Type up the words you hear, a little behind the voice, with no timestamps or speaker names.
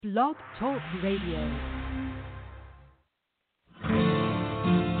Blog Talk Radio.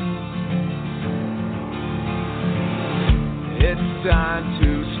 It's time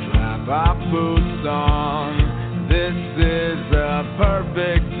to strap our boots on. This is a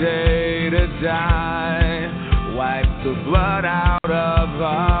perfect day to die. Wipe the blood out of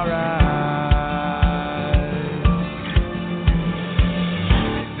our eyes.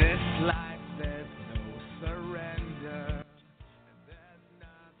 In this life, there's no surrender.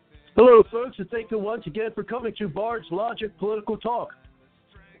 Hello, folks, and thank you once again for coming to Bard's Logic Political Talk,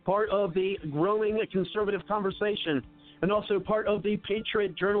 part of the growing conservative conversation, and also part of the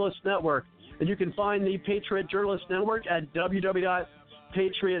Patriot Journalist Network. And you can find the Patriot Journalist Network at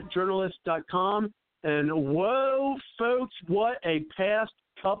www.patriotjournalist.com. And whoa, folks, what a past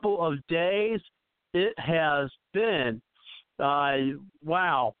couple of days it has been.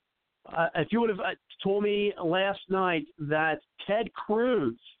 Wow. If you would have told me last night that Ted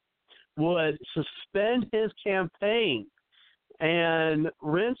Cruz would suspend his campaign and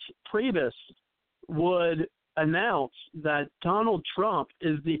Reince Priebus would announce that Donald Trump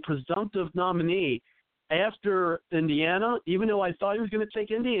is the presumptive nominee after Indiana, even though I thought he was going to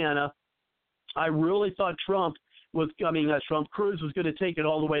take Indiana, I really thought Cruz was going to take it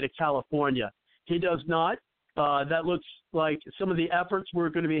all the way to California. He does not. That looks like some of the efforts we're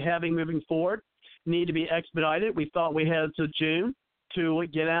going to be having moving forward need to be expedited. We thought we had to June to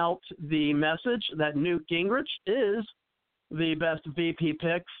get out the message that Newt Gingrich is the best VP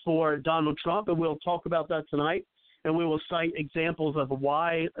pick for Donald Trump, and we'll talk about that tonight, and we will cite examples of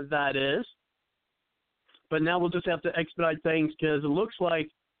why that is. But now we'll just have to expedite things because it looks like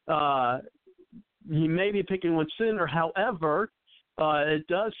he may be picking one sooner. However, it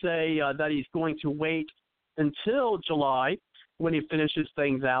does say that he's going to wait until July when he finishes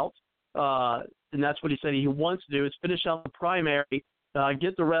things out, and that's what he said he wants to do is finish out the primary,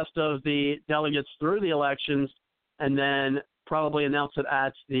 get the rest of the delegates through the elections, and then probably announce it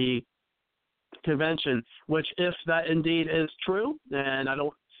at the convention, which if that indeed is true, and I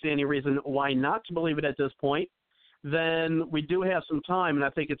don't see any reason why not to believe it at this point, then we do have some time, and I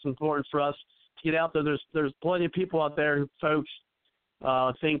think it's important for us to get out there. There's plenty of people out there who folks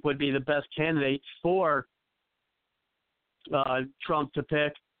think would be the best candidates for Trump to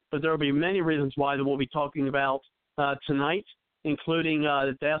pick, but there will be many reasons why that we'll be talking about tonight, including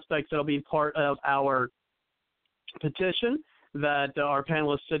the aspects that will be part of our petition that our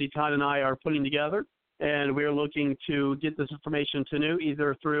panelists, City Todd and I, are putting together, and we're looking to get this information to Newt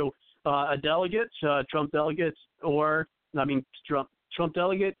either through a delegate, Trump delegate, or Trump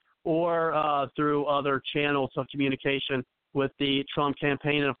delegate, or through other channels of communication with the Trump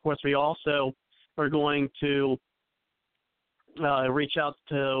campaign. And of course, we also are going to reach out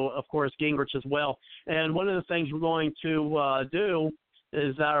to, of course, Gingrich as well. And one of the things we're going to do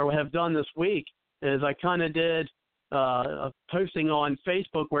is that, or have done this week, is I kind of did a posting on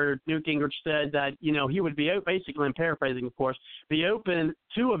Facebook where Newt Gingrich said that, he would be, basically, I'm paraphrasing, of course, be open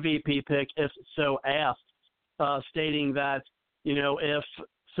to a VP pick if so asked, stating that, if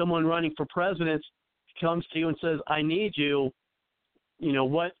someone running for president comes to you and says, I need you,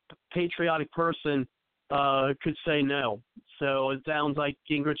 what patriotic person could say no? So it sounds like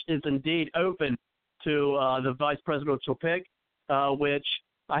Gingrich is indeed open to the vice presidential pick, which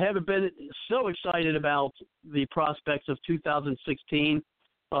I haven't been so excited about the prospects of 2016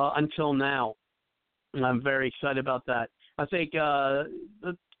 until now. And I'm very excited about that. I think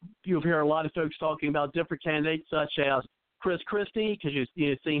you'll hear a lot of folks talking about different candidates such as Chris Christie, because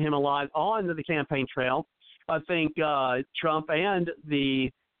you're seeing him a lot on the campaign trail. I think Trump and the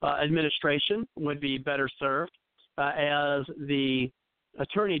administration would be better served as the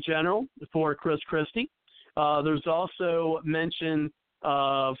Attorney General for Chris Christie. There's also mention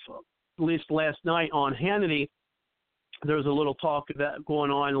of, at least last night on Hannity, there's a little talk that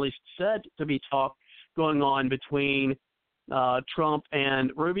going on, at least said to be talk going on between Trump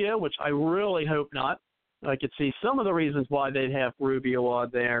and Rubio, which I really hope not. I could see some of the reasons why they'd have Rubio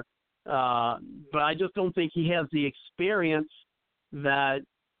on there, but I just don't think he has the experience that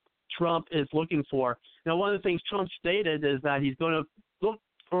Trump is looking for. Now, one of the things Trump stated is that he's going to look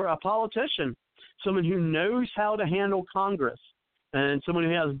for a politician, someone who knows how to handle Congress, and someone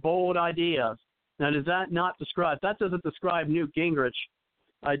who has bold ideas. Now, does that not describe, if that doesn't describe Newt Gingrich,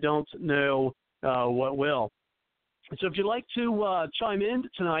 I don't know what will. So if you'd like to chime in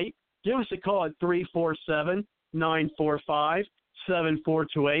tonight, give us a call at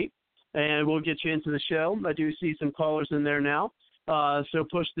 347-945-7428, and we'll get you into the show. I do see some callers in there now. So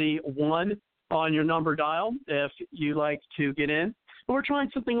push the 1 on your number dial if you like to get in. But we're trying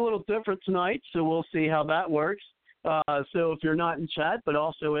something a little different tonight, so we'll see how that works. So if you're not in chat, but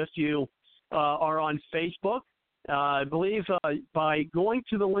also if you are on Facebook, I believe by going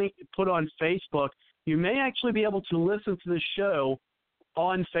to the link put on Facebook, you may actually be able to listen to the show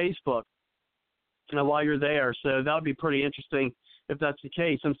on Facebook while you're there. So that would be pretty interesting if that's the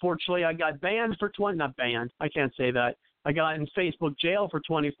case. Unfortunately, I got banned for not banned. I can't say that. I got in Facebook jail for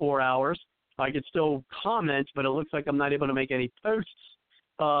 24 hours. I could still comment, but it looks like I'm not able to make any posts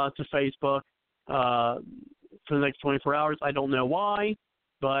to Facebook for the next 24 hours. I don't know why,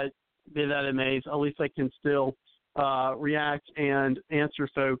 but be that it may, at least I can still react and answer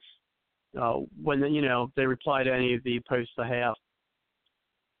folks when they reply to any of the posts I have.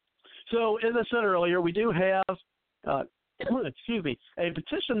 So as I said earlier, we do have a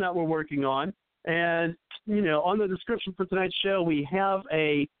petition that we're working on, and on the description for tonight's show we have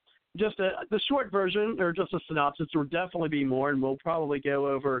the short version or just a synopsis. There will definitely be more, and we'll probably go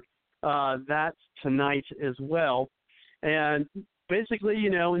over that tonight as well. And basically,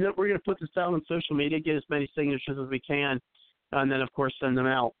 and then we're going to put this out on social media, get as many signatures as we can, and then, of course, send them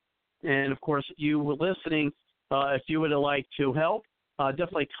out. And, of course, you were listening, if you would like to help,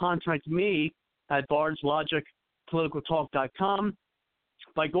 definitely contact me at bardslogicpoliticaltalk.com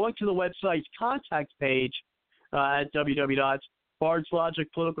by going to the website's contact page at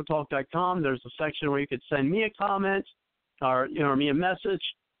www.bardslogicpoliticaltalk.com. There's a section where you could send me a comment or me a message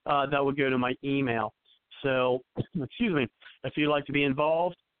that would go to my email. So, if you'd like to be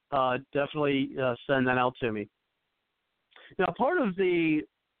involved, definitely send that out to me. Now, part of the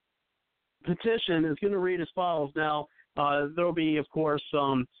petition is going to read as follows. Now, there will be, of course,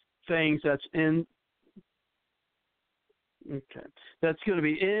 some things that's going to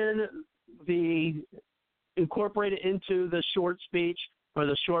be incorporated into the short speech or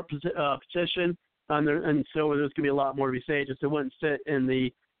the short petition, and so there's going to be a lot more to be said. Just it wouldn't fit in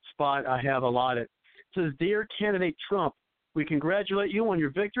the spot I have allotted. It says, "Dear Candidate Trump, we congratulate you on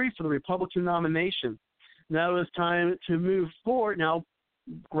your victory for the Republican nomination. Now it is time to move forward." Now,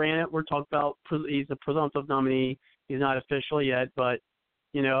 granted, we're talking about he's a presumptive nominee. He's not official yet, but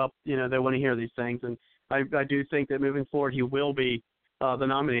they want to hear these things, and I do think that moving forward he will be the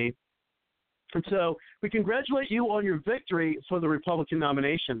nominee. And so we congratulate you on your victory for the Republican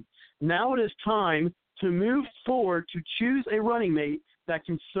nomination. Now it is time to move forward to choose a running mate that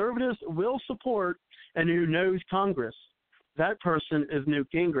conservatives will support and who knows Congress. That person is Newt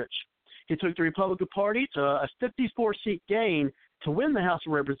Gingrich. He took the Republican Party to a 54-seat gain to win the House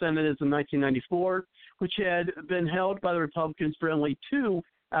of Representatives in 1994, which had been held by the Republicans for only 2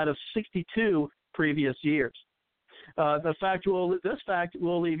 out of 62 previous years. This fact will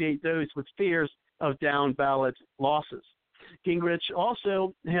alleviate those with fears of down-ballot losses. Gingrich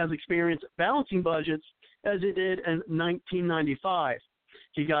also has experience balancing budgets, as he did in 1995.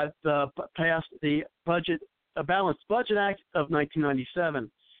 He got passed the Balanced Budget Act of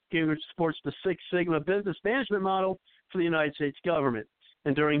 1997. Gingrich supports the Six Sigma business management model for the United States government.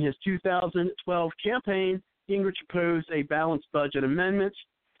 And during his 2012 campaign, Gingrich proposed a balanced budget amendment,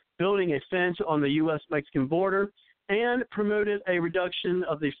 building a fence on the U.S.-Mexican border, and promoted a reduction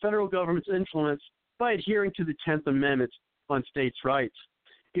of the federal government's influence by adhering to the 10th Amendment on states' rights.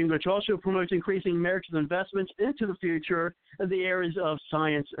 Gingrich also promotes increasing America's investments into the future in the areas of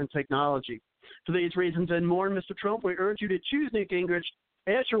science and technology. For these reasons and more, Mr. Trump, we urge you to choose Newt Gingrich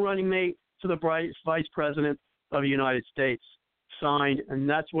as your running mate to the Vice President of the United States. Signed, and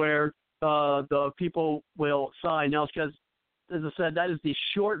that's where the people will sign. Now, because, as I said, that is the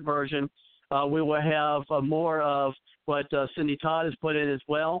short version. We will have more of what Cindy Todd has put in as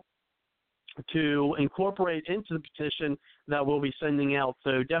well to incorporate into the petition that we'll be sending out.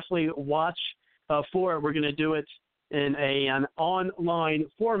 So definitely watch for it. We're going to do it in an online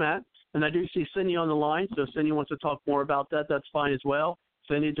format. And I do see Cindy on the line, so if Cindy wants to talk more about that, that's fine as well.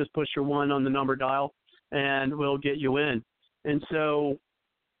 Cindy, just push your 1 on the number dial, and we'll get you in. And so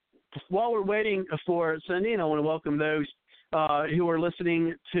while we're waiting for Cindy, and I want to welcome those who are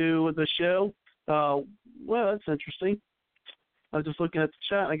listening to the show. Well, that's interesting. I was just looking at the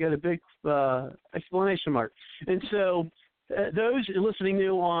chat. I got a big exclamation mark. And so those listening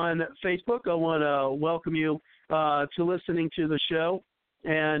new on Facebook, I want to welcome you to listening to the show.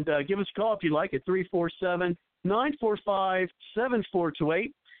 And give us a call if you like at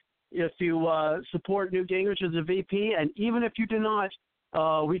 347-945-7428. If you support Newt Gingrich as a VP, and even if you do not,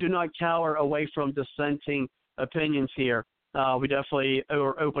 we do not cower away from dissenting opinions here. We definitely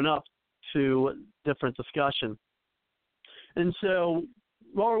are open up to different discussion. And so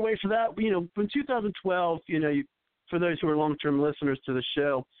while we're waiting for that, in 2012, for those who are long-term listeners to the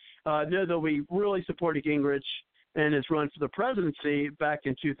show, know that we really supported Gingrich and his run for the presidency back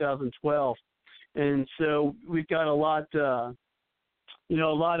in 2012. And so we've got a lot of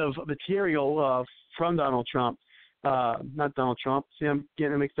material from Donald Trump. Not Donald Trump. See, I'm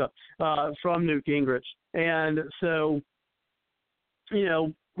getting it mixed up. From Newt Gingrich. And so,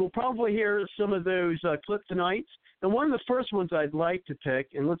 we'll probably hear some of those clips tonight. And one of the first ones I'd like to pick,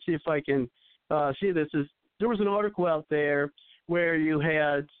 and let's see if I can see this, is there was an article out there where you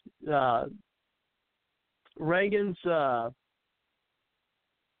had Reagan's, not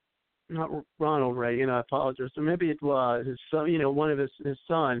Ronald Reagan, I apologize, so maybe it was his son, one of his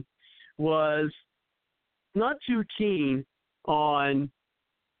son was not too keen on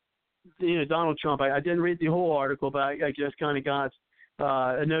Donald Trump. I didn't read the whole article, but I just kind of got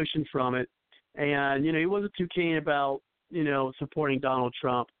a notion from it. And, he wasn't too keen about, supporting Donald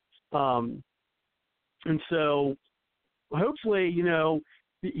Trump. And so hopefully, you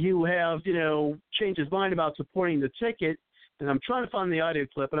have, changed his mind about supporting the ticket. And I'm trying to find the audio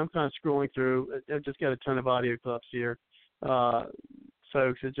clip, and I'm kind of scrolling through. I've just got a ton of audio clips here.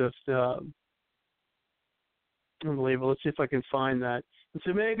 Folks, it's just unbelievable. Let's see if I can find that. And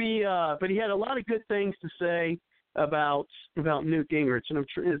so maybe, but he had a lot of good things to say about Newt Gingrich, and as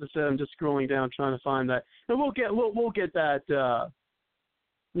I said, I'm just scrolling down trying to find that, and we'll get that, we'll get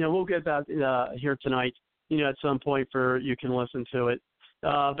that here tonight, at some point for you can listen to it,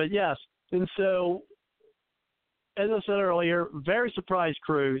 but yes, and so as I said earlier, very surprised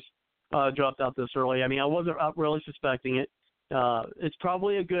Cruz dropped out this early. I mean, I wasn't really suspecting it. It's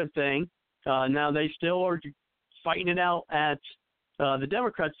probably a good thing. Now they still are fighting it out at the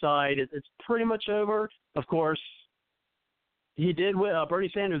Democrat side. It's pretty much over. Of course, he did win. Bernie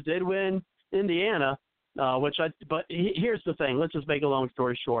Sanders did win Indiana, but here's the thing. Let's just make a long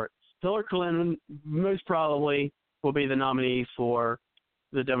story short. Hillary Clinton most probably will be the nominee for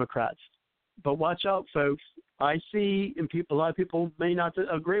the Democrats. But watch out, folks. I see, and a lot of people may not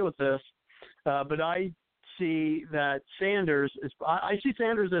agree with this, but I see that I see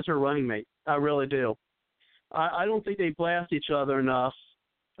Sanders as her running mate. I really do. I don't think they blast each other enough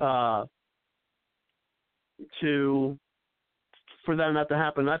for that not to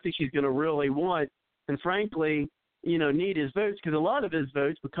happen. I think she's going to really want, and frankly, need his votes, because a lot of his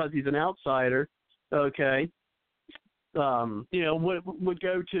votes, because he's an outsider, okay,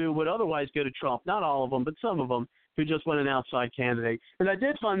 would otherwise go to Trump. Not all of them, but some of them who just want an outside candidate. And I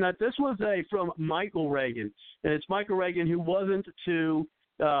did find that this was from Michael Reagan, and it's Michael Reagan who wasn't too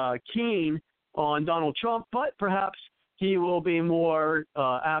keen on Donald Trump, but perhaps he will be more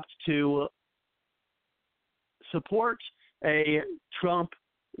apt to support a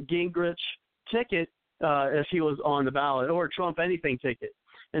Trump-Gingrich ticket if he was on the ballot, or a Trump anything ticket.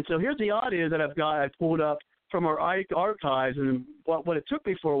 And so here's the audio that I pulled up from our archives, and what it took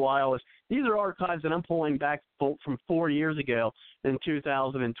me for a while is these are archives that I'm pulling back from 4 years ago in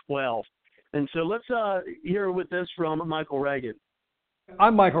 2012. And so let's hear with this from Michael Reagan.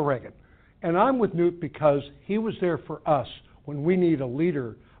 I'm Michael Reagan, and I'm with Newt because he was there for us when we need a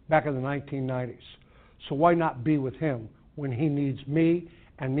leader back in the 1990s. So why not be with him when he needs me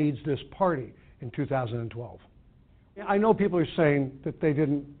and needs this party in 2012? I know people are saying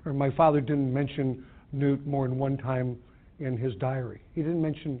that my father didn't mention Newt more than one time in his diary. He didn't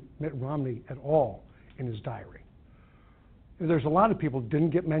mention Mitt Romney at all in his diary. There's a lot of people who didn't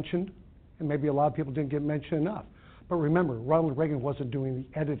get mentioned, and maybe a lot of people didn't get mentioned enough. But remember, Ronald Reagan wasn't doing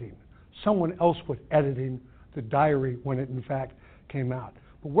the editing. Someone else was editing the diary when it in fact came out.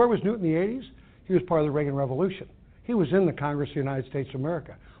 But where was Newt in the 80s? He was part of the Reagan Revolution. He was in the Congress of the United States of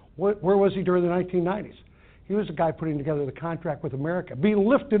America. Where was he during the 1990s? He was the guy putting together the contract with America, being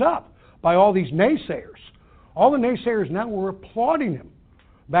lifted up by all these naysayers. All the naysayers now were applauding him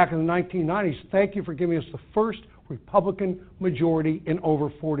back in the 1990s. Thank you for giving us the first Republican majority in over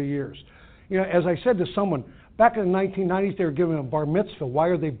 40 years. As I said to someone, back in the 1990s, they were giving him a bar mitzvah. Why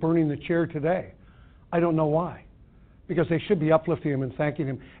are they burning the chair today? I don't know why. Because they should be uplifting him and thanking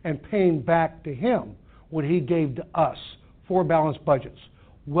him and paying back to him what he gave to us. 4 balanced budgets,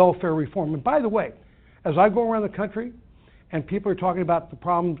 welfare reform. And by the way, as I go around the country and people are talking about the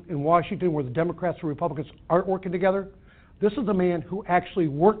problems in Washington where the Democrats and Republicans aren't working together, this is the man who actually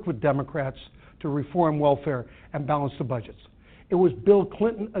worked with Democrats to reform welfare and balance the budgets. It was Bill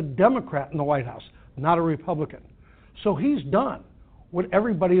Clinton, a Democrat in the White House, not a Republican. So he's done what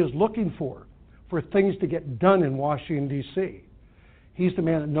everybody is looking for things to get done in Washington, D.C. He's the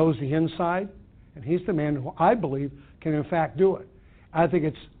man that knows the inside, and he's the man who I believe can in fact do it. I think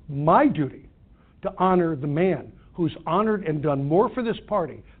it's my duty to honor the man who's honored and done more for this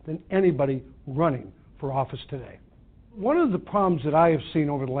party than anybody running for office today. One of the problems that I have seen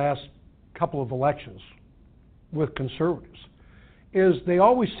over the last couple of elections with conservatives is they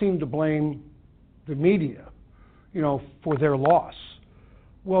always seem to blame the media, for their loss.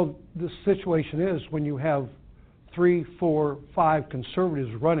 Well, the situation is when you have 3, 4, 5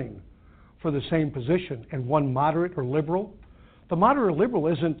 conservatives running for the same position and one moderate or liberal, the moderate or liberal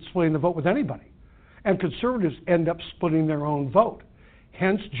isn't splitting the vote with anybody. And conservatives end up splitting their own vote.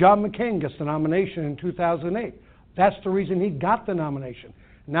 Hence, John McCain gets the nomination in 2008. That's the reason he got the nomination.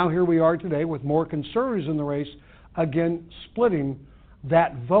 Now here we are today with more conservatives in the race, again splitting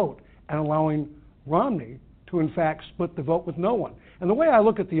that vote and allowing Romney to in fact split the vote with no one. And the way I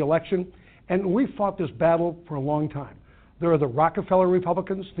look at the election, and we've fought this battle for a long time, there are the Rockefeller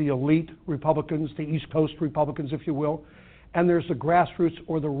Republicans, the elite Republicans, the East Coast Republicans, if you will, and there's the grassroots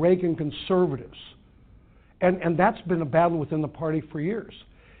or the Reagan conservatives. And that's been a battle within the party for years.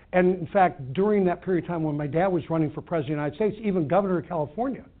 And in fact, during that period of time when my dad was running for president of the United States, even governor of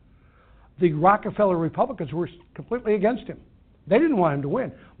California, the Rockefeller Republicans were completely against him. They didn't want him to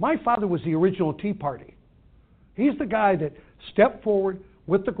win. My father was the original Tea Party. He's the guy that stepped forward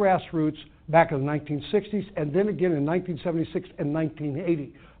with the grassroots back in the 1960s and then again in 1976 and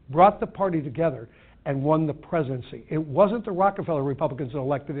 1980, brought the party together and won the presidency. It wasn't the Rockefeller Republicans that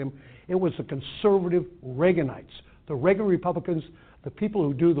elected him. It was the conservative Reaganites, the Reagan Republicans, the people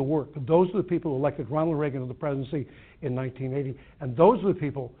who do the work. Those are the people who elected Ronald Reagan to the presidency in 1980, and those are the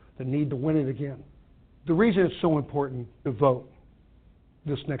people that need to win it again. The reason it's so important to vote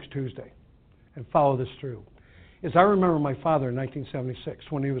this next Tuesday and follow this through is I remember my father in 1976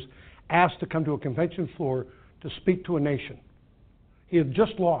 when he was asked to come to a convention floor to speak to a nation. He had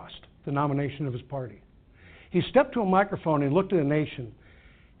just lost the nomination of his party. He stepped to a microphone and looked at the nation,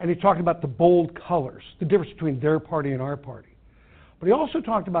 and he talked about the bold colors, the difference between their party and our party. But he also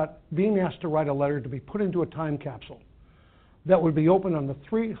talked about being asked to write a letter to be put into a time capsule that would be opened on the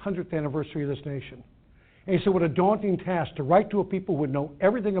 300th anniversary of this nation. And he said, what a daunting task to write to a people who would know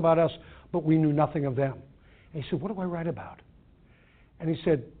everything about us, but we knew nothing of them. And he said, what do I write about? And he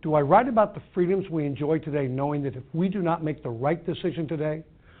said, do I write about the freedoms we enjoy today, knowing that if we do not make the right decision today,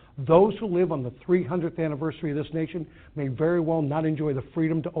 those who live on the 300th anniversary of this nation may very well not enjoy the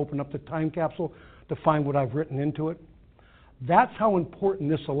freedom to open up the time capsule to find what I've written into it? That's how important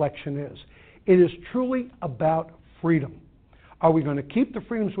this election is. It is truly about freedom. Are we going to keep the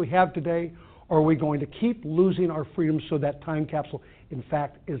freedoms we have today, or are we going to keep losing our freedoms so that time capsule, in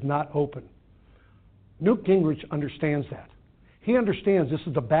fact, is not open? Newt Gingrich understands that. He understands this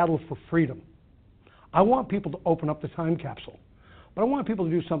is the battle for freedom. I want people to open up the time capsule, but I want people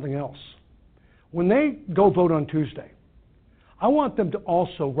to do something else. When they go vote on Tuesday, I want them to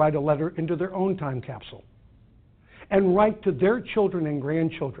also write a letter into their own time capsule and write to their children and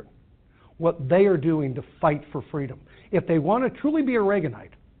grandchildren what they are doing to fight for freedom. If they want to truly be a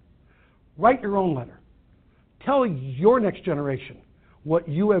Reaganite, write your own letter. Tell your next generation what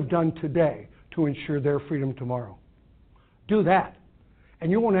you have done today to ensure their freedom tomorrow. Do that,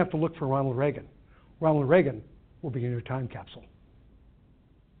 and you won't have to look for Ronald Reagan. Ronald Reagan will be in your time capsule.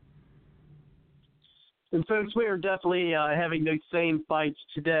 And folks, we are definitely having those same fights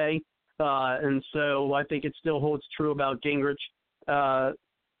today, and so I think it still holds true about Gingrich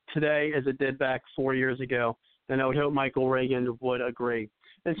today as it did back 4 years ago, and I would hope Michael Reagan would agree.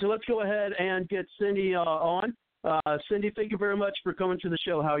 And so let's go ahead and get Cindy on. Cindy, thank you very much for coming to the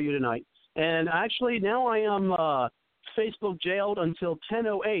show. How are you tonight? And actually, now I am Facebook jailed until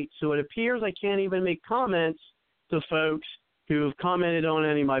 10:08, so it appears I can't even make comments to folks who have commented on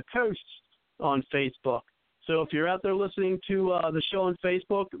any of my posts on Facebook. So if you're out there listening to the show on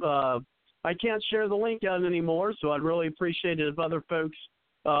Facebook, I can't share the link out anymore, so I'd really appreciate it if other folks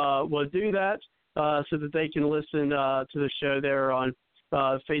will do that so that they can listen to the show there on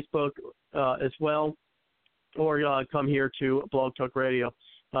Facebook as well, or come here to Blog Talk Radio.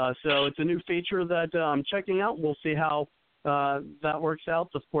 So it's a new feature that I'm checking out. We'll see how that works out.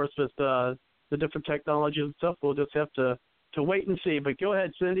 Of course, with the different technologies and stuff, we'll just have to wait and see. But go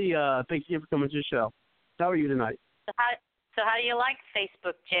ahead, Cindy. Thank you for coming to the show. How are you tonight? So how do you like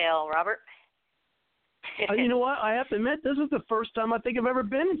Facebook jail, Robert? You know what? I have to admit, this is the first time I think I've ever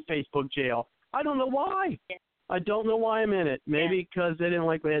been in Facebook jail. I don't know why. Yeah. I don't know why I'm in it. Maybe because they didn't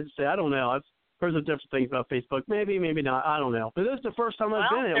like what I had to say. I don't know. I've heard of different things about Facebook. Maybe, maybe not. I don't know. But this is the first time I've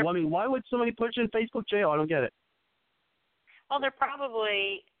been in it. I mean, why would somebody put you in Facebook jail? I don't get it. Well, they're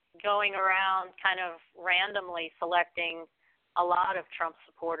probably going around kind of randomly selecting a lot of Trump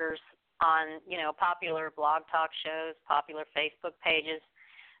supporters on, popular blog talk shows, popular Facebook pages,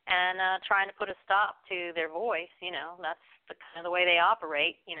 and trying to put a stop to their voice. That's the kind of the way they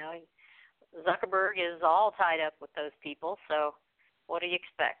operate. Zuckerberg is all tied up with those people, so what do you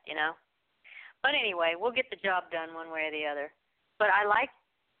expect, But anyway, we'll get the job done one way or the other. But I like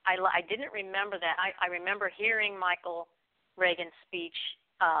I didn't remember that. I remember hearing Michael Reagan's speech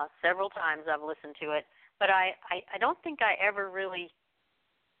several times. I've listened to it, but I don't think I ever really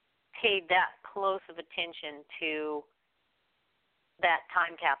paid that close of attention to that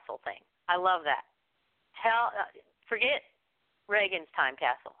time capsule thing. I love that. Forget Reagan's time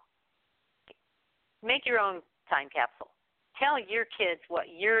capsule. Make your own time capsule. Tell your kids what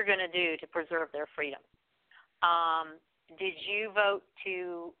you're going to do to preserve their freedom. Did you vote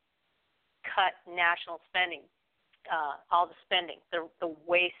to cut national spending, all the spending, the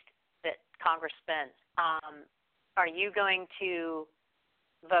waste that Congress spends? Are you going to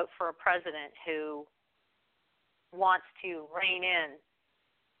vote for a president who wants to rein in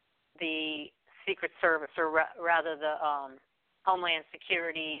the Secret Service, or rather the Homeland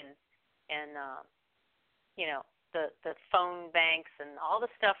Security and the phone banks and all the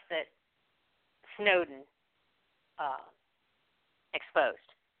stuff that Snowden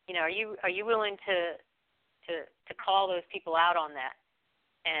exposed? Are you willing to call those people out on that?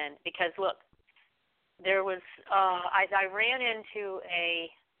 And because look, there was I ran into a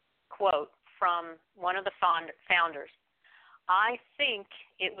quote from one of the founders. I think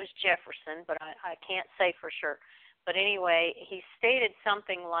it was Jefferson, but I can't say for sure. But anyway, he stated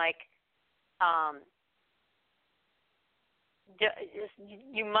something like,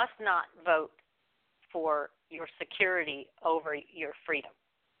 you must not vote for your security over your freedom.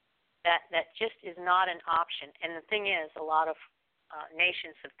 That just is not an option. And the thing is, a lot of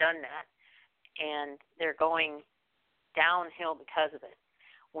nations have done that, and they're going downhill because of it.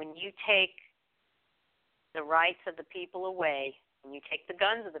 When you take the rights of the people away, when you take the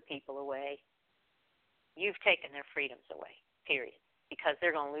guns of the people away, you've taken their freedoms away, period, because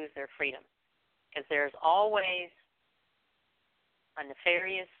they're going to lose their freedom. Because there's always a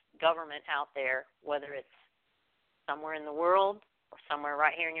nefarious government out there, whether it's somewhere in the world or somewhere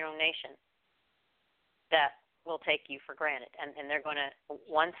right here in your own nation, that will take you for granted. And they're going to,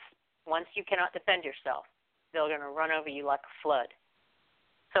 once you cannot defend yourself, they're going to run over you like a flood.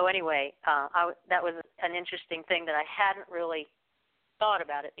 So anyway, that was an interesting thing that I hadn't really thought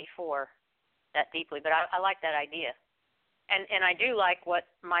about it before that deeply, but I like that idea. And I do like what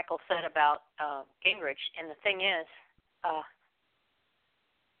Michael said about Gingrich. And the thing is,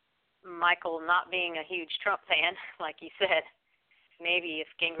 Michael not being a huge Trump fan, like you said, maybe if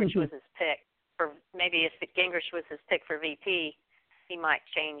Gingrich was his pick, or maybe if Gingrich was his pick for VP, he might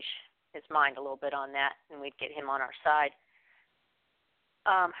change his mind a little bit on that, and we'd get him on our side.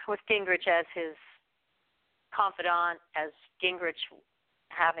 With Gingrich as his confidant, as Gingrich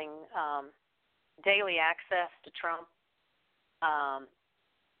having daily access to Trump,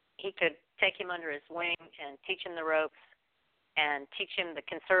 he could take him under his wing and teach him the ropes and teach him the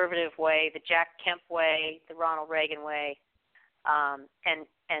conservative way, the Jack Kemp way, the Ronald Reagan way, and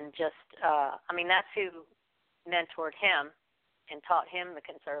just, that's who mentored him and taught him the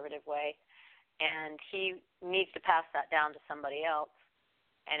conservative way, and he needs to pass that down to somebody else,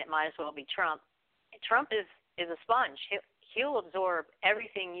 and it might as well be Trump. Trump is a sponge. He'll absorb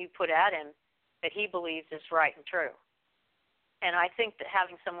everything you put at him that he believes is right and true. And I think that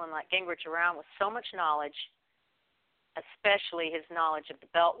having someone like Gingrich around with so much knowledge, especially his knowledge of the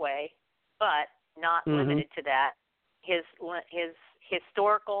Beltway, but not limited to that, his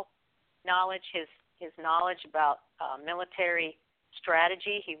historical knowledge, his knowledge about military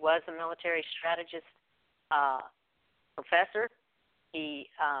strategy. He was a military strategist professor. His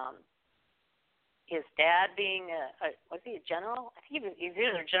dad being was he a general? I think he was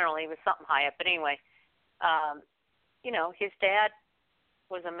either a general. He was something high up. But anyway, his dad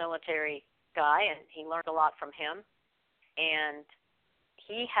was a military guy, and he learned a lot from him. And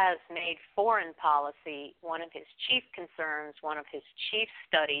he has made foreign policy one of his chief concerns, one of his chief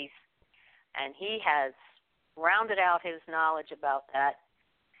studies, and he has rounded out his knowledge about that.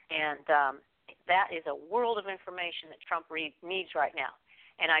 And that is a world of information that Trump needs right now.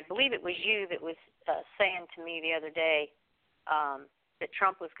 And I believe it was you that was saying to me the other day that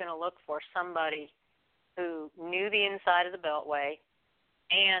Trump was going to look for somebody who knew the inside of the Beltway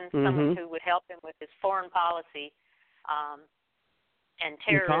and someone who would help him with his foreign policy and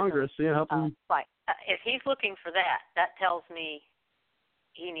terrorism. In Congress, yeah, help him. Right. If he's looking for that, that tells me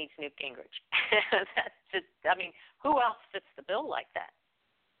he needs Newt Gingrich. That's just, who else fits the bill like that?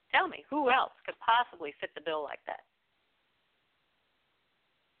 Tell me, who else could possibly fit the bill like that?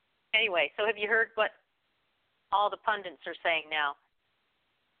 Anyway, so have you heard what all the pundits are saying now?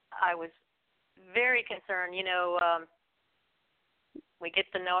 I was very concerned. We get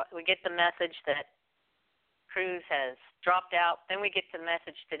the message that Cruz has dropped out. Then we get the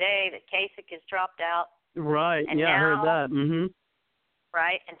message today that Kasich has dropped out. Right. And yeah, now, I heard that.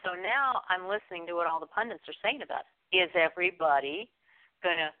 right? And so now I'm listening to what all the pundits are saying about it. Is everybody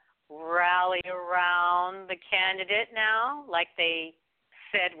going to rally around the candidate now like they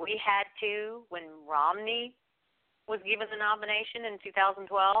said we had to when Romney was given the nomination in 2012?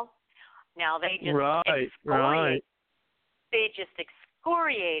 Now they just they just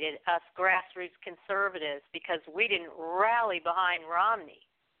excoriated us grassroots conservatives because we didn't rally behind Romney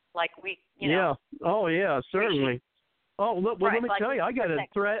like we, you know. Yeah. Oh, yeah, certainly. Oh, look, well, let me tell you, I got a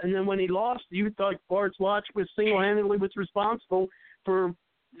threat, and then when he lost, you thought Bart Lodge was single-handedly responsible for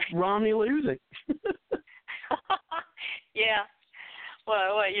Romney losing. Yeah.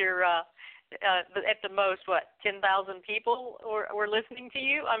 Well, you're at the most, 10,000 people were listening to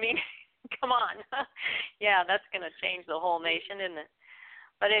you? I mean, come on. Yeah, that's going to change the whole nation, isn't it?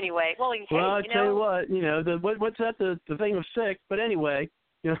 But anyway, well, hey, I'll tell you what, what's that, the thing of 6? But anyway,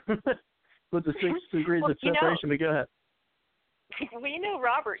 with the 6 degrees of separation, but go ahead. Well,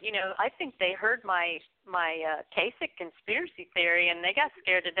 Robert, I think they heard my Kasich conspiracy theory, and they got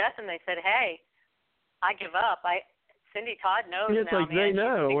scared to death, and they said, hey, I give up. Cindy Todd knows it's now, like man. They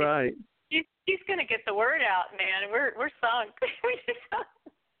know, right. She's going to get the word out, man. We're sunk.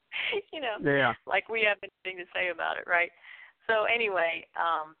 Yeah. Like we have anything to say about it, right? So anyway,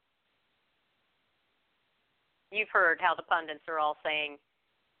 you've heard how the pundits are all saying,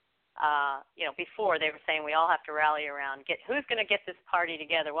 before they were saying we all have to rally around, who's going to get this party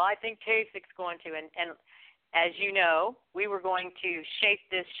together? Well, I think Kasich's going to, and as you know, we were going to shape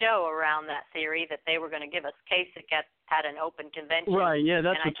this show around that theory that they were going to give us Kasich at an open convention. Right, yeah,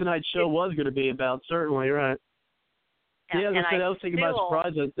 that's what tonight's show was going to be about, certainly, right. Yeah, as I said, I was thinking about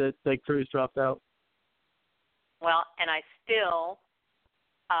surprise that Cruz dropped out. Well, and I still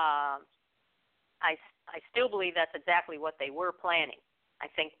believe that's exactly what they were planning. I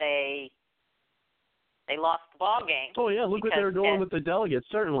think they lost the ball game. Oh, yeah, look what they were doing with the delegates,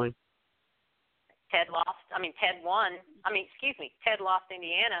 certainly. Ted lost. Ted won. Ted lost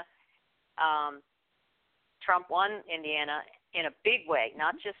Indiana. Trump won Indiana in a big way,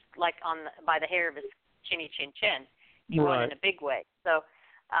 not just like by the hair of his chinny chin chin. He won in a big way. So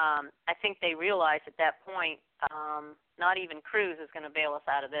I think they realized at that point not even Cruz is going to bail us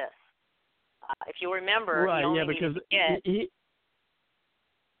out of this. If you remember, right?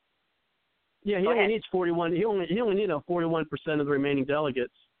 He only needs 41. He only needed 41% of the remaining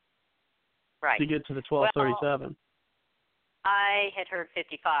delegates. Right. To get to the 1237. I had heard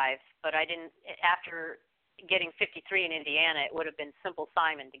 55, but I didn't. After getting 53 in Indiana, it would have been Simple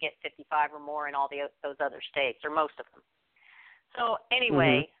Simon to get 55 or more in all those other states, or most of them. So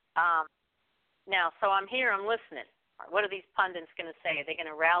anyway, now, so I'm here, I'm listening. What are these pundits going to say? Are they going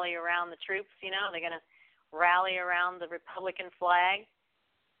to rally around the troops, Are they going to rally around the Republican flag?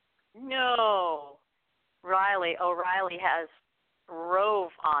 No. O'Reilly has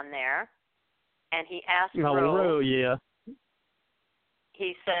Rove on there. And he asked Rove,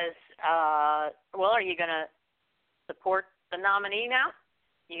 he says, well, are you going to support the nominee now?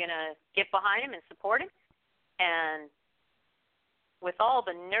 You going to get behind him and support him? And with all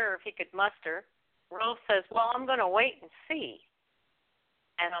the nerve he could muster, Rove says, well, I'm going to wait and see.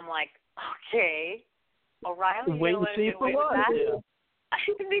 And I'm like, okay, O'Reilly, wait and see for what? Yeah.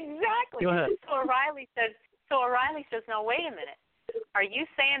 Exactly. Go ahead. So O'Reilly says, now wait a minute. Are you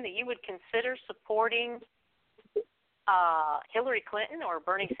saying that you would consider supporting Hillary Clinton or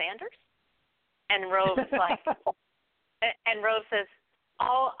Bernie Sanders? And Rove says,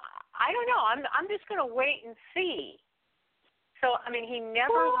 oh, I don't know. I'm just going to wait and see. So he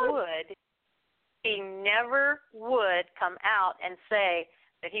never would come out and say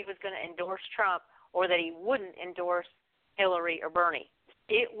that he was going to endorse Trump or that he wouldn't endorse Hillary or Bernie.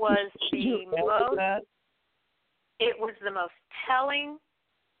 It was the most telling,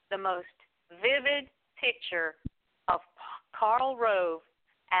 the most vivid picture of Karl Rove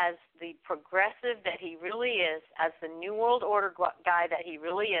as the progressive that he really is, as the New World Order guy that he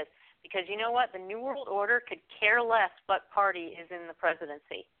really is. Because you know what? The New World Order could care less what party is in the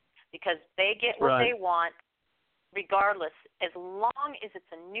presidency because they get what they want regardless, as long as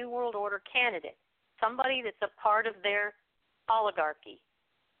it's a New World Order candidate, somebody that's a part of their oligarchy.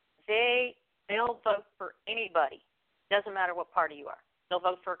 They'll vote for anybody. Doesn't matter what party you are. They'll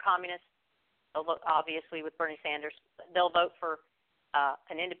vote for a communist. They'll vote, obviously, with Bernie Sanders. They'll vote for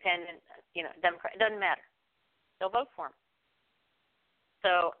an independent, Democrat. It doesn't matter. They'll vote for him.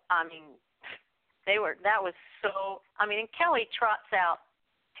 So, that was so, and Kelly trots out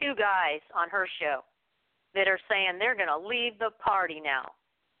two guys on her show that are saying they're going to leave the party now.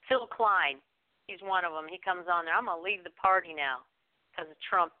 Phil Klein, he's one of them. He comes on there, I'm going to leave the party now because of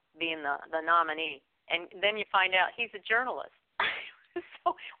Trump being the nominee. And then you find out he's a journalist. It was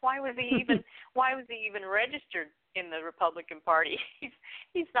So why was he even registered in the Republican Party?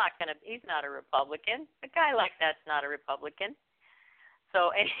 He's not a Republican. A guy like that's not a Republican. So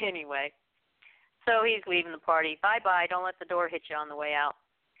anyway, so he's leaving the party. Bye. Don't let the door hit you on the way out.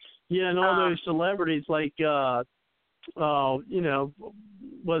 Yeah, and all those celebrities like was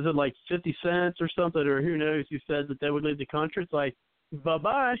it like 50 cents or something, or who knows who said that they would leave the country? It's like,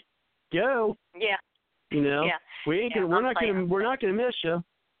 bye-bye, go. Yeah. Yeah. We're not gonna miss you.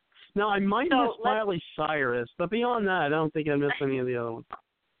 Now I might miss Miley Cyrus, but beyond that, I don't think I miss any of the other ones.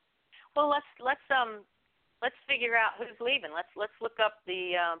 Well, let's figure out who's leaving. Let's look up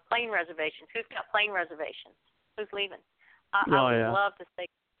the plane reservations. Who's got plane reservations? Who's leaving? I would love to say.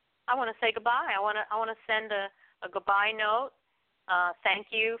 I want to say goodbye. I want to send a goodbye note. Thank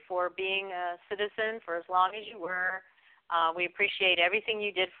you for being a citizen for as long as you were. We appreciate everything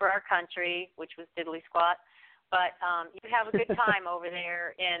you did for our country, which was diddly squat. But you have a good time over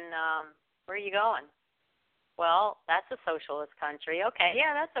there in where are you going? Well, that's a socialist country. Okay,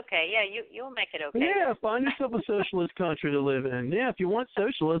 yeah, that's okay. Yeah, you'll make it okay. Yeah, find yourself a socialist country to live in. Yeah, if you want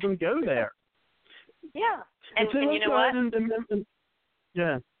socialism, go there. Yeah, and you know what?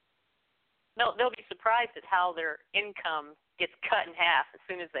 Yeah. They'll be surprised at how their income gets cut in half as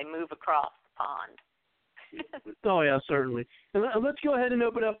soon as they move across the pond. Oh, yeah, certainly. And let's go ahead and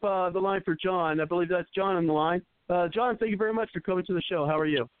open up the line for John. I believe that's John on the line. John, thank you very much for coming to the show. How are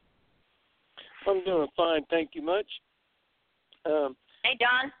you? I'm doing fine, thank you much. Hey,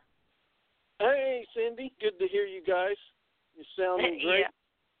 John. Hey, Cindy. Good to hear you guys. You're sounding great. Yeah.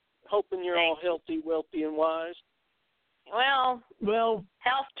 Hoping you're all healthy, wealthy, and wise. Well,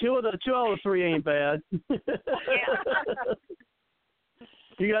 health. Two out of the three ain't bad. Yeah.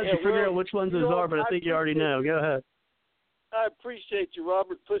 You guys can figure out which ones those are, but I think you already know. Go ahead. I appreciate you,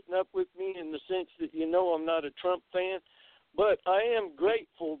 Robert, putting up with me in the sense that I'm not a Trump fan, but I am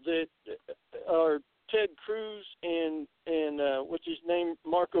grateful that our Ted Cruz and what's his name,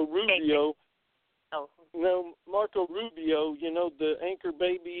 Marco Rubio. Oh. No, Marco Rubio, the anchor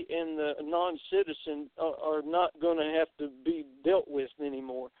baby and the non-citizen are not going to have to be dealt with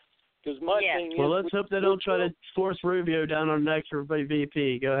anymore. Because my thing is... Well, let's hope they don't try to force Rubio down on the next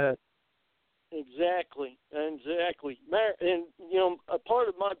VP. Go ahead. Exactly. And, a part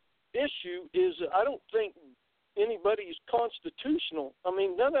of my issue is I don't think anybody is constitutional. I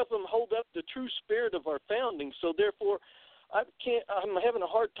mean, none of them hold up the true spirit of our founding. So, therefore, I'm having a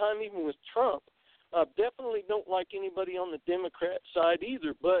hard time even with Trump. I definitely don't like anybody on the Democrat side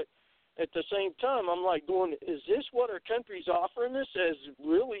either, but at the same time, I'm like going, is this what our country's offering us as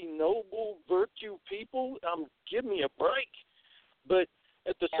really noble, virtue people? Give me a break. But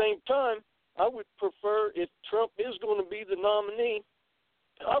at the same time, I would prefer, if Trump is going to be the nominee,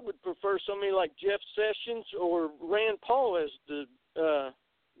 I would prefer somebody like Jeff Sessions or Rand Paul as the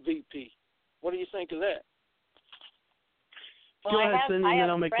VP. What do you think of that? Well, Go ahead, Cindy, and then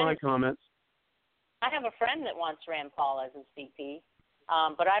I'll make my comments. I have a friend that wants Rand Paul as his VP,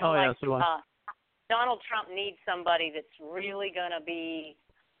 but I don't Donald Trump needs somebody that's really going to be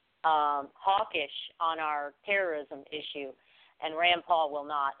hawkish on our terrorism issue, and Rand Paul will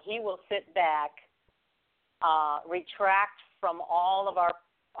not. He will sit back, retract from all of our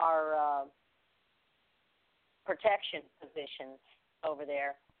protection positions over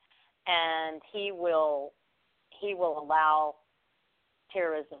there, and he will allow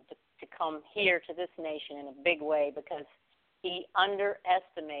terrorism to come here to this nation in a big way because he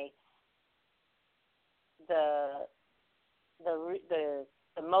underestimates the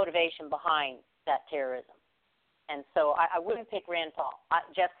motivation behind that terrorism. And so I wouldn't pick Rand Paul.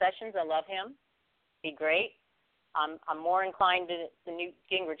 Jeff Sessions, I love him. Be great. I'm more inclined to Newt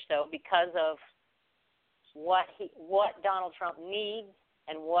Gingrich, though, because of what Donald Trump needs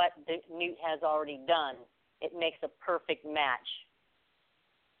and what Newt has already done. It makes a perfect match.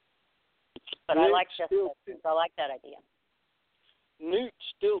 But I like Jeff Sessions. I like that idea. Newt's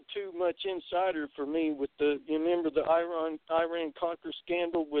still too much insider for me with you remember the Iran-Contra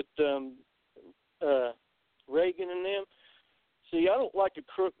scandal with Reagan and them? See, I don't like a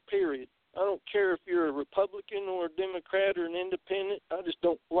crook, period. I don't care if you're a Republican or a Democrat or an independent. I just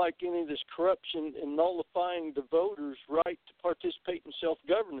don't like any of this corruption and nullifying the voters' right to participate in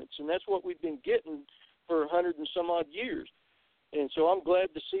self-governance. And that's what we've been getting for 100 and some odd years. And so I'm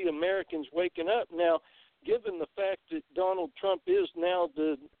glad to see Americans waking up. Now, given the fact that Donald Trump is now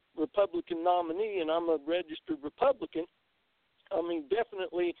the Republican nominee and I'm a registered Republican, I mean,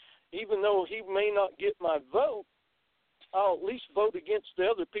 definitely, even though he may not get my vote, I'll at least vote against the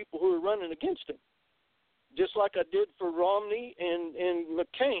other people who are running against him, just like I did for Romney and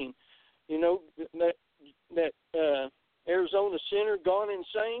McCain. You know, that Arizona senator gone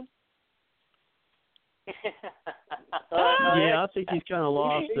insane? Yeah, I think he's kind of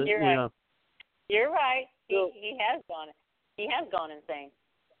lost it. You're Yeah. right. You're right. So, He has gone. He has gone insane.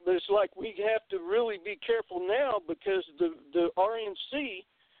 but it's like we have to really be careful now because the RNC,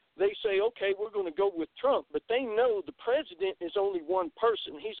 they say, okay, we're going to go with Trump, but they know the president is only one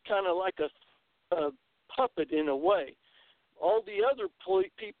person. He's kind of like a puppet in a way. All the other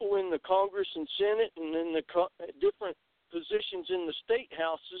people in the Congress and Senate and in the different positions in the state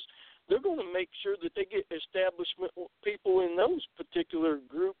houses, they're going to make sure that they get establishment people in those particular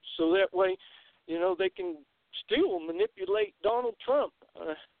groups so that way, they can still manipulate Donald Trump.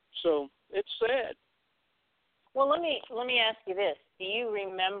 So it's sad. Well, let me ask you this: do you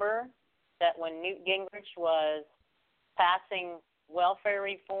remember that when Newt Gingrich was passing welfare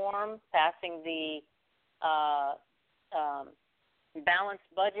reform, passing the balanced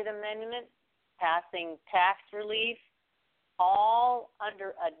budget amendment, passing tax relief, all under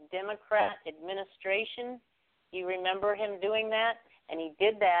a Democrat administration? You remember him doing that? And he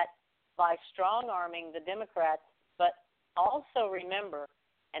did that by strong-arming the Democrats. But also remember,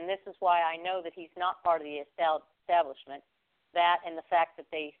 and this is why I know that he's not part of the establishment, that and the fact that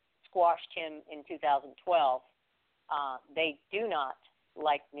they squashed him in 2012. They do not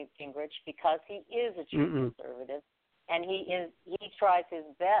like Newt Gingrich because he is a true conservative, and he tries his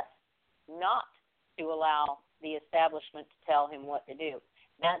best not to allow the establishment to tell him what to do.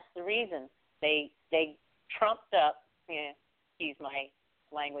 That's the reason they trumped up, excuse my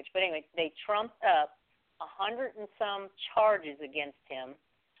language, but anyway, they trumped up 100 and some charges against him,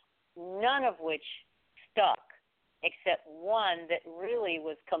 none of which stuck, except one that really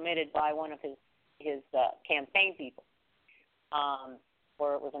was committed by one of his campaign people,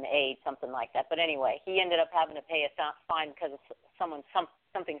 or it was an aide, something like that. But anyway, he ended up having to pay a fine because of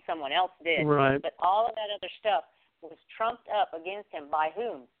something someone else did. Right. But all of that other stuff was trumped up against him by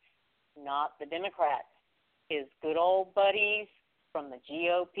whom? Not the Democrats. His good old buddies from the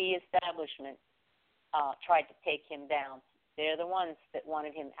GOP establishment tried to take him down. They're the ones that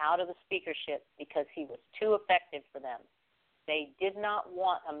wanted him out of the speakership because he was too effective for them. They did not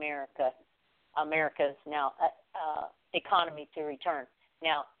want America's now economy to return.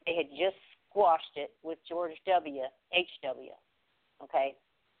 Now, they had just squashed it with George H.W. Okay?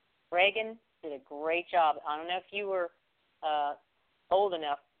 Reagan did a great job. I don't know if you were old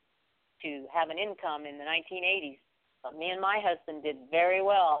enough to have an income in the 1980s, but me and my husband did very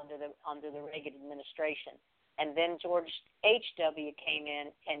well under the Reagan administration. And then George H.W. came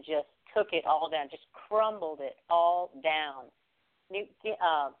in and just took it all down, just crumbled it all down.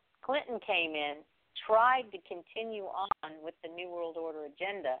 Clinton came in, tried to continue on with the New World Order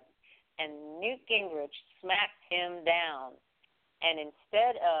agenda, and Newt Gingrich smacked him down. And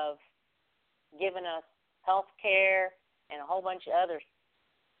instead of giving us health care and a whole bunch of other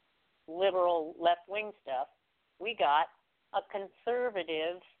liberal left-wing stuff, we got a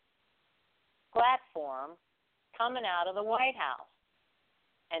conservative platform coming out of the White House.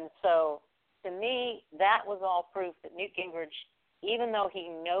 And so, to me, that was all proof that Newt Gingrich, even though he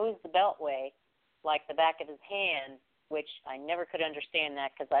knows the Beltway like the back of his hand, which I never could understand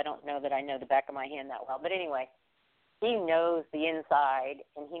that because I don't know that I know the back of my hand that well. But anyway, he knows the inside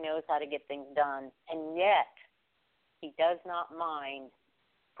and he knows how to get things done. And yet, he does not mind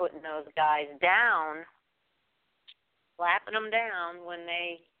putting those guys down, slapping them down when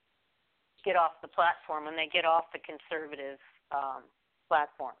they get off the platform, when they get off the conservative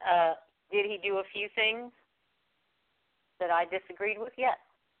platform. Did he do a few things that I disagreed with? Yes,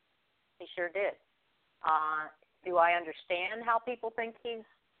 he sure did. Do I understand how people think he's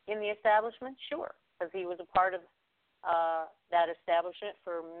in the establishment? Sure, because he was a part of that establishment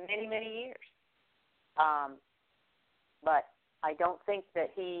for many, many years. But I don't think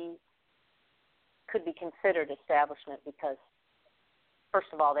that he could be considered establishment because, first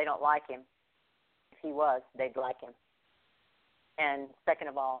of all, they don't like him. If he was, they'd like him. And second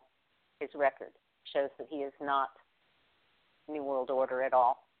of all, his record shows that he is not New World Order at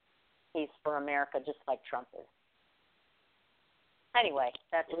all. He's for America just like Trump is. Anyway,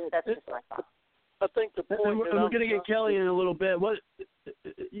 that's just my thought. I think the point. And we're going to get Kelly in a little bit.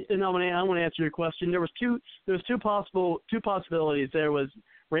 And I want to answer your question. There was two possibilities. There was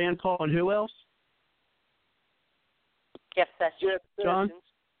Rand Paul and who else? Jeff Sessions. John?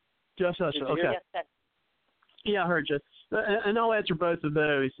 Jeff Sessions. Okay. Jeff Sessions. Yeah, I heard you. And I'll answer both of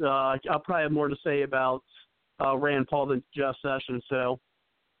those. I'll probably have more to say about Rand Paul than Jeff Sessions. So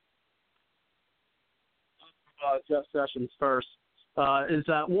Jeff Sessions first. Is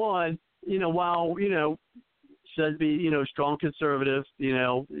that one? While said to be strong conservative, he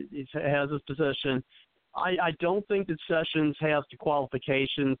has his position. I don't think that Sessions has the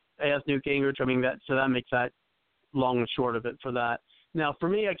qualifications as Newt Gingrich. I mean, that makes that long and short of it for that. Now, for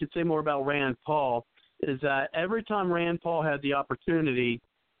me, I could say more about Rand Paul, is that every time Rand Paul had the opportunity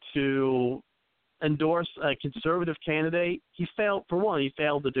to endorse a conservative candidate, he failed. For one, he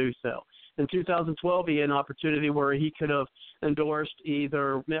failed to do so. In 2012, he had an opportunity where he could have endorsed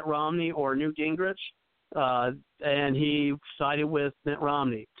either Mitt Romney or Newt Gingrich, and he sided with Mitt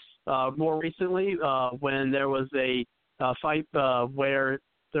Romney. More recently, when there was a fight where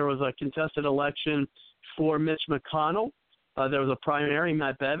there was a contested election for Mitch McConnell, there was a primary,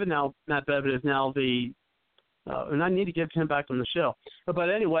 Matt Bevin. Now, Matt Bevin is now the and I need to get him back on the show. But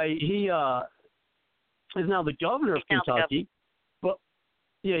anyway, he is now the governor of Kentucky.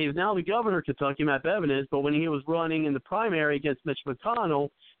 Yeah, he's now the governor of Kentucky, Matt Bevin is, but when he was running in the primary against Mitch McConnell,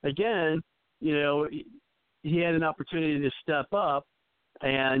 again, you know, he had an opportunity to step up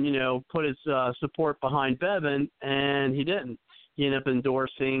and, you know, put his support behind Bevin, and he didn't. He ended up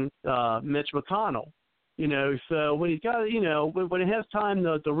endorsing Mitch McConnell. You know, so when he's got, you know, when he has time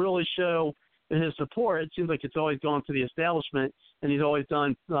to really show his support, it seems like it's always gone to the establishment, and he's always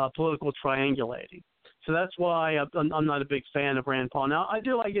done political triangulating. So that's why I'm not a big fan of Rand Paul. Now, I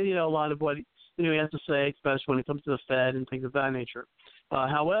do like, you know, a lot of what, you know, he has to say, especially when it comes to the Fed and things of that nature.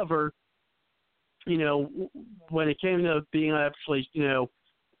 However, you know, when it came to being actually, you know,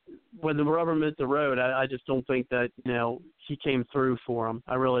 when the rubber met the road, I just don't think that, you know, he came through for him.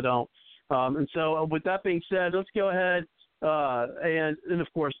 I really don't. And so with that being said, let's go ahead and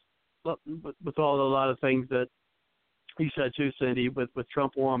of course, with a lot of things that you said too, Cindy, with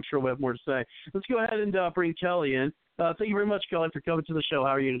Trump, well, I'm sure we'll have more to say. Let's go ahead and bring Kelly in. Thank you very much, Kelly, for coming to the show.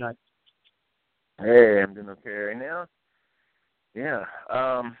 How are you tonight? Hey, I'm doing okay right now. Yeah.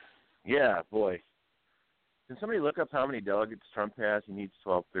 Yeah, boy. Can somebody look up how many delegates Trump has? He needs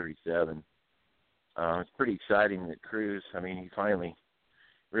 1237. It's pretty exciting that Cruz, I mean, he finally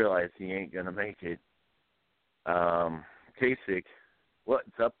realized he ain't going to make it. Kasich,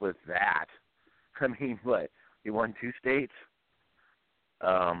 what's up with that? I mean, what? He won 2 states?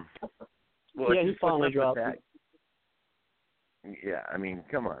 Well, yeah, he finally dropped. Yeah, I mean,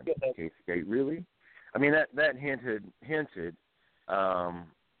 come on, Kasich, really? I mean, that hinted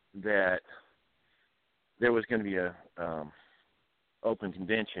that there was going to be a open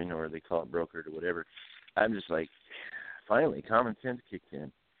convention, or they call it brokered or whatever. I'm just like, finally, common sense kicked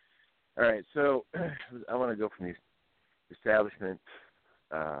in. All right, so I want to go from these establishment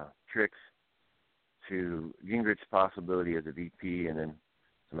tricks to Gingrich's possibility as a VP, and then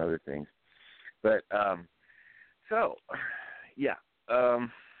some other things. But yeah.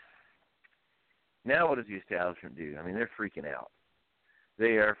 Now what does the establishment do? I mean, they're freaking out.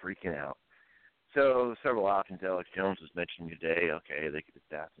 They are freaking out. So several options. Alex Jones was mentioning today. Okay, they could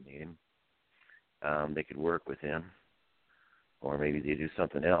assassinate him. They could work with him, or maybe they do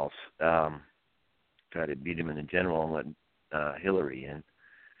something else. Try to beat him in the general and let Hillary in.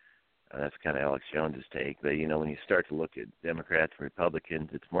 That's kind of Alex Jones's take. But, you know, when you start to look at Democrats and Republicans,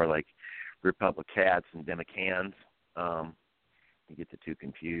 it's more like Republicats and Democans. You get the two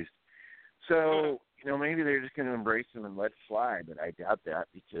confused. So, you know, maybe they're just going to embrace them and let it fly, but I doubt that,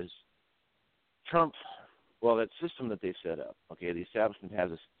 because Trump, well, that system that they set up, okay, the establishment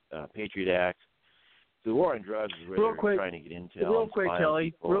has a Patriot Act. The war on drugs is where they're trying to get into. Real quick,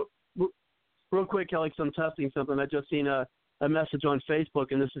 Kelly, because I'm testing something. I just seen a message on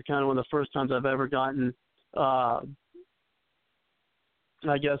Facebook, and this is kind of one of the first times I've ever gotten, I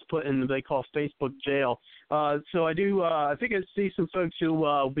guess, put in they call Facebook jail. So I do, I think I see some folks who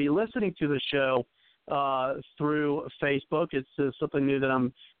will be listening to the show through Facebook. It's something new that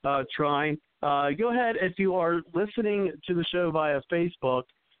I'm trying. Go ahead, if you are listening to the show via Facebook,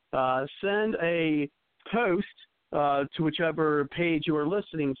 send a post to whichever page you are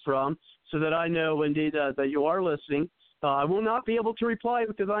listening from, so that I know indeed that you are listening. I will not be able to reply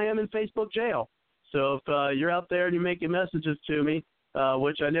because I am in Facebook jail. So if you're out there and you're making messages to me,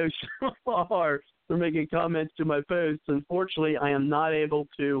 which I know some are, for making comments to my posts, unfortunately I am not able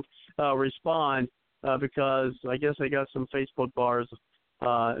to respond because I guess I got some Facebook bars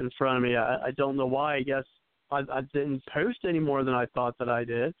in front of me. I don't know why. I guess I didn't post any more than I thought that I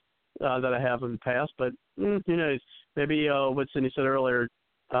did, that I have in the past. But who knows? Maybe what Cindy said earlier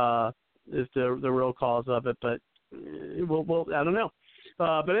is the real cause of it. But we'll I don't know.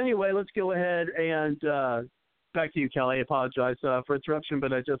 But anyway, let's go ahead and back to you, Kelly. I apologize for interruption,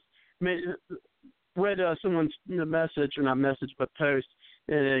 but I just read someone's message, or not message, but post,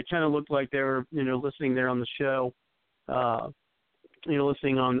 and it kind of looked like they were, listening there on the show,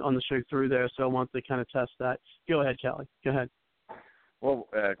 listening on the show through there. So I wanted to kind of test that. Go ahead, Kelly. Go ahead. Well,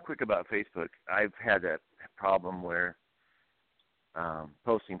 quick about Facebook. I've had that problem where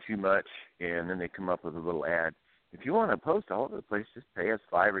posting too much, and then they come up with a little ad. If you want to post all over the place, just pay us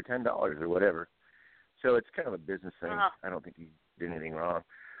 $5 or $10 or whatever. So it's kind of a business thing. I don't think he did anything wrong.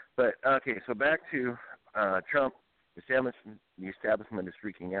 But, okay, so back to Trump. The establishment is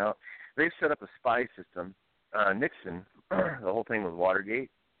freaking out. They've set up a spy system. Nixon, the whole thing with Watergate,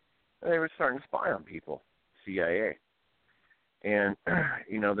 they were starting to spy on people, CIA. And,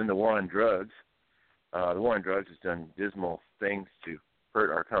 then the war on drugs. The war on drugs has done dismal things to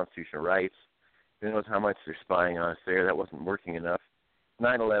hurt our constitutional rights. Who knows how much they're spying on us there? That wasn't working enough.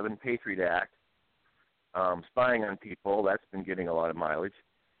 9/11, Patriot Act, spying on people, that's been getting a lot of mileage.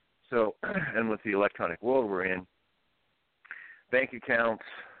 So, and with the electronic world we're in, bank accounts,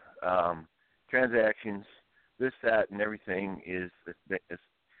 transactions, this, that, and everything is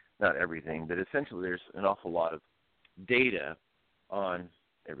not everything, but essentially there's an awful lot of data on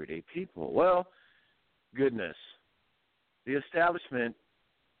everyday people. Well, goodness, the establishment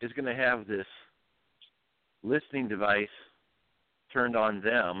is going to have this listening device turned on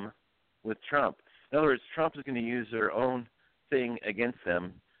them with Trump. In other words, Trump is going to use their own thing against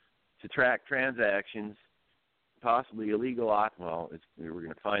them to track transactions, possibly illegal, we're going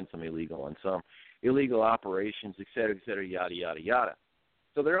to find some illegal on some, illegal operations, et cetera, yada, yada, yada.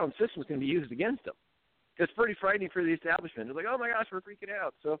 So their own system is going to be used against them. It's pretty frightening for the establishment. They're like, oh, my gosh, we're freaking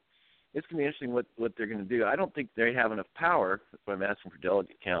out. So it's going to be interesting what they're going to do. I don't think they have enough power. That's why I'm asking for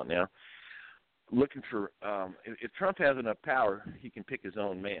delegate count now. Looking for, if Trump has enough power, he can pick his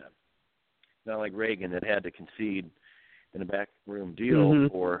own man. Not like Reagan that had to concede in a backroom deal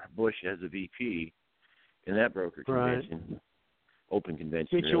for Bush as a VP in that broker convention, open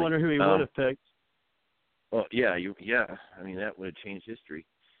convention. Makes you wonder who he would have picked. Well, yeah. I mean, that would have changed history.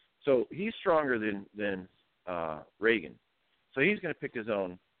 So he's stronger than Reagan. So he's going to pick his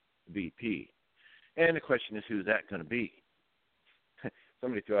own VP. And the question is, who's that going to be?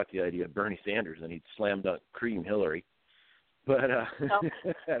 Somebody threw out the idea of Bernie Sanders, and he'd slam dunk cream Hillary. But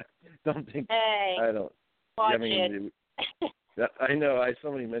don't think. Hey, I don't. Watch I mean, I know.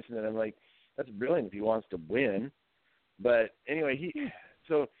 Somebody mentioned that. I'm like, that's brilliant if he wants to win. But anyway,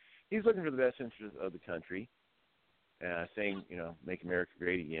 he's looking for the best interest of the country, saying, make America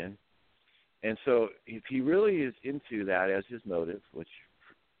great again. And so if he really is into that as his motive, which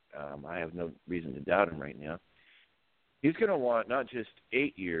I have no reason to doubt him right now, he's going to want not just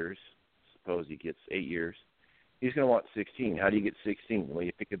 8 years, suppose he gets 8 years, he's going to want 16. How do you get 16? Well,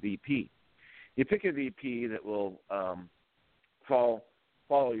 you pick a VP. You pick a VP that will follow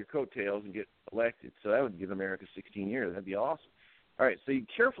your coattails and get elected. So that would give America 16 years. That'd be awesome. All right, so you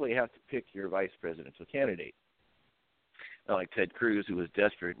carefully have to pick your vice presidential candidate. Not like Ted Cruz, who was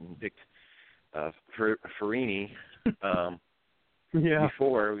desperate and picked Farini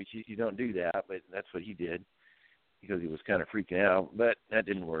before. Which you don't do that, but that's what he did because he was kind of freaking out. But that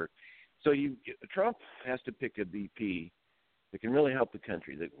didn't work. So Trump has to pick a VP that can really help the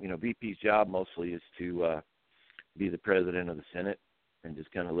country. VP's job mostly is to be the president of the Senate and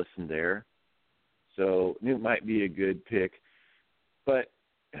just kind of listen there. So Newt might be a good pick. But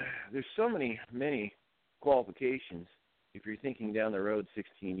there's so many qualifications if you're thinking down the road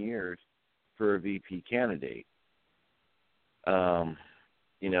 16 years for a VP candidate.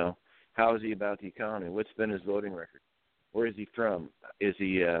 How is he about the economy? What's been his voting record? Where is he from? Is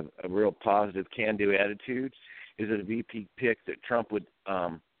he a real positive can-do attitude? Is it a VP pick that Trump would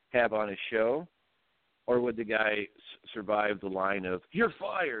have on his show? Or would the guy survive the line of, "You're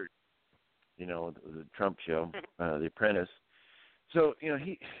fired"? The Trump show, The Apprentice. So,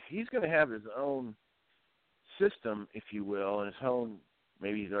 he's going to have his own system, if you will, and his own,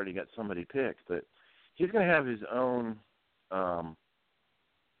 maybe he's already got somebody picked, but he's going to have his own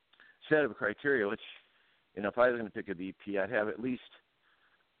set of criteria, which, if I was going to pick a VP, I'd have at least,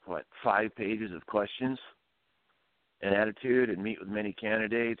 5 pages of questions and attitude and meet with many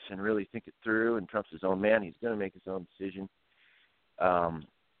candidates and really think it through, and Trump's his own man. He's going to make his own decision.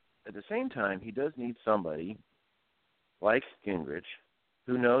 At the same time, he does need somebody like Gingrich,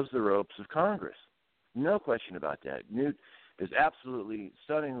 who knows the ropes of Congress. No question about that. Newt is absolutely,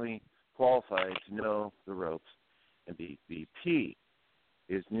 stunningly qualified to know the ropes and be VP.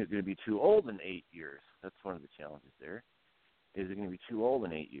 Is Newt going to be too old in 8 years? That's one of the challenges there. Is he going to be too old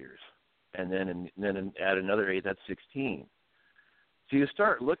in 8 years? And then add another 8, that's 16. So you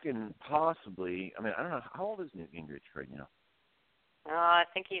start looking possibly, I don't know, how old is Newt Gingrich right now? I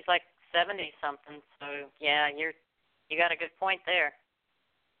think he's like 70-something. So, yeah, you got a good point there.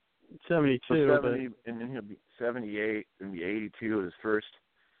 72. So 70, and then he'll be 78, and be 82 at his first,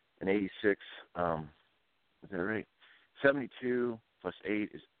 and 86. Is that right? 72, plus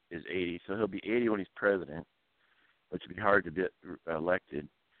 8 is 80. So he'll be 80 when he's president, which would be hard to get elected.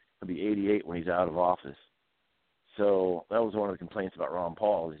 He'll be 88 when he's out of office. So that was one of the complaints about Ron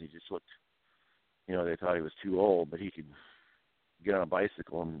Paul, is he just looked, they thought he was too old, but he could get on a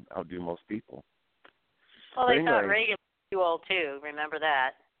bicycle and outdo most people. Well, they thought Reagan was too old, too. Remember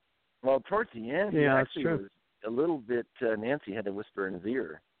that? Well, towards the end, he that's actually true. was a little bit, Nancy had to whisper in his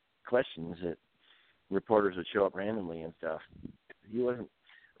ear questions that reporters would show up randomly and stuff. He wasn't,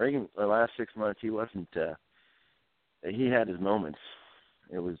 Reagan, the last 6 months, he wasn't, he had his moments.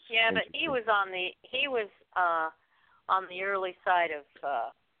 It was but he was on the early side of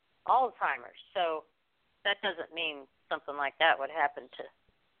Alzheimer's, so that doesn't mean something like that would happen to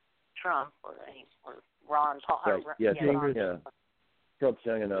Trump or Ron Paul. Right. Yeah, Trump's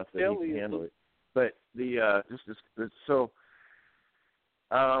young enough that he can handle it. But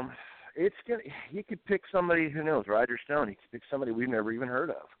it's gonna. He could pick somebody, who knows, Roger Stone. He could pick somebody we've never even heard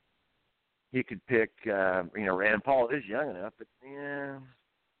of. He could pick, Rand Paul is young enough, but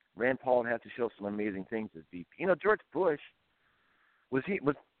Rand Paul would have to show some amazing things as VP. George Bush was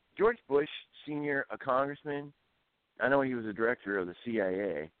George Bush Sr. a congressman? I know he was a director of the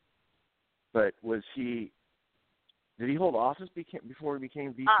CIA, but did he hold office before he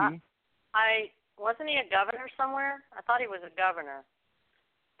became VP? Wasn't he a governor somewhere? I thought he was a governor.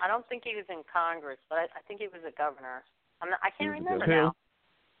 I don't think he was in Congress, but I think he was a governor. I can't remember now.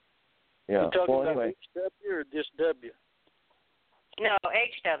 Yeah. You talking about HW or just W? No,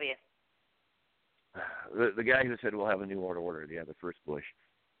 HW. The guy who said we'll have a new world order, the first Bush.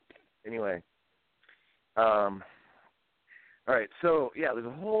 Anyway, all right. So there's a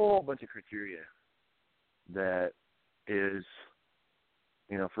whole bunch of criteria that is,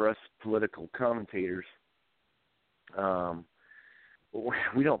 for us political commentators,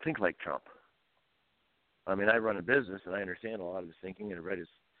 we don't think like Trump. I mean, I run a business and I understand a lot of his thinking, and I read his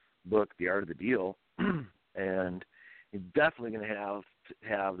book, The Art of the Deal, and you're definitely going to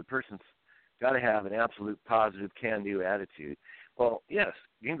have the person's got to have an absolute positive can-do attitude. Well, yes,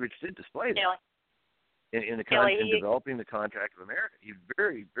 Gingrich did display that in developing the contract of America. He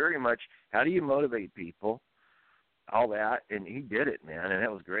very, very much, how do you motivate people, all that, and he did it, man, and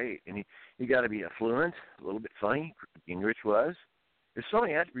that was great. And he got to be affluent, a little bit funny. Gingrich was. There's so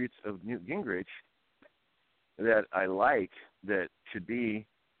many attributes of Newt Gingrich that I like that should be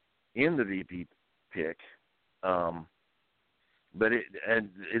in the VP pick. But this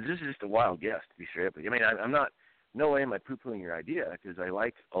is just a wild guess, to be straight up. I mean, I'm not, no way am I poo-pooing your idea, because I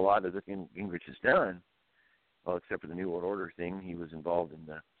like a lot of the things Gingrich has done. Well, except for the New World Order thing, he was involved in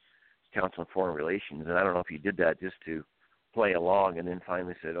the Council on Foreign Relations, and I don't know if he did that just to play along, and then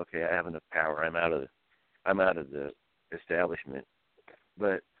finally said, "Okay, I have enough power. I'm out of the establishment."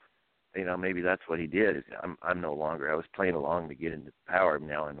 But maybe that's what he did. Is I'm no longer. I was playing along to get into power.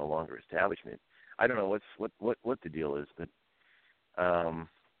 Now I'm no longer establishment. I don't know what the deal is, but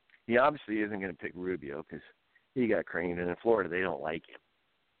he obviously isn't going to pick Rubio because he got creamed, and in Florida they don't like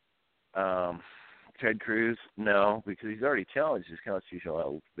him. Ted Cruz, no, because he's already challenged his constitutional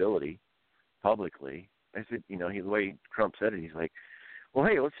eligibility publicly. I said, the way Trump said it, he's like, well,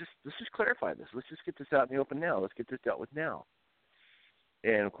 hey, let's just clarify this. Let's just get this out in the open now. Let's get this dealt with now.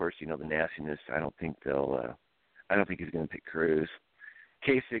 And of course, the nastiness. I don't think he's going to pick Cruz.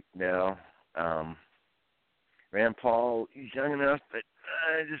 Kasich, no. Rand Paul, he's young enough, but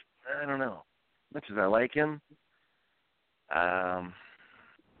I don't know. Much as I like him,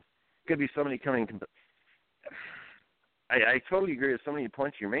 could be somebody coming. I totally agree with some of the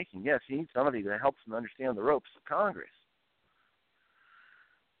points you're making. Yes, he needs somebody that helps him understand the ropes of Congress.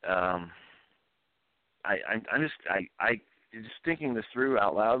 I'm just thinking this through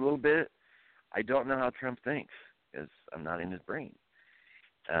out loud a little bit. I don't know how Trump thinks, because I'm not in his brain.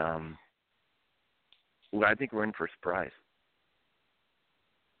 Well, I think we're in for a surprise.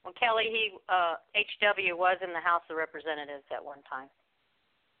 Well, Kelly, HW was in the House of Representatives at one time.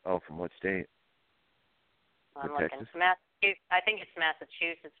 Oh, from what state? I'm looking. I think it's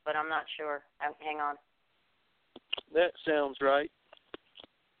Massachusetts, but I'm not sure. Hang on. That sounds right.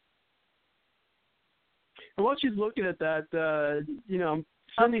 And while she's looking at that,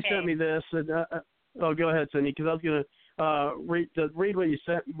 Cindy sent me this. And, go ahead, Cindy, because I was going to read what you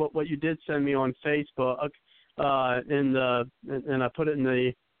sent, what you did send me on Facebook, and I put it in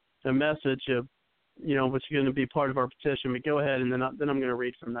the message of, what's going to be part of our petition. But go ahead, and then I'm going to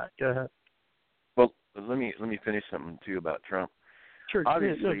read from that. Go ahead. Well, let me finish something too about Trump. Sure.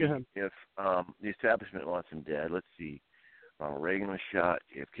 Obviously, go ahead. If the establishment wants him dead, let's see. Ronald Reagan was shot,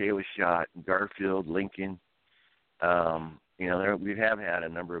 JFK was shot, Garfield, Lincoln. We have had a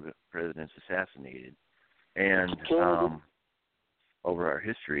number of presidents assassinated, and over our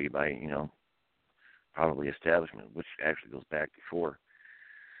history by, probably establishment, which actually goes back before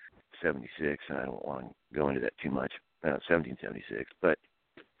 76, and I don't want to go into that too much, 1776. But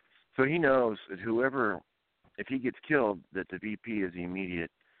so he knows that whoever, if he gets killed, that the VP is the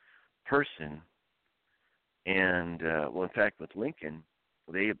immediate person. And, in fact, with Lincoln,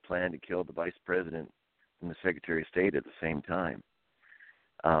 they had planned to kill the vice president and the secretary of state at the same time.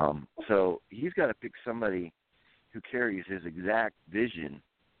 So he's got to pick somebody who carries his exact vision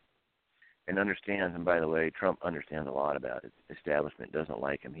and understands, and by the way, Trump understands a lot about it. Establishment doesn't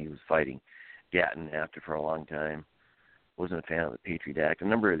like him. He was fighting Gatton after for a long time, wasn't a fan of the Patriot Act, a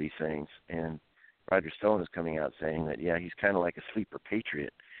number of these things. And Roger Stone is coming out saying that, yeah, he's kind of like a sleeper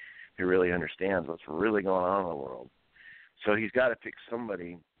patriot who really understands what's really going on in the world. So he's got to pick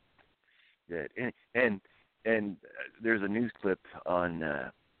somebody that, and there's a news clip on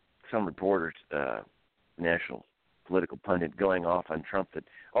some reporters, national political pundit, going off on Trump that,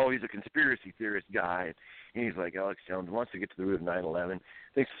 he's a conspiracy theorist guy. And he's like Alex Jones, wants to get to the root of 9/11,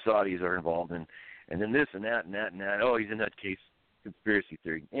 thinks the Saudis are involved in, and then this and that and that and that. Oh, he's in that case, conspiracy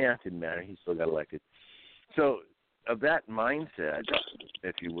theory. Yeah, it didn't matter. He still got elected. So of that mindset,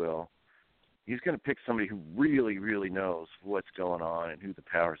 if you will, he's going to pick somebody who really, really knows what's going on and who the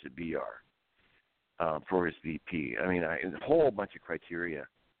powers that be are for his VP. I mean, a whole bunch of criteria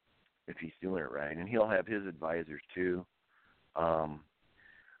if he's doing it right. And he'll have his advisors too.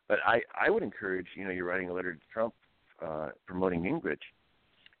 But I would encourage, you're writing a letter to Trump promoting Gingrich.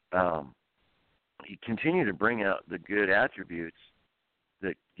 You continue to bring out the good attributes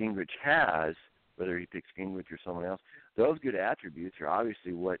that Gingrich has, whether he picks Gingrich or someone else. Those good attributes are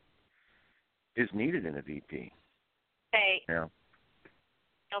obviously what is needed in a VP. Okay. Yeah.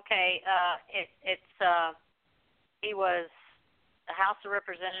 Okay. He was the House of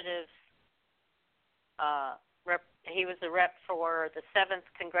Representatives. He was the rep for the 7th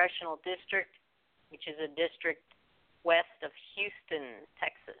Congressional District, which is a district west of Houston,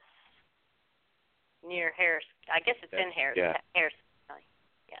 Texas, near Harris. I guess it's in Harris. Yeah. Harris County.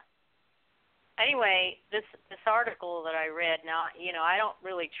 Yeah. Anyway, this article that I read. Now, I don't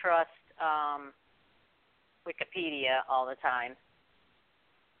really trust Wikipedia all the time,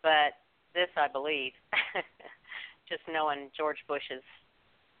 but this I believe, just knowing George Bush's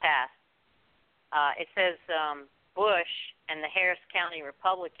past. It says Bush and the Harris County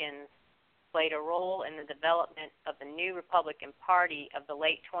Republicans played a role in the development of the new Republican Party of the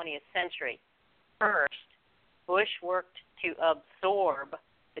late 20th century. First, Bush worked to absorb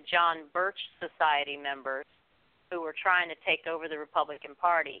the John Birch Society members who were trying to take over the Republican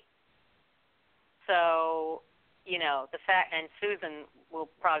Party. So, the fact, and Susan will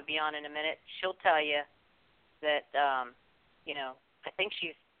probably be on in a minute, she'll tell you that, I think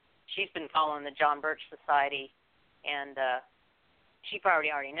she's been following the John Birch Society, and she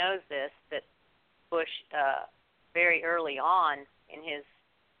probably already knows this, that Bush, very early on in his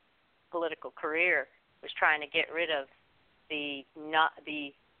political career, was trying to get rid of the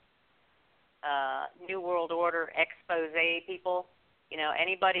New World Order expose people.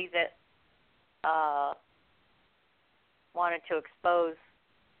 Anybody that wanted to expose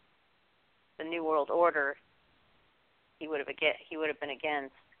the New World Order, he would have been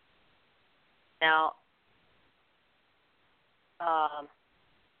against. Now,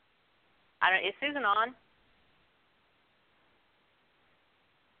 is Susan on?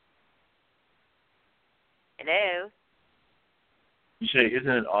 Hello? You say, isn't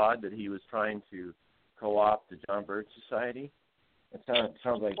it odd that he was trying to co-opt the John Birch Society? It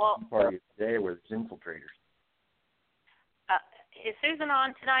sounds like the party today where there's infiltrators. Is Susan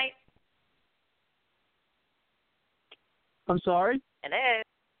on tonight? I'm sorry? Hello?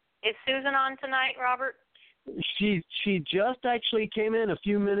 Is Susan on tonight, Robert? She just actually came in a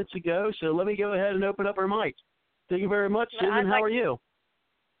few minutes ago, so let me go ahead and open up her mic. Thank you very much, Susan. How are you?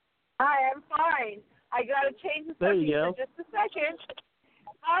 Hi, I'm fine. I got to change the subject for just a second.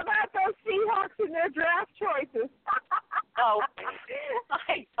 How about those Seahawks and their draft choices? Oh,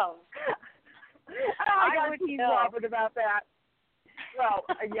 I don't. I got to tease Robert about that. Well,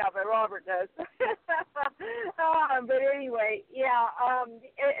 yeah, but Robert does. But anyway,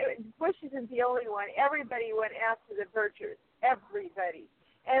 Bush isn't the only one. Everybody went after the Birchers. Everybody.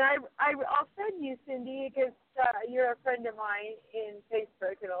 And I'll send you, Cindy, because you're a friend of mine in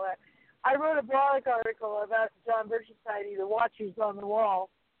Facebook and all that. I wrote a blog article about the John Birch Society, the Watchers on the Wall,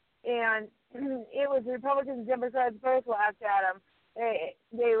 and it was the Republicans and Democrats both laughed at them.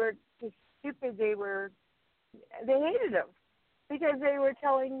 They were just stupid. They hated them because they were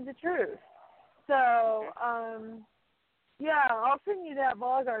telling the truth. So, I'll send you that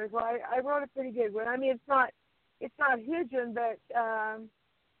blog article. I wrote a pretty good one. I mean, it's not it's not hidden, but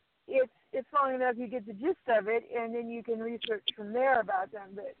it's long enough you get the gist of it, and then you can research from there about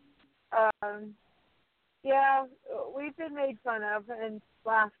them. But yeah, we've been made fun of and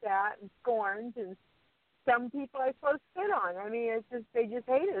laughed at and scorned, and some people I suppose spit on. I mean, it's just they just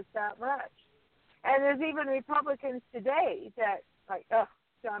hate us that much. And there's even Republicans today that like, oh,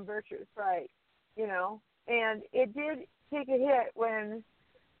 John Bircher's right, you know. And it did take a hit when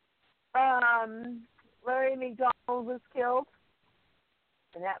Larry McDonald was killed.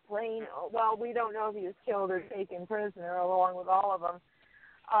 And that plane, well, we don't know if he was killed or taken prisoner along with all of them.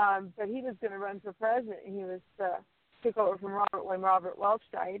 But he was going to run for president. He was took over from Robert when Robert Welch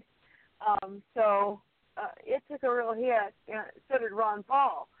died. So it took a real hit. So did Ron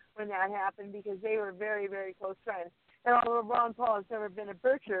Paul when that happened because they were very, very close friends. And although Ron Paul has never been a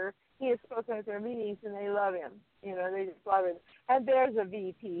Bircher, he has spoken at their meetings and they love him. You know, they just love him. And there's a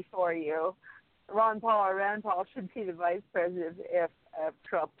VP for you. Ron Paul or Rand Paul should be the vice president if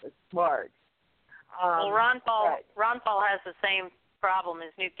Trump was smart. Well, Ron Paul has the same problem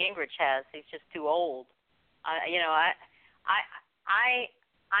as Newt Gingrich has. He's just too old. I'm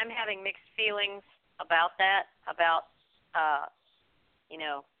having mixed feelings about that. About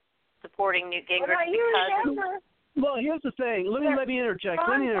supporting Newt Gingrich because. Well, here's the thing. Let me interject.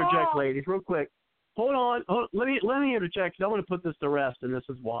 Let me interject, ladies, real quick. Hold on. Let me interject. 'Cause I want to put this to rest, and this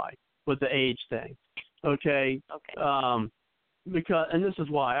is why. With the age thing, okay. Because this is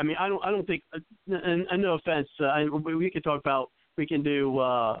why. I mean, I don't think, and no offense, we could talk about, we can do,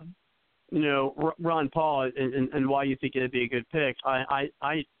 Ron Paul and why you think it'd be a good pick. I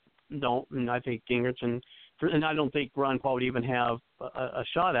don't, and I think Gingrich and I don't think Ron Paul would even have a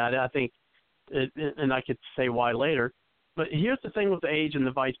shot at it. I think, and I could say why later. But here's the thing with the age and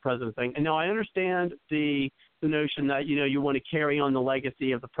the vice president thing. And now I understand the notion that, you want to carry on the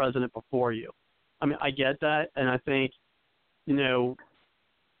legacy of the president before you. I mean, I get that. And I think,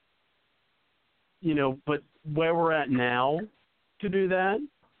 but where we're at now to do that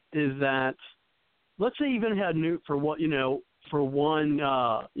is that, let's say even had Newt for what, for one,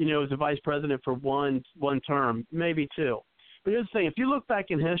 as a vice president for one term, maybe two. But here's the thing. If you look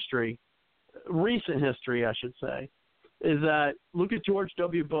back in history, recent history, I should say, is that look at George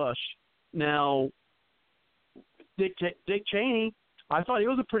W. Bush. Now, Dick Cheney, I thought he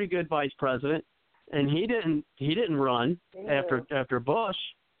was a pretty good vice president, and he didn't run after Bush.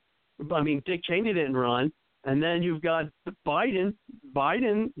 I mean, Dick Cheney didn't run, and then you've got Biden.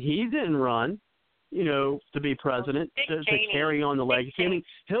 Biden, he didn't run, to be president to carry on the legacy. I mean,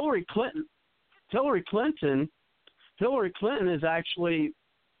 Hillary Clinton is actually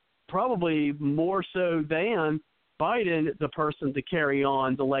probably more so than Biden, the person to carry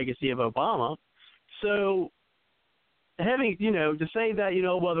on the legacy of Obama. So having, to say that,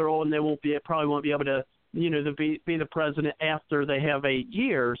 well, they're old and they probably won't be able to, to be the president after they have 8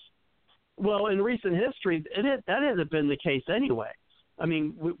 years. Well, in recent history, that hasn't been the case anyway. I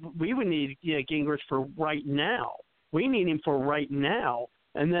mean, we would need Gingrich for right now. We need him for right now.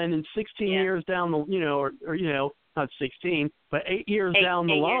 And then in 16 years down the, not 16, but 8 years down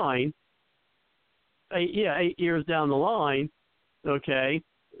the line, 8 years down the line, okay,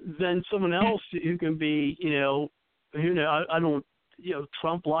 then someone else who can be, I don't,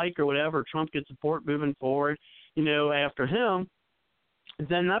 Trump-like or whatever, Trump can support moving forward, after him,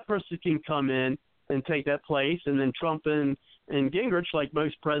 then that person can come in and take that place, and then Trump and Gingrich, like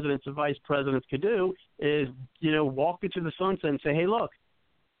most presidents and vice presidents could do, is, walk into the sunset and say, hey, look,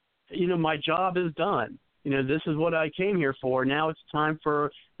 my job is done. This is what I came here for. Now it's time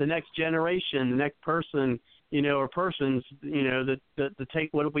for the next generation, the next person, or persons, to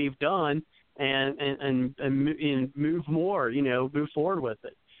take what we've done and move more, move forward with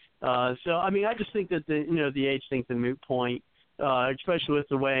it. So, I mean, I just think that the age thing's a moot point, especially with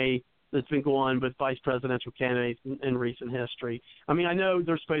the way that's been going with vice presidential candidates in recent history. I mean, I know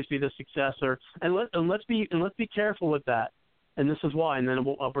they're supposed to be the successor, and let's be careful with that. And this is why, and then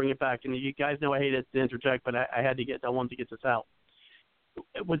I'll bring it back. And you guys know I hate it to interject, but I wanted to get this out.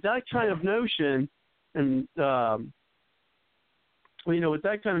 With that kind of notion, and with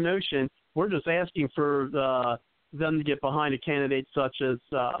that kind of notion, we're just asking for them to get behind a candidate such as,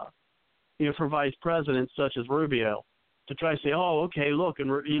 for vice president such as Rubio, to try to say, oh, okay, look, and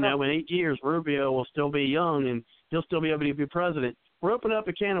in 8 years Rubio will still be young and he'll still be able to be president. We're opening up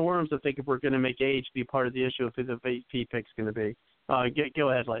a can of worms. I think if we're going to make age be part of the issue of who the VP pick's going to be. Go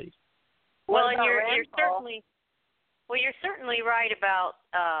ahead, ladies. Well, you're certainly right about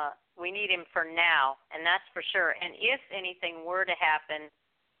we need him for now, and that's for sure. And if anything were to happen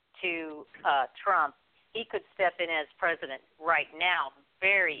to Trump, he could step in as president right now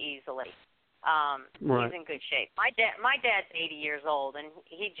very easily. Right. He's in good shape. My dad's 80 years old, and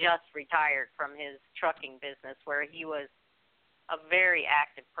he just retired from his trucking business, where he was a very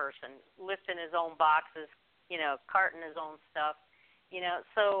active person, lifting his own boxes, carting his own stuff,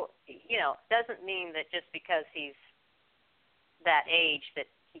 So, doesn't mean that just because he's that age that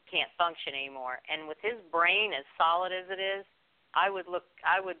he can't function anymore. And with his brain as solid as it is, I would look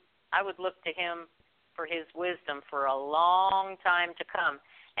to him for his wisdom for a long time to come.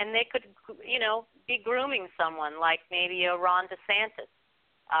 And they could, be grooming someone like maybe a Ron DeSantis.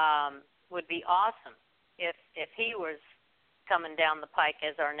 Would be awesome if he was coming down the pike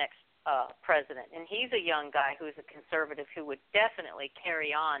as our next president. And he's a young guy who's a conservative who would definitely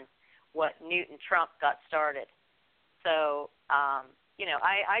carry on what Newt and Trump got started. So, I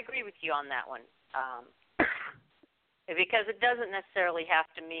agree with you on that one. Because it doesn't necessarily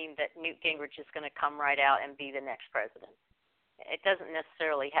have to mean that Newt Gingrich is going to come right out and be the next president. It doesn't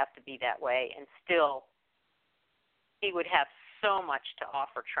necessarily have to be that way, and still he would have so much to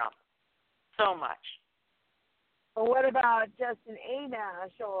offer Trump. So much. Well, what about Justin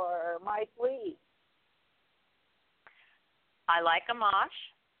Amash or Mike Lee? I like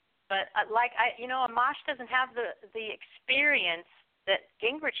Amash, but Amash doesn't have the experience that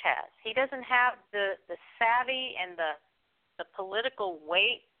Gingrich has. He doesn't have the savvy and the political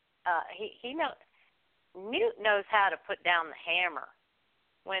weight. He knows. Newt knows how to put down the hammer.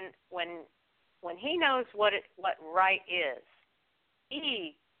 When he knows what right is,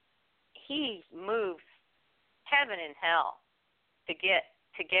 he moves heaven and hell to get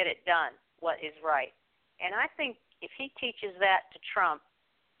it done, what is right. And I think if he teaches that to Trump,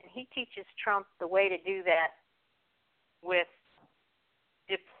 and he teaches Trump the way to do that with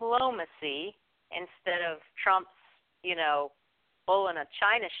diplomacy instead of Trump's, bull in a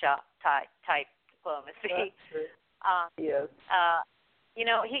china shop type diplomacy. Yes.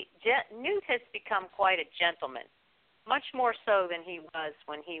 Newt has become quite a gentleman, much more so than he was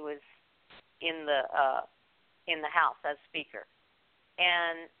when he was in the House as Speaker.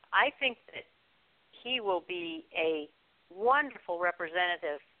 And I think that he will be a wonderful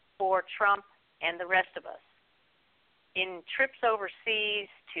representative for Trump and the rest of us in trips overseas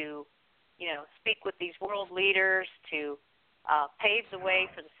to, speak with these world leaders, to pave the way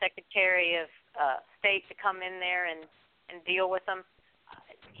for the Secretary of State to come in there and deal with them.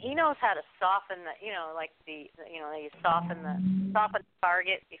 He knows how to soften you soften the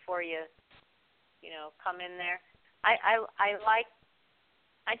target before you come in there. I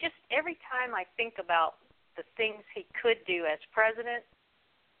just every time I think about the things he could do as president,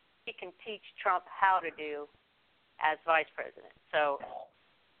 he can teach Trump how to do as vice president. So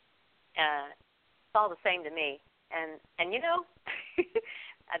it's all the same to me. And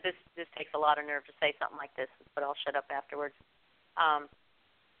this takes a lot of nerve to say something like this, but I'll shut up afterwards.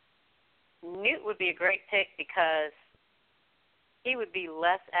 Newt would be a great pick because he would be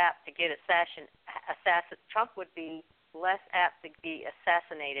less apt to get Trump would be less apt to be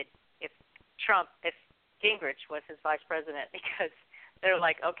assassinated if Gingrich was his vice president, because they're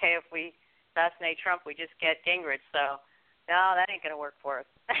like, okay, if we assassinate Trump, we just get Gingrich. So, no, that ain't going to work for us.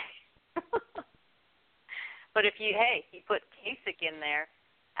 But if you put Kasich in there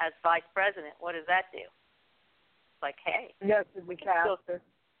as vice president, what does that do? It's like, hey. Yes, it's a caster.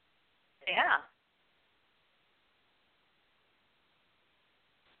 Yeah.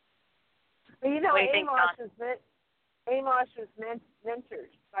 Well, Amos was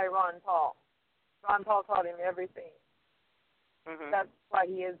mentored by Ron Paul. Ron Paul taught him everything. Mm-hmm. That's why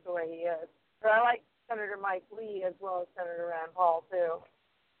he is the way he is. But I like Senator Mike Lee as well as Senator Rand Paul, too.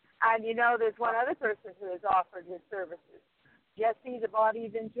 And, there's one other person who has offered his services. Jesse the Body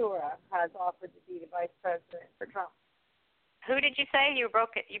Ventura has offered to be the vice president for Trump. Who did you say? You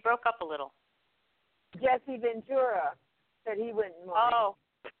broke up a little. Jesse Ventura said he wouldn't mind. Oh.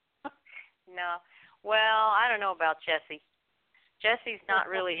 No. Well, I don't know about Jesse. Jesse's not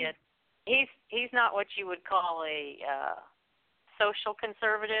really he's not what you would call a social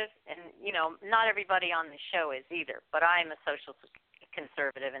conservative, and not everybody on the show is either, but I'm a social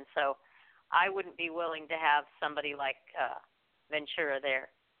conservative, and so I wouldn't be willing to have somebody like Ventura there,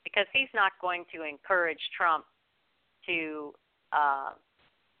 because he's not going to encourage Trump to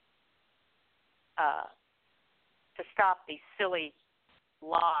stop these silly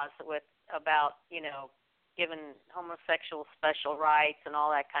laws about giving homosexuals special rights and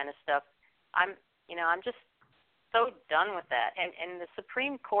all that kind of stuff. I'm just so done with that. And the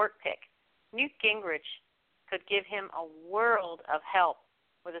Supreme Court pick, Newt Gingrich could give him a world of help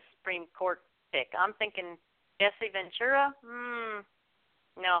with a Supreme Court pick. I'm thinking Jesse Ventura?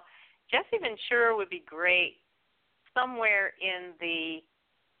 No. Jesse Ventura would be great somewhere in the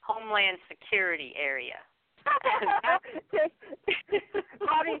Homeland Security area.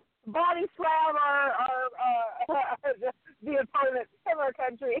 body slam or the opponent of our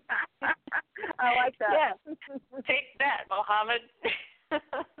country. I like that. Yeah. Take that, Mohammed.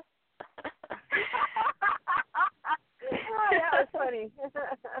 Oh, that was funny.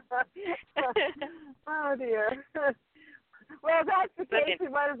 Oh dear. Well, if that's the case, we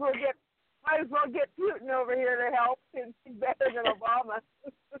might as well get Putin over here to help, since he's better than Obama.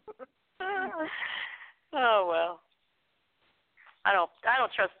 Oh well. I don't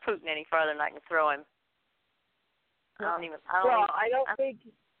trust Putin any farther than I can throw him. I don't think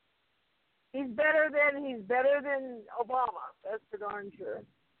he's better than Obama. That's for darn sure.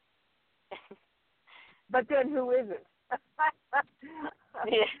 But then who isn't? At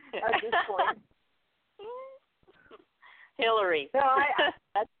this point. Hillary. No,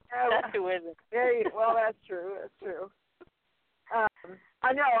 that's who isn't. Well, that's true. That's true.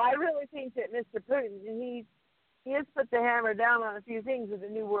 I know. I really think that Mr. Putin, he has put the hammer down on a few things with the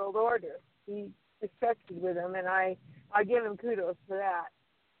New World Order. He succeeded with them, and I give him kudos for that.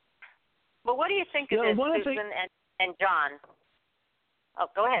 Well, what do you think of this, Susan and John? Oh,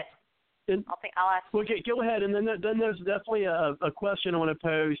 go ahead. I'll ask. Okay, go ahead, and then there's definitely a question I want to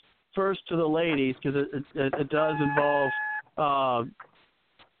pose first to the ladies, because it does involve.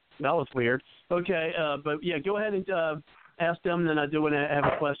 That was weird. Okay, but yeah, go ahead and ask them. Then I do want to have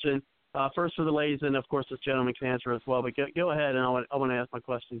a question first for the ladies, and of course this gentleman can answer as well. But go ahead, and I want to ask my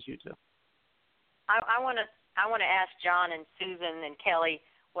questions you two. I want to ask John and Susan and Kelly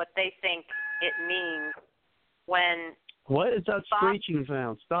what they think it means when. What is that screeching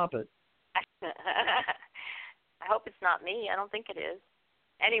sound? Stop it. I hope it's not me. I don't think it is.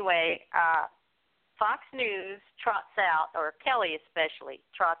 Anyway, Fox News trots out, or Kelly especially,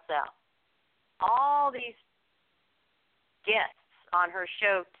 trots out all these guests on her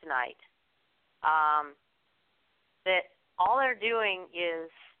show tonight that all they're doing is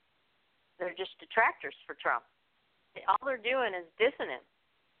they're just detractors for Trump. All they're doing is dissing him.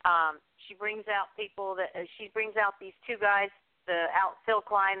 She brings out these two guys, Phil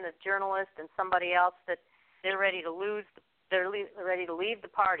Klein, the journalist, and somebody else that they're ready to lose. They're ready to leave the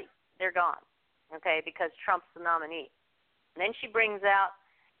party. They're gone, okay, because Trump's the nominee. And then she brings out,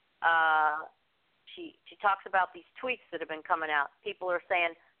 she talks about these tweets that have been coming out. People are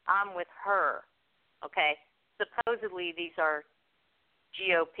saying, I'm with her, okay. Supposedly these are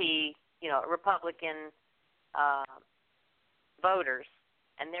GOP, Republican voters,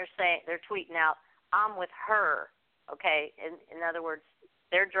 and they're tweeting out, I'm with her, okay. In other words,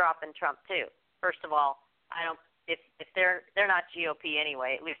 they're dropping Trump too. First of all, if they're not GOP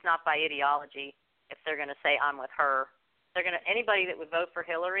anyway, at least not by ideology. If they're going to say I'm with her, anybody that would vote for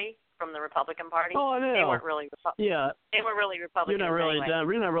Hillary from the Republican Party. Oh, no. They weren't really Republican. Yeah. They were really Republicans. You're not really anyway.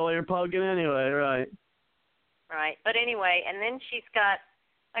 You're not really Republican anyway, right? Right. But anyway, and then she's got.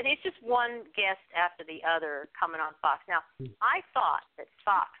 It's just one guest after the other coming on Fox. Now, I thought that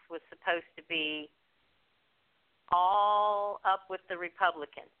Fox was supposed to be all up with the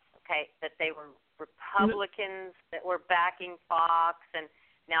Republicans, okay, that they were Republicans that were backing Fox. And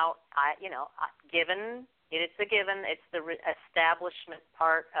now, it's a given. It's the establishment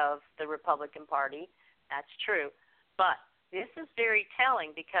part of the Republican Party. That's true. But this is very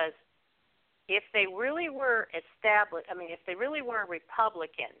telling, because if they really were if they really were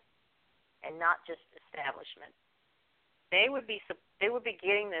Republican and not just establishment, they would be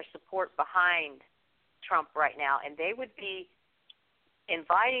getting their support behind Trump right now, and they would be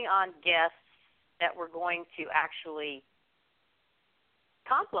inviting on guests that were going to actually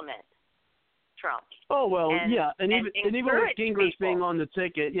compliment Trump. Oh well, yeah, and even with Gingrich being on the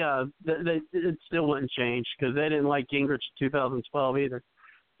ticket, yeah, it still wouldn't change, because they didn't like Gingrich in 2012 either.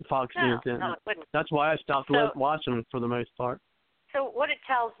 Fox News didn't. No, it wouldn't. That's why I stopped watching them for the most part. So what it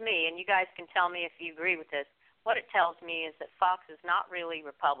tells me, and you guys can tell me if you agree with this, what it tells me is that Fox is not really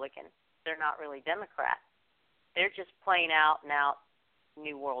Republican. They're not really Democrat. They're just playing out and out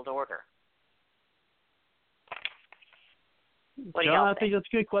New World Order. What John, I think that's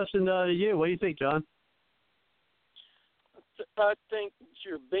a good question to you. What do you think, John? I think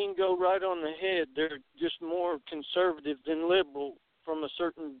you're bingo right on the head. They're just more conservative than liberal from a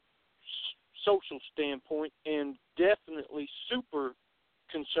certain social standpoint, and definitely super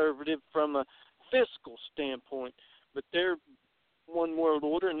conservative from a fiscal standpoint. But they're one world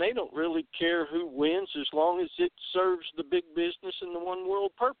order, and they don't really care who wins as long as it serves the big business and the one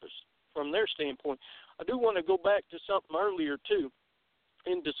world purpose from their standpoint. I do want to go back to something earlier, too,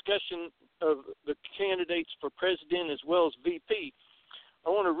 in discussion of the candidates for president as well as VP. I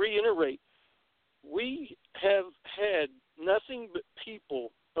want to reiterate, we have had nothing but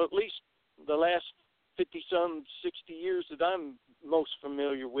people at least the last 50-some, 60 years that I'm most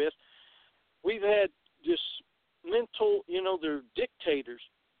familiar with, we've had this mental, they're dictators.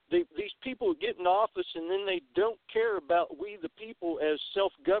 These people get in office and then they don't care about we the people as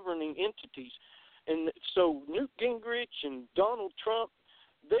self-governing entities. And so Newt Gingrich and Donald Trump,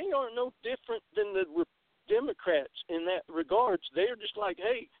 they are no different than the Democrats in that regards. They're just like,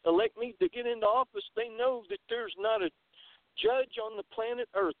 hey, elect me to get into office. They know that there's not a judge on the planet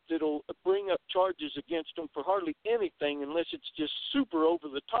Earth that'll bring up charges against them for hardly anything unless it's just super over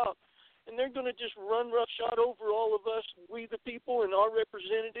the top. And they're going to just run roughshod over all of us, we the people, and our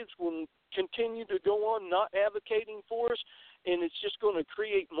representatives will continue to go on not advocating for us, and it's just going to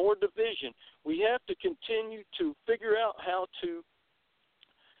create more division. We have to continue to figure out how to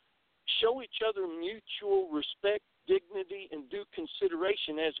show each other mutual respect, dignity, and due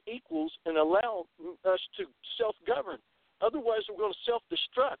consideration as equals and allow us to self-govern. Otherwise, we're going to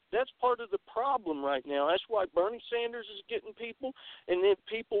self-destruct. That's part of the problem right now. That's why Bernie Sanders is getting people, and then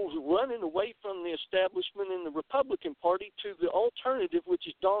people running away from the establishment in the Republican Party to the alternative, which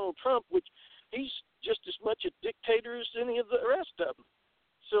is Donald Trump, which he's just as much a dictator as any of the rest of them.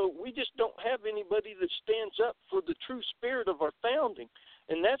 So we just don't have anybody that stands up for the true spirit of our founding,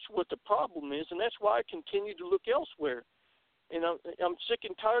 and that's what the problem is, and that's why I continue to look elsewhere. And I'm sick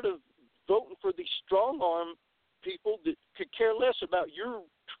and tired of voting for these strong-arm people that could care less about your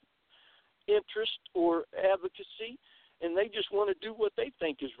interest or advocacy, and they just want to do what they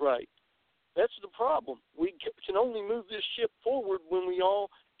think is right. That's the problem. We can only move this ship forward when we all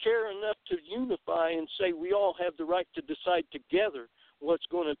care enough to unify and say we all have the right to decide together what's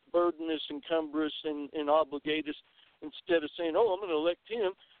going to burden us, encumber us, and obligate us, instead of saying, oh, I'm going to elect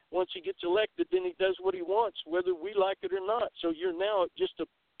him. Once he gets elected, then he does what he wants, whether we like it or not. So you're now just a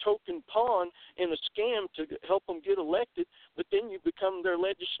token pawn in a scam to help them get elected, but then you become their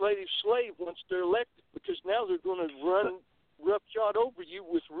legislative slave once they're elected, because now they're going to run roughshod over you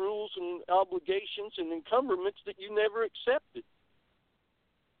with rules and obligations and encumbrments that you never accepted.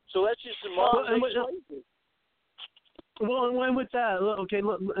 So that's just the modern slavery. Well, and with that, okay,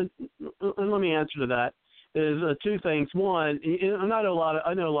 let me answer to that. Is two things. One, I know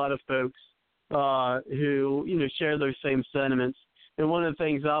a lot of folks who share those same sentiments. And one of the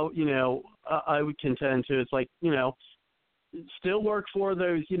things I would contend to is still work for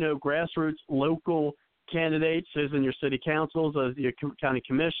those grassroots local candidates, as in your city councils, as your county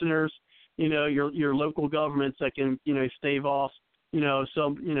commissioners, your local governments that can stave off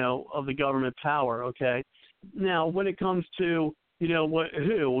some of the government power. Okay. Now, when it comes to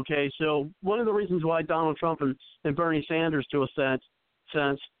okay, so one of the reasons why Donald Trump and Bernie Sanders, to a sense,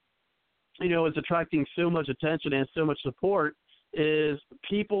 is attracting so much attention and so much support is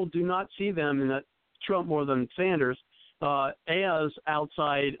people do not see them, and Trump more than Sanders, as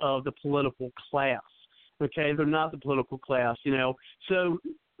outside of the political class. Okay, they're not the political class, So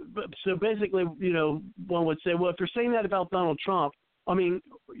basically, one would say, well, if you're saying that about Donald Trump, I mean,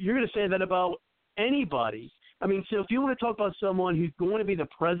 you're going to say that about anybody. I mean, so if you want to talk about someone who's going to be the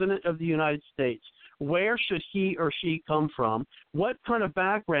president of the United States, where should he or she come from? What kind of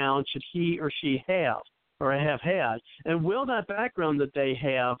background should he or she have or have had? And will that background that they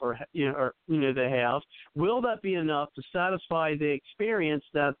have will that be enough to satisfy the experience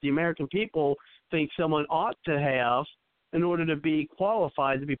that the American people think someone ought to have in order to be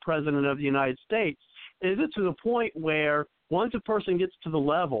qualified to be president of the United States? Is it to the point where once a person gets to the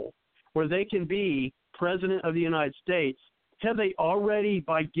level where they can be president of the United States, have they already,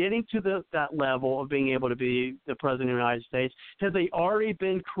 by getting to that level of being able to be the president of the United States, have they already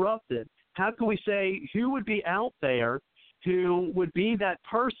been corrupted? How can we say who would be out there who would be that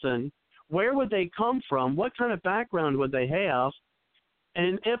person? Where would they come from? What kind of background would they have?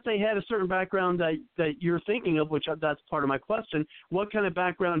 And if they had a certain background that you're thinking of, which that's part of my question, what kind of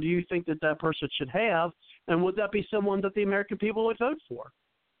background do you think that person should have? And would that be someone that the American people would vote for?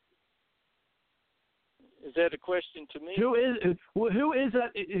 Is that a question to me? Who is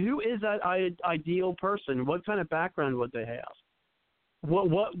that ideal person? What kind of background would they have?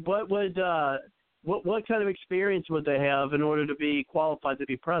 What kind of experience would they have in order to be qualified to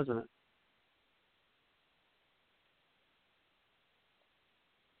be president?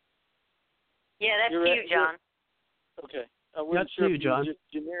 Yeah, that's you, John. Okay, I wasn't that's sure you, if John. You were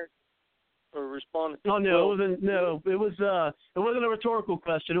just generic or responding. Oh no, it wasn't. No, it wasn't a rhetorical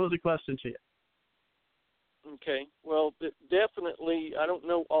question. It was a question to you. Okay, well, definitely, I don't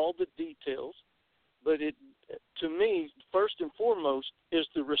know all the details, but to me, first and foremost, is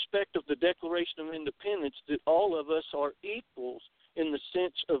the respect of the Declaration of Independence that all of us are equals in the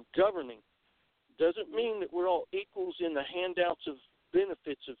sense of governing. Doesn't mean that we're all equals in the handouts of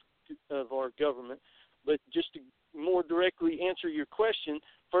benefits of our government. But just to more directly answer your question,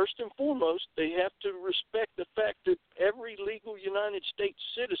 first and foremost, they have to respect the fact that every legal United States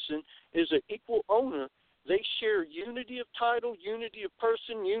citizen is an equal owner. They share unity of title, unity of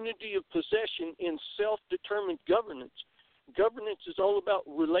person, unity of possession in self-determined governance. Governance is all about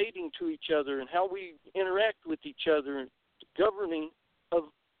relating to each other and how we interact with each other and governing of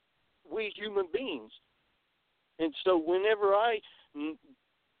we human beings. And so whenever I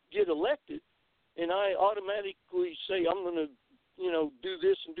get elected and I automatically say I'm going to, do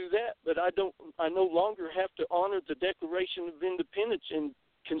this and do that, but I no longer have to honor the Declaration of Independence and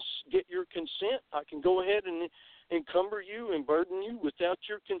get your consent. I can go ahead and encumber you and burden you without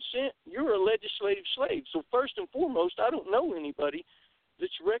your consent. You're a legislative slave. So first and foremost, I don't know anybody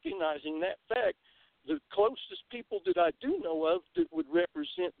that's recognizing that fact. The closest people that I do know of that would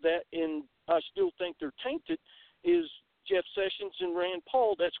represent that, and I still think they're tainted, is Jeff Sessions and Rand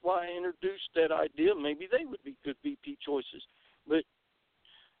Paul. That's why I introduced that idea. Maybe they would be good VP choices. But,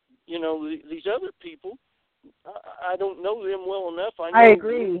 these other people, I don't know them well enough. I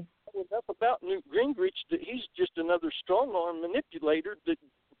agree. Enough about Newt Gingrich that he's just another strong-arm manipulator that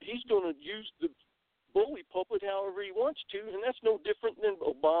he's going to use the bully pulpit however he wants to, and that's no different than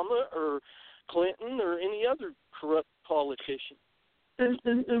Obama or Clinton or any other corrupt politician.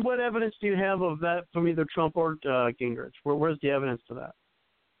 And what evidence do you have of that from either Trump or Gingrich? Where's the evidence to that?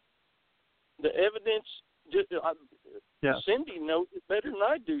 The evidence, Cindy knows it better than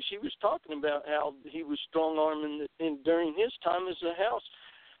I do. She was talking about how he was strong-arming during his time as the House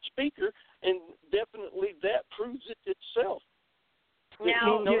Speaker, and definitely that proves it itself.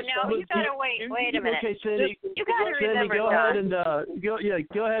 No, you gotta wait a minute. Okay, Cindy, you gotta remember, go ahead and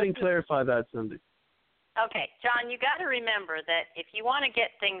go ahead and clarify that, Cindy. Okay, John, you got to remember that if you want to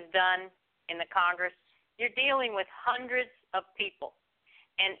get things done in the Congress, you're dealing with hundreds of people.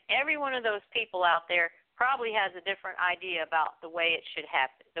 And every one of those people out there probably has a different idea about the way it should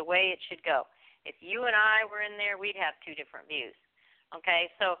happen, the way it should go. If you and I were in there, we'd have two different views. Okay,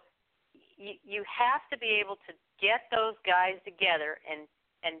 so you have to be able to get those guys together and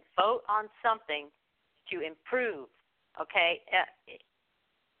vote on something to improve, okay?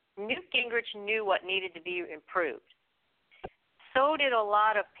 Newt Gingrich knew what needed to be improved. So did a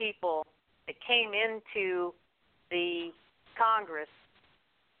lot of people that came into the Congress,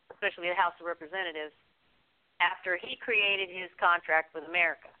 especially the House of Representatives, after he created his contract with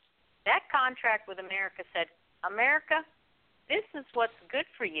America. That contract with America said, America, this is what's good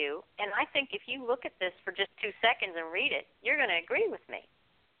for you, and I think if you look at this for just 2 seconds and read it, you're going to agree with me.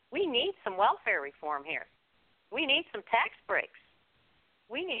 We need some welfare reform here. We need some tax breaks.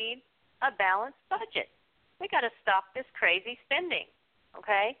 We need a balanced budget. We got to stop this crazy spending,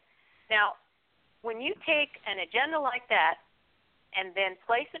 okay? Now, when you take an agenda like that and then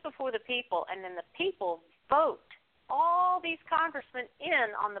place it before the people, and then the people vote all these congressmen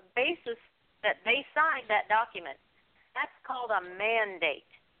in on the basis that they signed that document, that's called a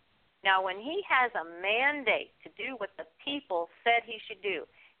mandate. Now, when he has a mandate to do what the people said he should do,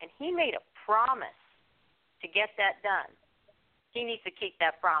 and he made a promise to get that done, he needs to keep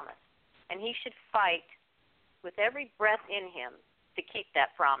that promise. And he should fight with every breath in him to keep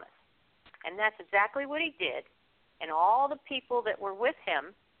that promise. And that's exactly what he did. And all the people that were with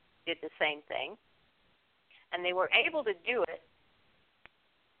him did the same thing. And they were able to do it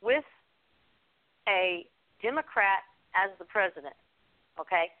with a Democrat as the president.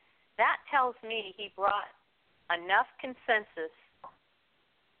 Okay? That tells me he brought enough consensus,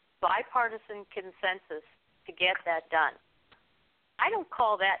 bipartisan consensus, to get that done. I don't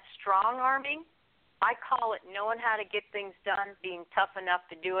call that strong-arming. I call it knowing how to get things done, being tough enough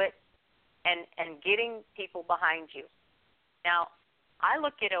to do it, and getting people behind you. Now, I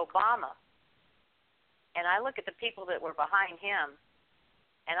look at Obama, and I look at the people that were behind him,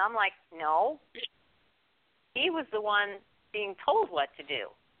 and I'm like, no. He was the one being told what to do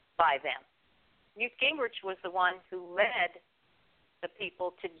by them. Newt Gingrich was the one who led the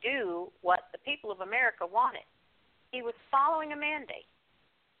people to do what the people of America wanted. He was following a mandate,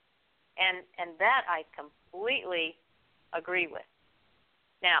 and that I completely agree with.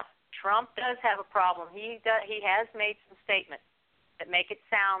 Now, Trump does have a problem. He has made some statements that make it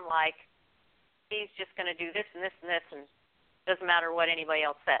sound like he's just going to do this and this and this, and it doesn't matter what anybody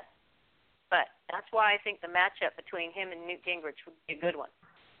else says. But that's why I think the matchup between him and Newt Gingrich would be a good one,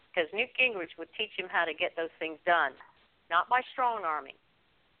 because Newt Gingrich would teach him how to get those things done, not by strong-arming,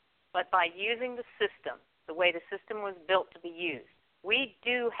 but by using the system, the way the system was built to be used. We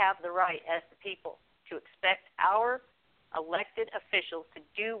do have the right as the people to expect our elected officials to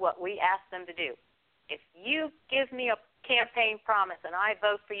do what we ask them to do. If you give me a campaign promise, and I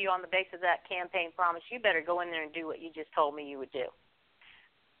vote for you on the basis of that campaign promise, you better go in there and do what you just told me you would do.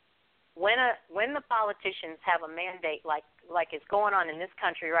 When the politicians have a mandate like is going on in this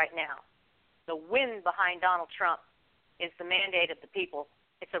country right now, the wind behind Donald Trump is the mandate of the people.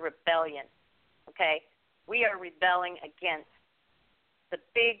 It's a rebellion, okay? We are rebelling against the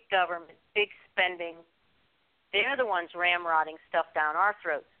big government, big spending. They're the ones ramrodding stuff down our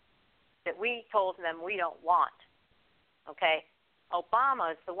throats that we told them we don't want, okay?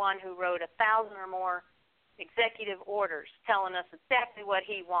 Obama is the one who wrote 1,000 or more executive orders telling us exactly what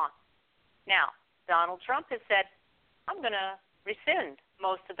he wants. Now, Donald Trump has said, I'm going to rescind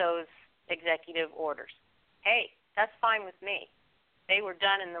most of those executive orders. Hey, that's fine with me. They were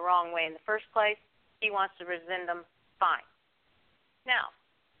done in the wrong way in the first place. He wants to rescind them. Fine. Now,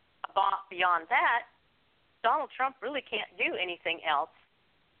 beyond that, Donald Trump really can't do anything else.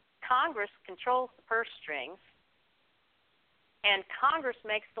 Congress controls the purse strings, and Congress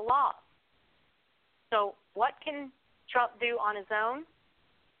makes the laws. So what can Trump do on his own?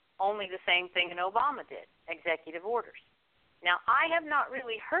 Only the same thing that Obama did, executive orders. Now, I have not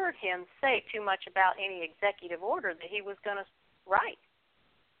really heard him say too much about any executive order that he was going to write.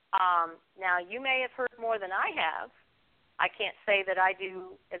 Now, you may have heard more than I have. I can't say that I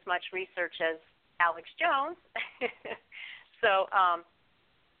do as much research as Alex Jones. So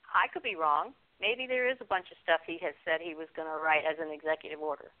I could be wrong. Maybe there is a bunch of stuff he has said he was going to write as an executive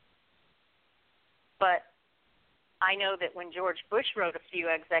order. But I know that when George Bush wrote a few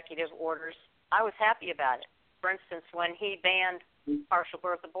executive orders, I was happy about it. For instance, when he banned partial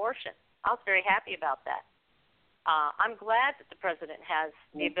birth abortion, I was very happy about that. I'm glad that the president has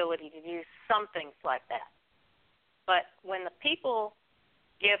the ability to do some things like that. But when the people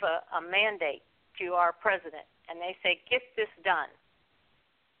give a mandate to our president and they say, get this done,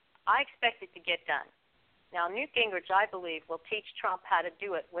 I expect it to get done. Now, Newt Gingrich, I believe, will teach Trump how to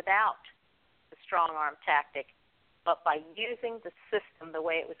do it without the strong-arm tactic, but by using the system the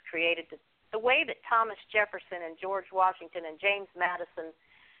way it was created, the way that Thomas Jefferson and George Washington and James Madison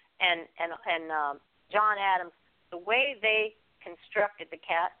and John Adams, the way they constructed the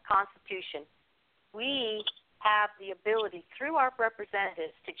Constitution, we have the ability through our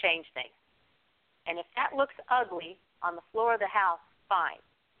representatives to change things. And if that looks ugly on the floor of the House, fine.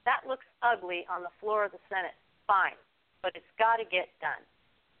 That looks ugly on the floor of the Senate, fine. But it's got to get done.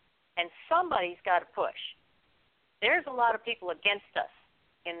 And somebody's got to push. There's a lot of people against us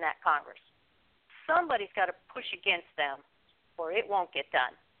in that Congress. Somebody's got to push against them or it won't get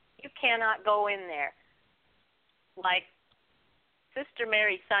done. You cannot go in there like Sister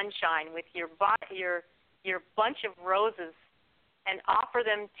Mary Sunshine with your bunch of roses and offer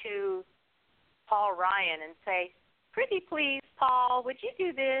them to Paul Ryan and say, pretty please, Paul, would you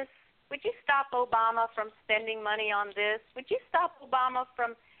do this? Would you stop Obama from spending money on this? Would you stop Obama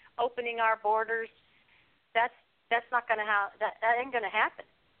from opening our borders? That's not going to that ain't going to happen.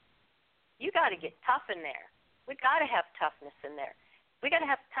 You got to get tough in there. We got to have toughness in there. We got to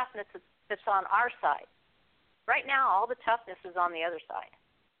have toughness that's on our side. Right now, all the toughness is on the other side.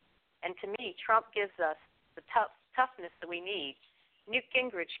 And to me, Trump gives us the toughness that we need. Newt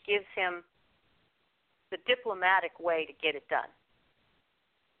Gingrich gives him the diplomatic way to get it done.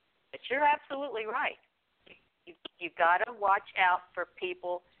 But you're absolutely right. You've got to watch out for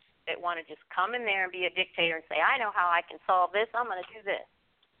people that want to just come in there and be a dictator and say, I know how I can solve this. I'm going to do this.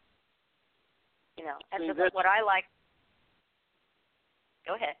 You know, that's what I like.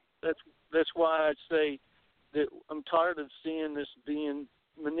 Go ahead. That's why I say that I'm tired of seeing this being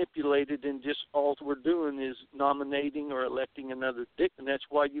manipulated and just all we're doing is nominating or electing another dick. And that's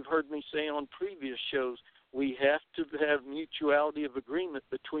why you've heard me say on previous shows, we have to have mutuality of agreement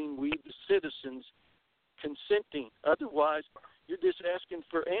between we, the citizens, consenting. Otherwise, you're just asking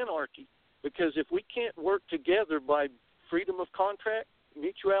for anarchy. Because if we can't work together by freedom of contract,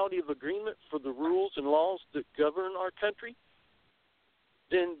 mutuality of agreement for the rules and laws that govern our country,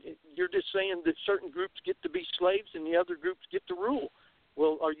 then you're just saying that certain groups get to be slaves and the other groups get to rule.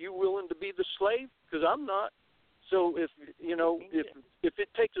 Well, are you willing to be the slave? Because I'm not. So if it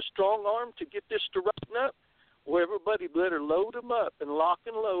takes a strong arm to get this to righten up, well, everybody better load them up and lock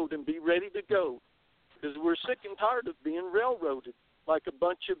and load and be ready to go. Because we're sick and tired of being railroaded like a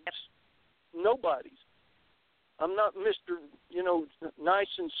bunch of nobodies. I'm not Mr., nice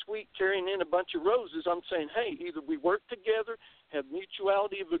and sweet carrying in a bunch of roses. I'm saying, hey, either we work together, have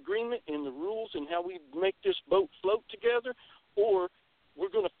mutuality of agreement in the rules and how we make this boat float together, or we're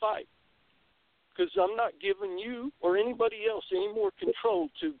going to fight. Because I'm not giving you or anybody else any more control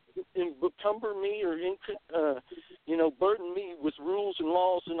to encumber me or burden me with rules and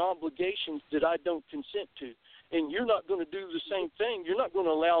laws and obligations that I don't consent to. and you're not going to do the same thing. You're not going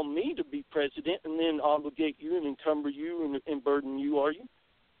to allow me to be president and then obligate you and encumber you and burden you, are you?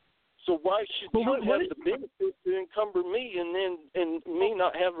 So why should you have the benefit to encumber me and me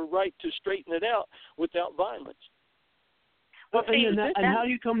not have a right to straighten it out without violence? Well, and how do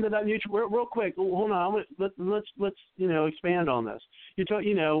you come to that mutual? Real quick, hold on. Let's expand on this. You talk,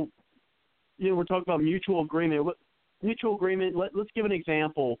 we're talking about mutual agreement. Mutual agreement. Let's give an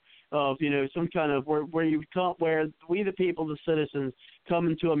example of some kind of where we the people, the citizens, come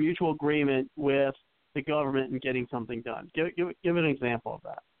into a mutual agreement with the government and getting something done. Give an example of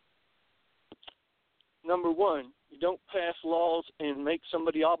that. Number one, you don't pass laws and make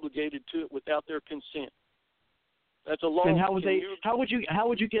somebody obligated to it without their consent. That's a law. And how would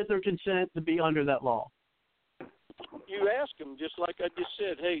you get their consent to be under that law? You ask them, just like I just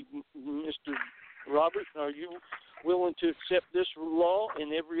said. Hey, Mr. Robert, are you willing to accept this law?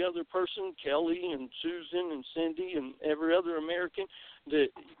 And every other person, Kelly and Susan and Cindy and every other American, that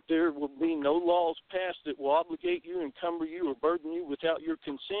there will be no laws passed that will obligate you, encumber you, or burden you without your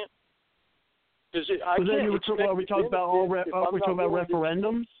consent. Because are we talking about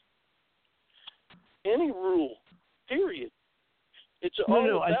referendums? Any rule. Period. It's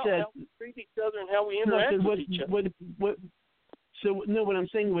all about how we treat each other and how we interact with each other. What I'm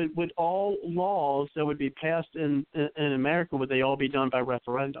saying, would all laws that would be passed in America, would they all be done by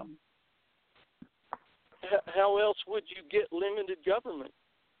referendum? How else would you get limited government?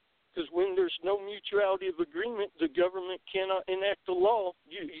 Because when there's no mutuality of agreement, the government cannot enact a law.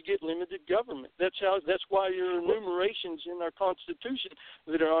 You get limited government. That's why there are enumerations in our Constitution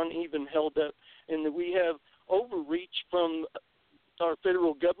that are uneven held up, and that we have overreach from our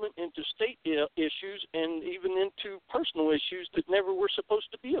federal government into state issues and even into personal issues that never were supposed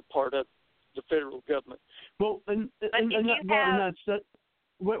to be a part of the federal government. Well,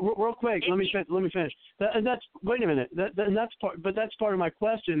 real quick, let me finish. Wait a minute. That's part of my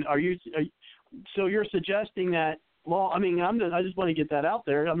question. So you're suggesting that law? I mean, I just want to get that out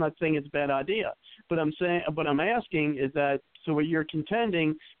there. I'm not saying it's a bad idea, but I'm asking is that. So what you're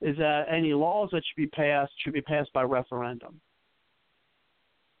contending is that any laws that should be passed by referendum.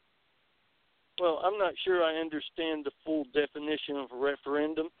 Well, I'm not sure I understand the full definition of a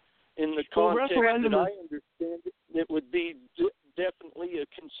referendum. In the context that I understand it would be definitely a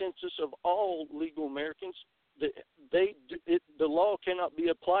consensus of all legal Americans that the law cannot be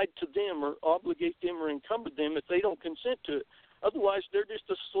applied to them or obligate them or encumber them if they don't consent to it. Otherwise, they're just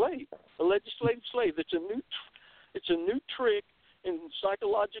a slave, a legislative slave. It's a new trick and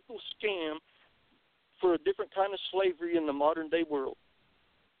psychological scam for a different kind of slavery in the modern day world.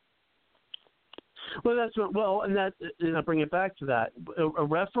 Well, and I bring it back to that. A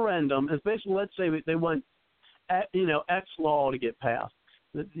referendum is basically, let's say they want, X law to get passed.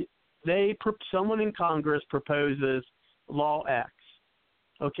 Someone in Congress proposes law X.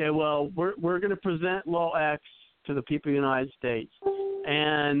 Okay, well, we're going to present law X to the people of the United States,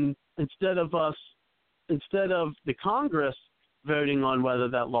 and instead of the Congress voting on whether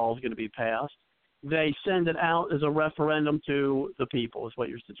that law is going to be passed, they send it out as a referendum to the people. Is what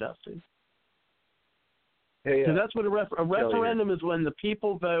you're suggesting? Hey, that's what a referendum is, when the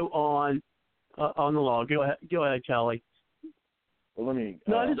people vote on the law. Go ahead, Kelly. Well, let me.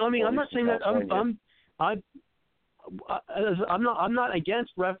 I'm not saying that. I'm not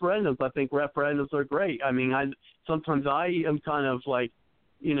against referendums. I think referendums are great. I mean, sometimes I am kind of like,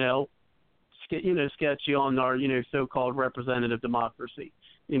 sketchy on our so-called representative democracy.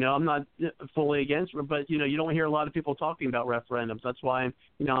 I'm not fully against it, but you don't hear a lot of people talking about referendums. That's why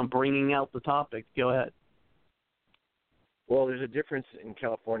I'm bringing out the topic. Go ahead. Well, there's a difference in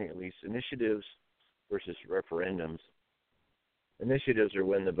California, at least, initiatives versus referendums. Initiatives are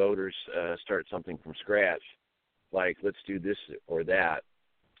when the voters start something from scratch, like let's do this or that.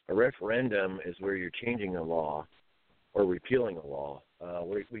 A referendum is where you're changing a law or repealing a law.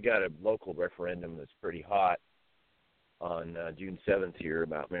 We got a local referendum that's pretty hot on June 7th here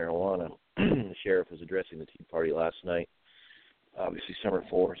about marijuana. The sheriff was addressing the Tea Party last night. Obviously, some are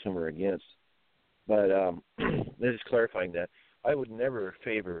for, some are against. But this is clarifying that I would never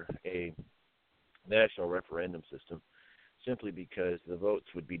favor a national referendum system simply because the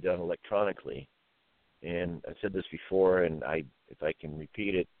votes would be done electronically. And I said this before, and if I can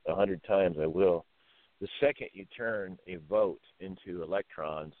repeat it 100 times, I will. The second you turn a vote into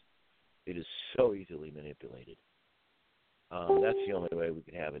electrons, it is so easily manipulated. That's the only way we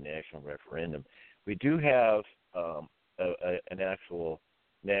could have a national referendum. We do have an actual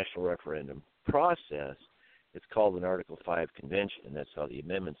national referendum process. It's called an Article 5 convention, and that's how the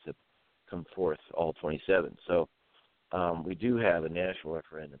amendments have come forth, all 27. So we do have a national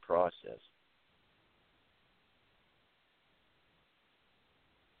referendum process.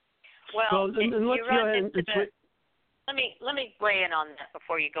 Well, and let's go ahead and let me weigh in on that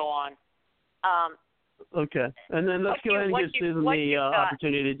before you go on. Okay, and then let's go ahead and give Susan the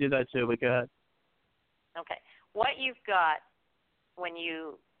opportunity to do that too. But go ahead. Okay, what you've got when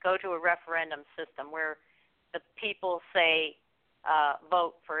you go to a referendum system where the people say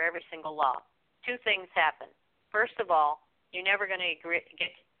vote for every single law, two things happen. First of all, you're never going to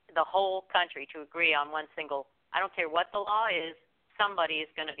get the whole country to agree on one single. I don't care what the law is, somebody is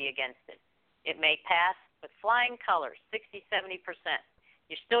going to be against it. It may pass with flying colors, 60, 70%.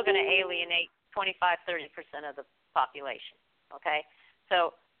 You're still going to alienate 25, 30% of the population. Okay?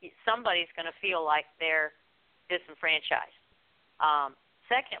 So somebody's going to feel like they're disenfranchised.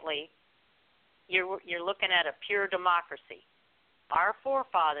 Secondly, you're looking at a pure democracy. Our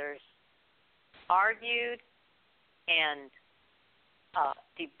forefathers argued and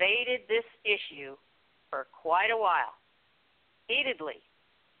debated this issue for quite a while, heatedly,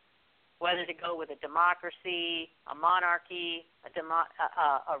 whether to go with a democracy, a monarchy,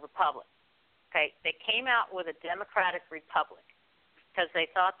 a republic. Okay, they came out with a democratic republic because they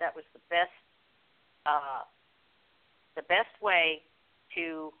thought that was the best way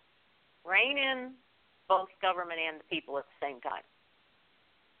to rein in both government and the people at the same time.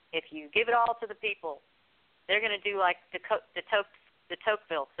 If you give it all to the people, they're going to do like de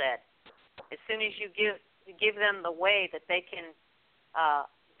Tocqueville said. As soon as you give them the way that they can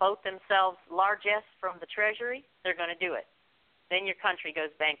vote themselves largesse from the treasury, they're going to do it. Then your country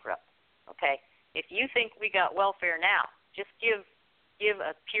goes bankrupt. Okay? If you think we got welfare now, just give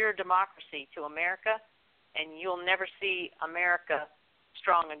a pure democracy to America, and you'll never see America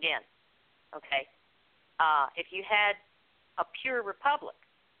strong again. Okay? If you had a pure republic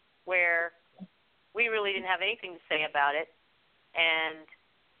where we really didn't have anything to say about it, and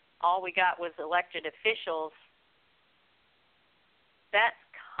all we got was elected officials, that's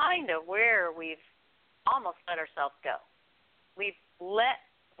kind of where we've almost let ourselves go. We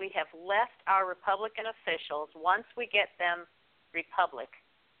have left our Republican officials, once we get them republic,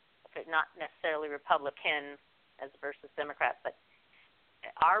 not necessarily Republican as versus Democrat, but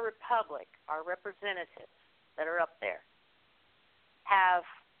our republic, our representatives that are up there, have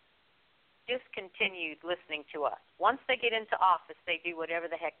discontinued listening to us. Once they get into office, they do whatever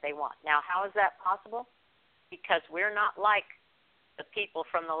the heck they want. Now, how is that possible? Because we're not like the people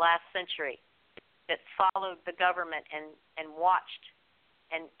from the last century that followed the government and watched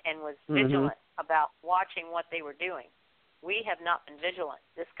and was vigilant about watching what they were doing. We have not been vigilant.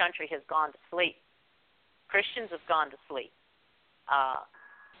 This country has gone to sleep. Christians have gone to sleep.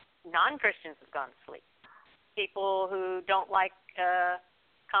 Non-Christians have gone to sleep. People who don't like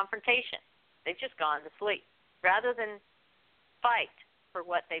confrontation, they've just gone to sleep. Rather than fight for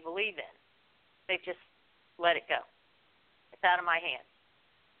what they believe in, they've just let it go. It's out of my hands.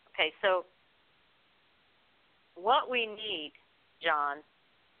 Okay, so what we need, John,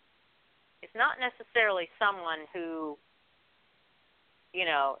 is not necessarily someone who,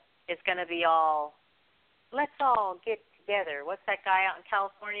 is going to be all, let's all get together. What's that guy out in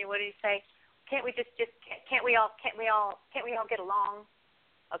California? What did he say? Can't we can't we all get along?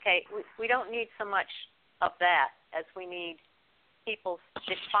 Okay, we don't need so much of that as we need people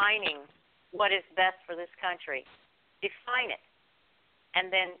defining what is best for this country. Define it, and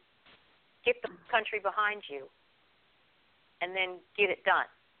then get the country behind you, and then get it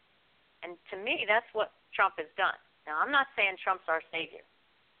done. And to me, that's what Trump has done. Now, I'm not saying Trump's our savior,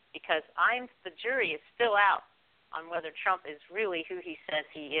 because the jury is still out on whether Trump is really who he says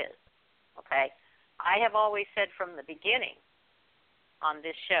he is. Okay? I have always said from the beginning on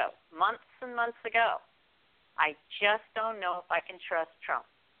this show, months and months ago, I just don't know if I can trust Trump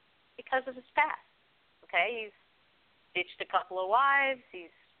because of his past. Okay? He's ditched a couple of wives.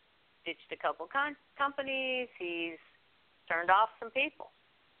 He's ditched a couple of companies. He's turned off some people.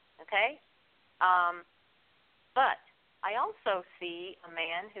 Okay? But I also see a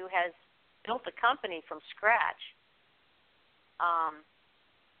man who has built a company from scratch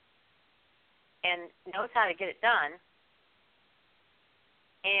and knows how to get it done.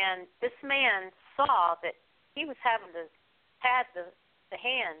 And this man saw that he was having to pad the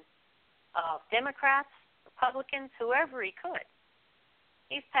hands of Democrats, Republicans, whoever he could.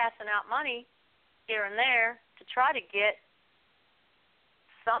 He's passing out money here and there to try to get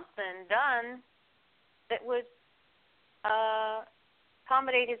something done that would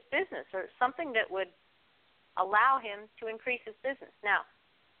accommodate his business, or something that would allow him to increase his business. Now,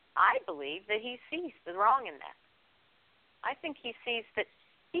 I believe that he sees the wrong in that. I think he sees that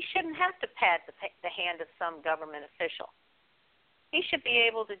he shouldn't have to pad the hand of some government official. He should be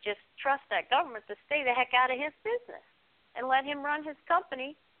able to just trust that government to stay the heck out of his business and let him run his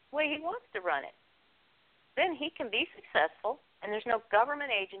company the way he wants to run it. Then he can be successful, and there's no government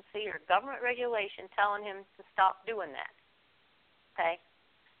agency or government regulation telling him to stop doing that. Okay?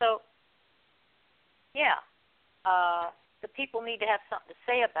 So, yeah, the people need to have something to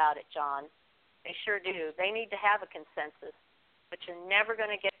say about it, John. They sure do. They need to have a consensus, but you're never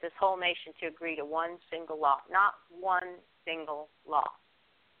going to get this whole nation to agree to one single law, not one single law.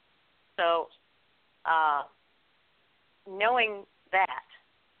 So, knowing that,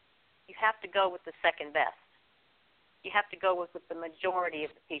 you have to go with the second best. You have to go with what the majority of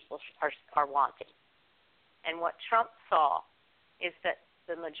the people are wanting. And what Trump saw is that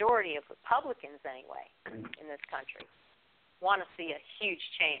the majority of Republicans, anyway, in this country, want to see a huge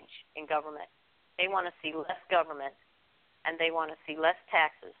change in government. They want to see less government, and they want to see less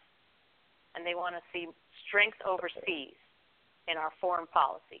taxes, and they want to see strength overseas in our foreign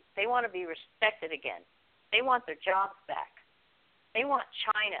policy. They want to be respected again. They want their jobs back. They want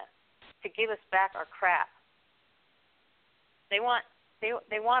China to give us back our crap. They want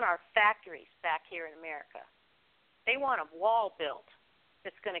our factories back here in America. They want a wall built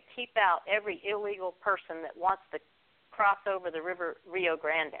that's going to keep out every illegal person that wants to cross over the river Rio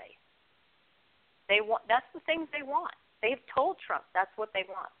Grande. That's the things they want. They've told Trump that's what they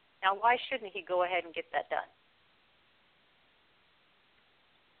want. Now, why shouldn't he go ahead and get that done?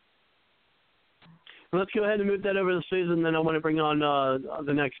 Let's go ahead and move that over to Susan, then I want to bring on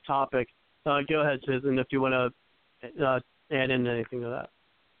the next topic. Go ahead, Susan, if you want to add in anything to that.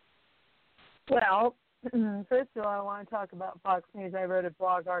 Well, first of all, I want to talk about Fox News. I wrote a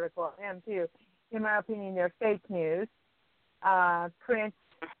blog article on them, too. In my opinion, they're fake news. Prince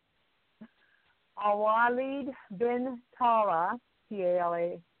Al-Walid bin Talal,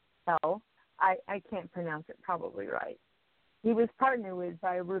 T-A-L-A-L, I can't pronounce it probably right. He was partnered with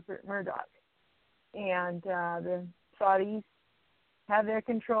by Rupert Murdoch. And the Saudis have their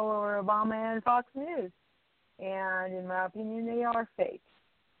control over Obama and Fox News. And in my opinion, they are fake.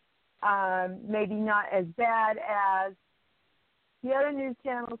 Maybe not as bad as the other news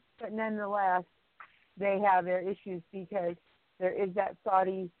channels, but nonetheless, they have their issues because there is that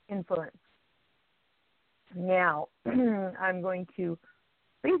Saudi influence. Now, I'm going to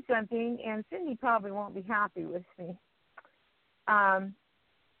read something, and Cindy probably won't be happy with me.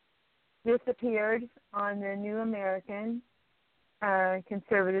 This appeared on the New American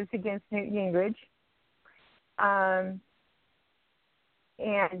Conservatives Against Newt Gingrich.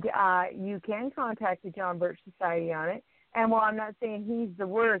 And you can contact the John Birch Society on it. And while I'm not saying he's the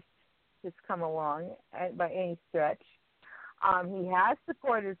worst that's come along by any stretch, he has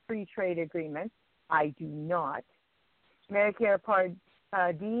supported free trade agreements. I do not. Medicare Part D,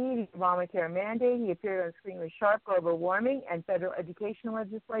 the Obamacare mandate. He appeared on screen with sharp global warming and federal education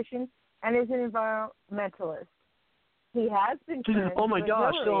legislation, and is an environmentalist. He has been friends oh my with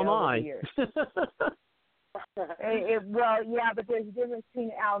gosh, Hillary so am over I. the years. Well, yeah, but there's a difference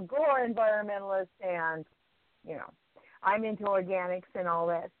between Al Gore environmentalist and, I'm into organics and all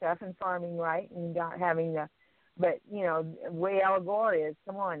that stuff and farming right and not having the, but, the way Al Gore is,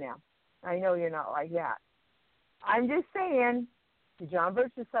 come on now. I know you're not like that. I'm just saying the John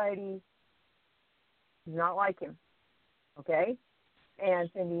Birch Society does not like him, okay? And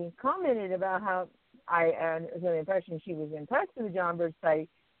Cindy commented about how I was under the impression she was impressed with the John Birch Society.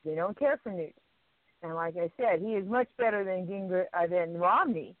 They don't care for Newt. And like I said, he is much better than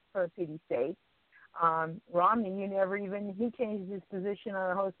Romney, for pity's sake. Romney, he changes his position on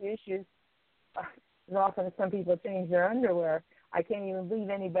a host of issues as often as some people change their underwear. I can't even believe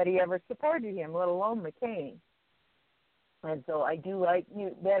anybody ever supported him, let alone McCain. And so I do like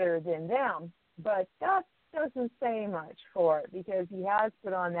Newt better than them, but that doesn't say much for it because he has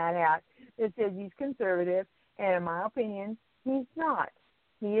put on that hat that says he's conservative, and in my opinion, he's not.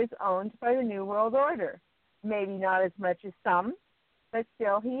 He is owned by the New World Order. Maybe not as much as some, but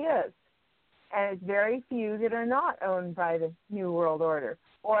still he is. And it's very few that are not owned by the New World Order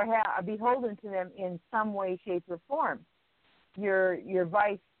or are beholden to them in some way, shape, or form. Your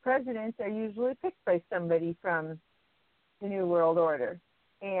vice presidents are usually picked by somebody from the New World Order.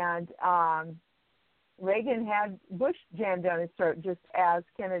 And Reagan had Bush jammed down his throat just as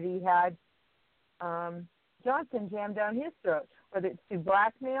Kennedy had Johnson jammed down his throat. Whether it's through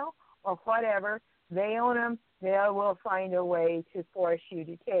blackmail or whatever, they own them. They will find a way to force you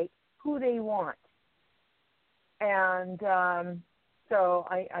to take who they want. And so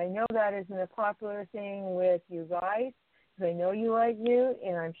I know that isn't a popular thing with you guys. I know you like Newt,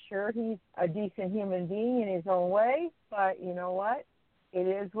 and I'm sure he's a decent human being in his own way, but you know what? It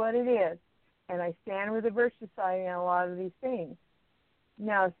is what it is. And I stand with the Birch Society on a lot of these things.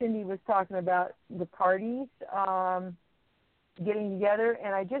 Now, Cindy was talking about the parties. getting together.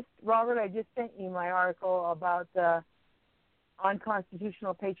 And Robert, I just sent you my article about the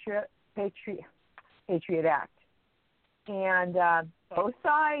unconstitutional Patriot Act. And both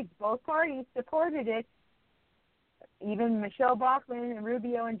sides, both parties supported it. Even Michelle Bachmann and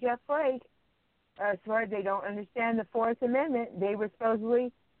Rubio and Jeff Flake swear they don't understand the Fourth Amendment. They were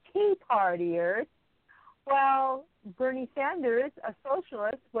supposedly Tea Partiers. Well, Bernie Sanders, a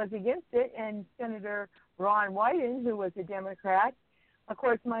socialist, was against it, and Senator Ron Wyden, who was a Democrat, of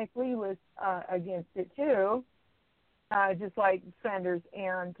course, Mike Lee was against it too, just like Sanders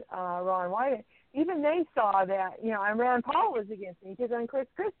and Ron Wyden. Even they saw that, and Rand Paul was against it. He took on Chris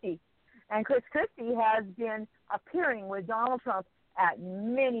Christie. And Chris Christie has been appearing with Donald Trump at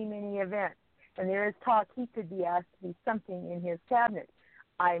many, many events. And there is talk he could be asked to be something in his cabinet.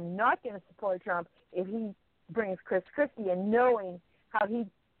 I'm not going to support Trump if he brings Chris Christie, and knowing how he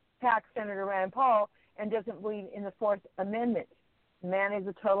attacks Senator Rand Paul and doesn't believe in the Fourth Amendment. The man is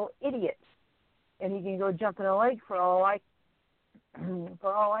a total idiot, and he can go jump in a lake for all I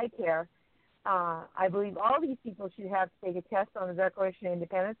care. I believe all these people should have to take a test on the Declaration of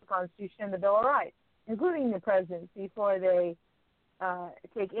Independence, the Constitution, and the Bill of Rights, including the president, before they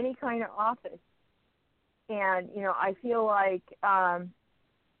take any kind of office. And I feel like I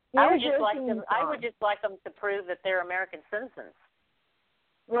would just like them to prove that they're American citizens.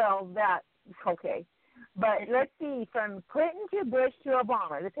 Well, that's okay. But let's see, from Clinton to Bush to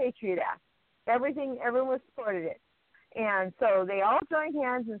Obama, the Patriot Act, everyone supported it. And so they all joined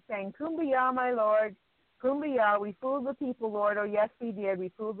hands and sang, "Kumbaya, my Lord, Kumbaya, we fooled the people, Lord. Oh, yes, we did. We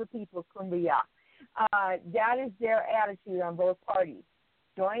fooled the people, Kumbaya." That is their attitude on both parties.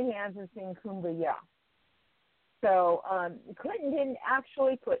 Join hands and sing Kumbaya. So Clinton didn't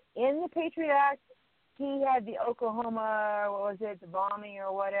actually put in the Patriot Act. He had the Oklahoma, the bombing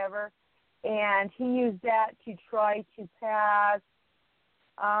or whatever, and he used that to try to pass,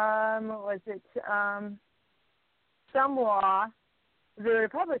 some law. The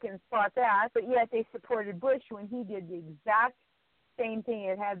Republicans fought that, but yet they supported Bush when he did the exact same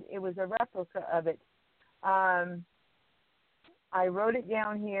thing. It was a replica of it. I wrote it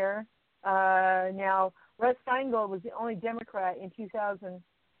down here. Now, Russ Feingold was the only Democrat in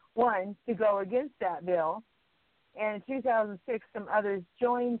 2001 to go against that bill, and in 2006 some others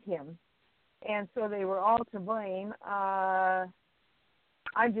joined him, and so they were all to blame.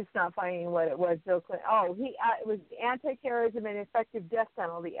 I'm just not finding what it was, Bill Clinton. It was the Anti-Terrorism and Effective Death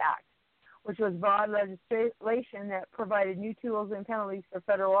Penalty Act, which was broad legislation that provided new tools and penalties for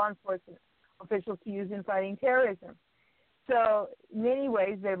federal law enforcement officials to use in fighting terrorism. So, in many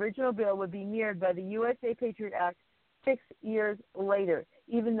ways, the original bill would be mirrored by the USA Patriot Act 6 years later,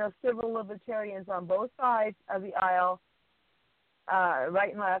 even though civil libertarians on both sides of the aisle,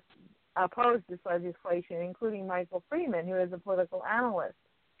 right and left, opposed this legislation, including Michael Freeman, who is a political analyst.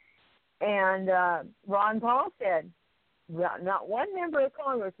 And Ron Paul said, not one member of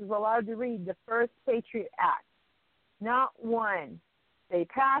Congress was allowed to read the first Patriot Act. Not one. They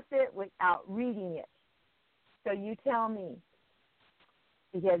passed it without reading it. So you tell me,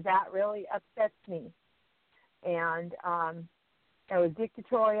 because that really upsets me. And it was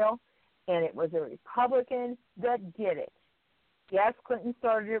dictatorial, and it was a Republican that did it. Yes, Clinton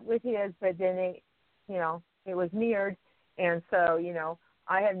started it with his, but then it was mirrored. And so,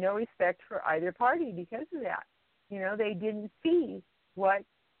 I have no respect for either party because of that. They didn't see what,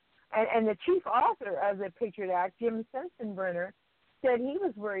 and the chief author of the Patriot Act, Jim Sensenbrenner, said he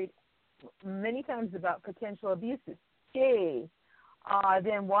was worried many times about potential abuses. Then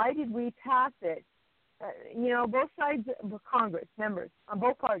why did we pass it? Both sides of Congress, members on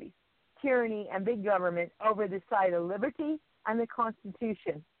both parties, tyranny and big government over the side of liberty and the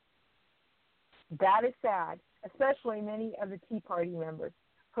Constitution. That is sad, especially many of the Tea Party members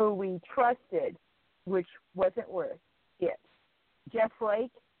who we trusted, which wasn't worth it. Jeff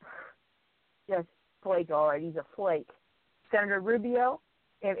Flake, all right, he's a flake. Senator Rubio,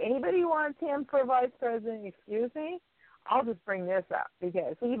 if anybody wants him for vice president, excuse me, I'll just bring this up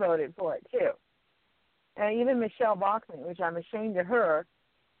because he voted for it too. And even Michelle Bachmann, which I'm ashamed of her,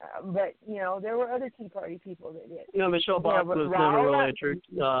 but, there were other Tea Party people that did. Michelle Bachmann was never really a true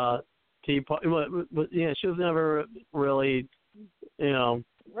Tea Party. She was never really,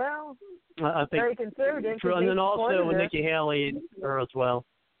 Well, I think very conservative. And then also with Nikki Haley, her as well.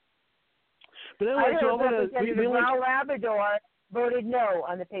 But anyway, Raul Labrador voted no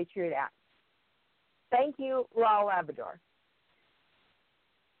on the Patriot Act. Thank you, Raul Labrador.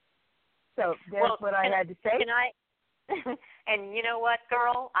 So that's what I had to say. Can I? And you know what,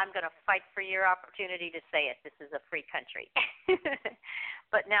 girl? I'm going to fight for your opportunity to say it. This is a free country.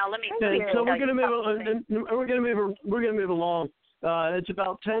 But now let me. So we're going to move along. It's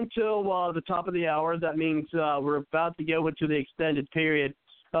about 10 till the top of the hour. That means we're about to go into the extended period.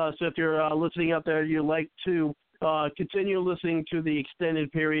 So if you're listening out there, you'd like to continue listening to the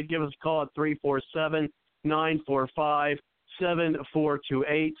extended period, give us a call at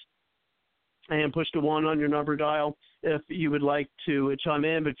 347-945-7428 and push the 1 on your number dial if you would like to chime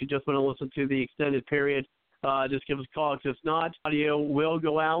in. But if you just want to listen to the extended period, just give us a call. If not, audio will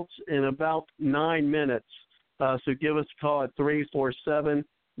go out in about 9 minutes. So give us a call at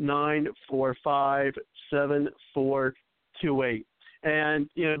 347-945-7428. And,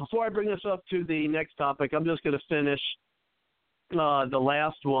 before I bring us up to the next topic, I'm just going to finish the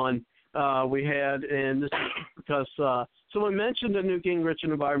last one we had. And this is because someone mentioned the Newt Gingrich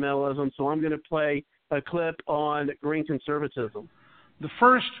and environmentalism, so I'm going to play a clip on green conservatism. The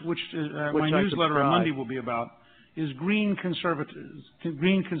first, which my newsletter on Monday will be about, is green conservatism.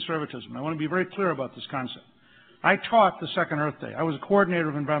 I want to be very clear about this concept. I taught the second Earth Day. I was a coordinator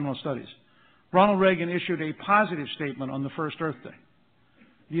of environmental studies. Ronald Reagan issued a positive statement on the first Earth Day.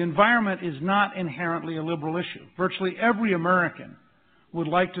 The environment is not inherently a liberal issue. Virtually every American would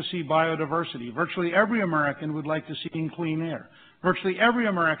like to see biodiversity. Virtually every American would like to see clean air. Virtually every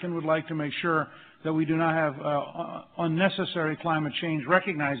American would like to make sure that we do not have unnecessary climate change,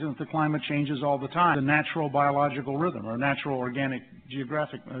 recognizing that the climate changes all the time, the natural biological rhythm or natural organic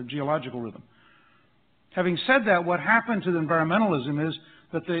geological rhythm. Having said that, what happened to the environmentalism is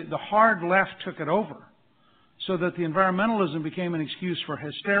that the hard left took it over, so that the environmentalism became an excuse for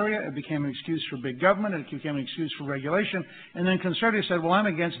hysteria, it became an excuse for big government, it became an excuse for regulation, and then conservatives said, well, I'm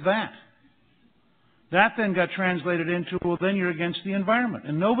against that. That then got translated into, well, then you're against the environment.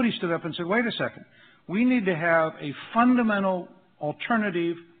 And nobody stood up and said, wait a second, we need to have a fundamental,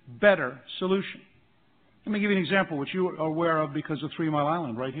 alternative, better solution. Let me give you an example, which you are aware of because of 3 Mile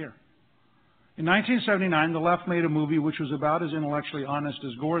Island right here. In 1979, the left made a movie which was about as intellectually honest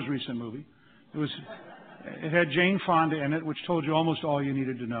as Gore's recent movie. It had Jane Fonda in it, which told you almost all you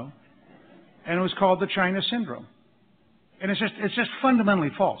needed to know. And it was called The China Syndrome. And it's just fundamentally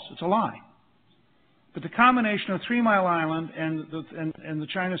false. It's a lie. But the combination of 3 Mile Island and the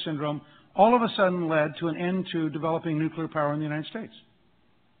China Syndrome all of a sudden led to an end to developing nuclear power in the United States.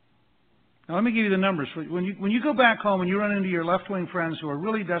 Now, let me give you the numbers. When you go back home and you run into your left-wing friends who are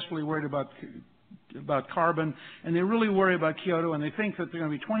really desperately worried about carbon, and they really worry about Kyoto, and they think that there are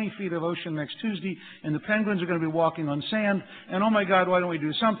going to be 20 feet of ocean next Tuesday, and the penguins are going to be walking on sand, and oh my God, why don't we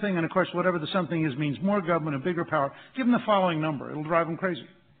do something? And of course, whatever the something is means more government and bigger power. Give them the following number. It'll drive them crazy.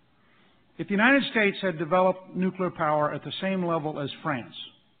 If the United States had developed nuclear power at the same level as France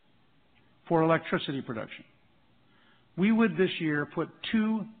for electricity production, we would this year put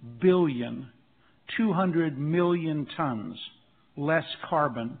 2,200,000,000 tons less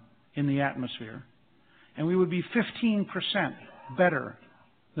carbon in the atmosphere, and we would be 15% better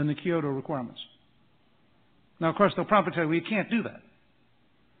than the Kyoto requirements. Now, of course, they'll probably tell you, well, you can't do that.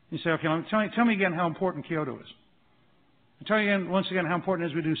 You say, okay, tell me again how important Kyoto is. I'll tell you once again how important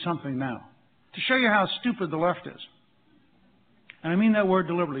it is we do something now, to show you how stupid the left is. And I mean that word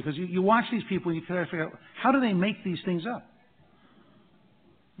deliberately, because you watch these people and you try to figure out, how do they make these things up?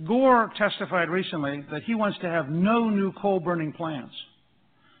 Gore testified recently that he wants to have no new coal-burning plants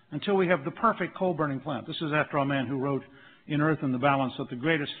until we have the perfect coal-burning plant. This is after a man who wrote in Earth and the Balance that the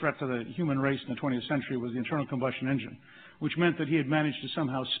greatest threat to the human race in the 20th century was the internal combustion engine, which meant that he had managed to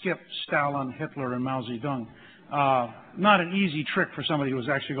somehow skip Stalin, Hitler, and Mao Zedong. Not an easy trick for somebody who was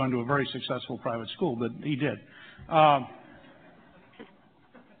actually going to a very successful private school, but he did.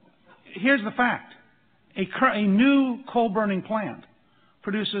 Here's the fact. A new coal-burning plant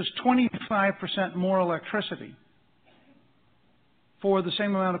produces 25% more electricity for the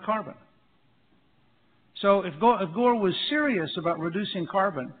same amount of carbon. So if Gore was serious about reducing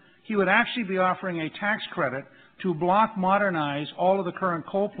carbon, he would actually be offering a tax credit to modernize all of the current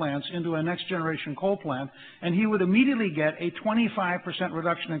coal plants into a next-generation coal plant, and he would immediately get a 25%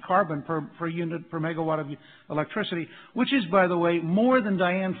 reduction in carbon per megawatt of electricity, which is, by the way, more than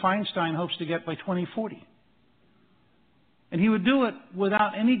Dianne Feinstein hopes to get by 2040. And he would do it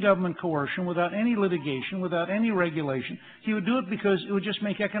without any government coercion, without any litigation, without any regulation. He would do it because it would just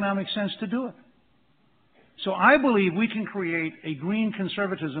make economic sense to do it. So I believe we can create a green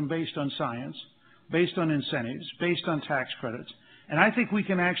conservatism based on science, based on incentives, based on tax credits, and I think we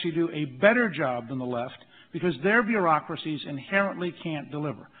can actually do a better job than the left because their bureaucracies inherently can't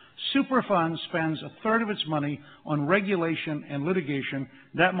deliver. Superfund spends a third of its money on regulation and litigation.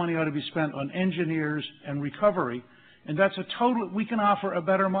 That money ought to be spent on engineers and recovery, and that's we can offer a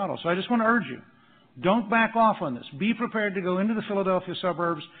better model. So I just want to urge you, Don't back off on this. Be prepared to go into the Philadelphia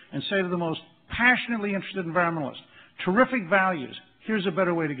suburbs and say to the most passionately interested environmentalists, terrific values, here's a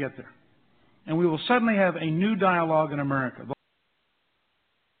better way to get there. And we will suddenly have a new dialogue in America.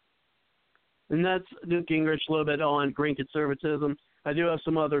 And that's Newt Gingrich a little bit on green conservatism. I do have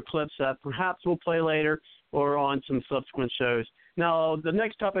some other clips that perhaps we'll play later or on some subsequent shows. Now, the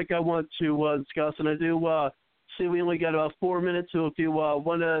next topic I want to discuss, and I do see we only got about 4 minutes, so if you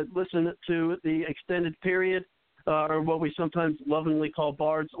want to listen to the extended period, or what we sometimes lovingly call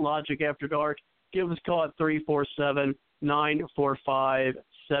Bard's Logic After Dark, give us a call at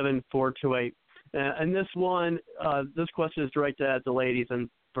 347-945-7428. And this one, this question is directed at the ladies, and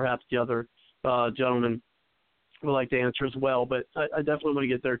perhaps the other gentlemen would like to answer as well, but I definitely want to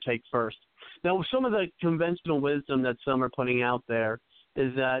get their take first. Now, some of the conventional wisdom that some are putting out there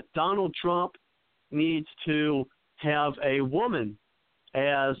is that Donald Trump needs to have a woman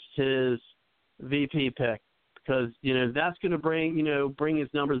as his VP pick because, that's going to bring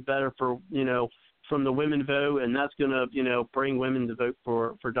his numbers better for, from the women vote, and that's going to, bring women to vote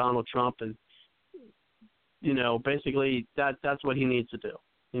for Donald Trump. And, basically that's what he needs to do.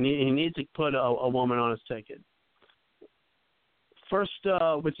 He needs to put a woman on his ticket. First,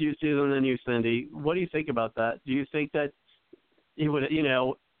 with you, Susan, and then you, Cindy, what do you think about that? Do you think that he would,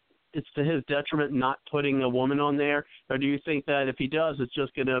 it's to his detriment not putting a woman on there? Or do you think that if he does, it's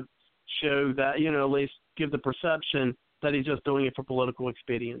just going to show that, at least give the perception that he's just doing it for political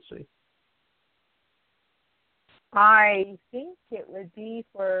expediency? I think it would be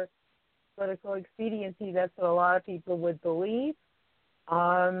for political expediency. That's what a lot of people would believe.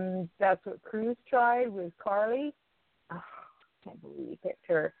 That's what Cruz tried with Carly. Oh, I can't believe he picked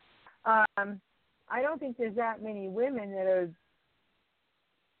her. I don't think there's that many women that are.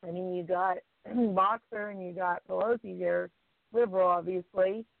 I mean, you got Boxer and you got Pelosi. They're liberal,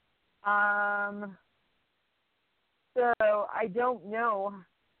 obviously. So I don't know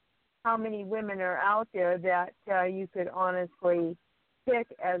how many women are out there that you could honestly pick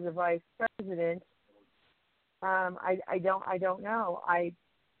as a vice president. I don't know. I'm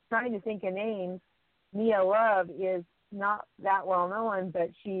trying to think of names. Mia Love is not that well known,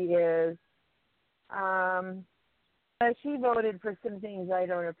 but she is. She voted for some things I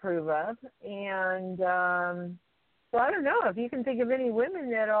don't approve of, and so I don't know if you can think of any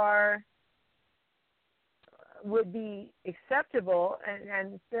women that would be acceptable.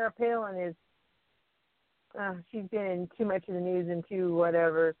 And Sarah Palin is. She's been in too much of the news and too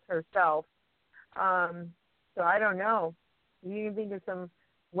whatever herself. So I don't know. You can think of some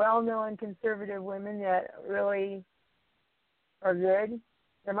well-known conservative women that really are good.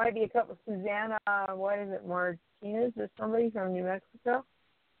 There might be a couple. Susanna, Martinez or somebody from New Mexico.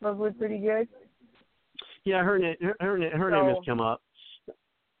 Those look pretty good. Yeah, her name has come up.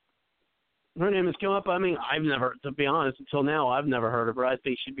 Her name has come up. I mean, I've never, to be honest, until now, I've never heard of her. I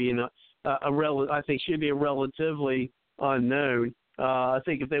think she'd be I think she'd be relatively unknown. I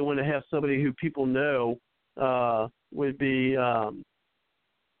think if they want to have somebody who people know, would be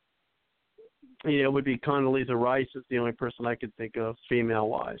Condoleezza Rice is the only person I could think of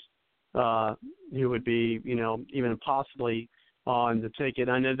female-wise who would be, even possibly on the ticket.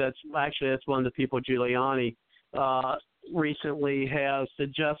 I know that's one of the people Giuliani recently has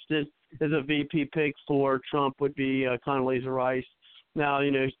suggested as a VP pick for Trump would be Condoleezza Rice. Now,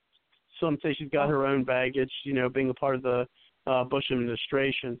 some say she's got her own baggage, being a part of the Bush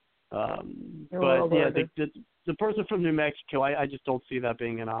administration. But yeah, the person from New Mexico, I just don't see that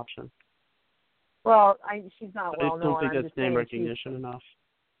being an option. Well, she's not well known. I don't think that's name recognition enough.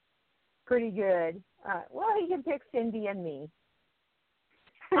 Pretty good. Well, he can pick Cindy and me.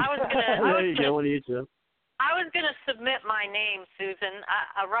 There you go. What do you do? I was going to submit my name, Susan,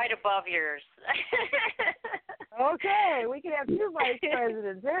 right above yours. Okay, we can have two vice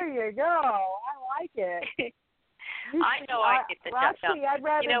presidents. There you go. I like it. I know I get the job. Actually, I'd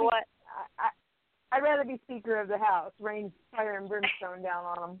rather what? I'd rather be Speaker of the House. Rain fire and brimstone down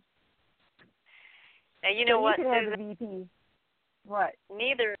on them. Now you know what, you can Susan? have the VP. What?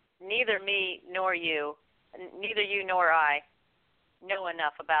 Neither me nor you, neither you nor I, know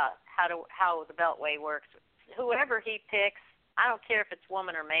enough about how the Beltway works. Whoever he picks, I don't care if it's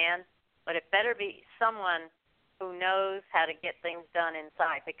woman or man, but it better be someone who knows how to get things done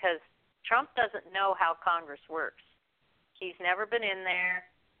inside, because Trump doesn't know how Congress works. He's never been in there.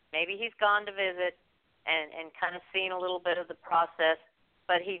 Maybe he's gone to visit and kind of seen a little bit of the process,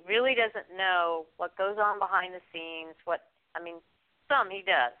 but he really doesn't know what goes on behind the scenes. Some he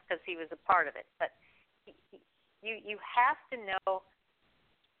does because he was a part of it, but you have to know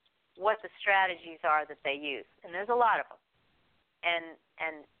what the strategies are that they use, and there's a lot of them. And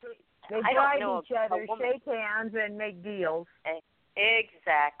They I drive don't know each other, woman. shake hands, and make deals.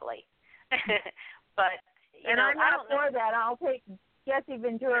 Exactly. But I'm not for that. I'll take Jesse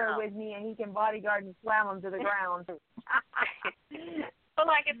Ventura with me, and he can bodyguard and slam him to the ground. But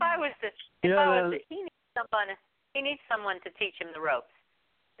like, if I was he needs someone to teach him the ropes.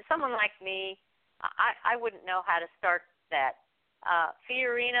 Someone like me, I wouldn't know how to start that.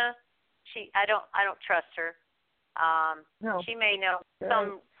 Fiorina, I don't trust her. No. She may know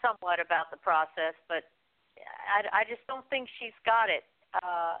somewhat about the process, but I just don't think she's got it.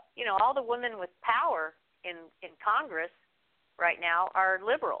 All the women with power in Congress right now are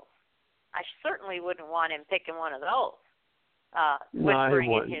liberals. I certainly wouldn't want him picking one of those.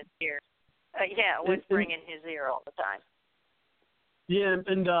 Whispering in his ear. Whispering in his ear all the time. Yeah,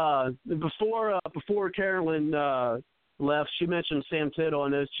 and before Carolyn left, she mentioned Sam Tittle. I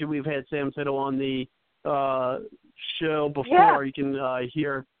know we've had Sam Tittle on the show before. Yeah. You can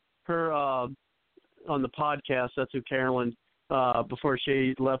hear her on the podcast. That's who Carolyn, before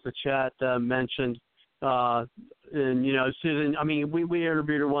she left the chat, mentioned. And Susan, I mean, we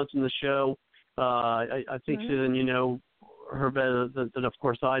interviewed her once in the show. I think Susan, her better than of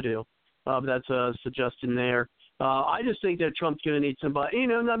course I do. That's a suggestion there. I just think that Trump's going to need somebody,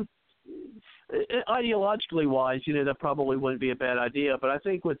 ideologically wise, that probably wouldn't be a bad idea. But I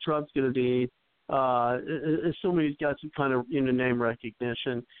think what Trump's going to need is somebody who's got some kind of name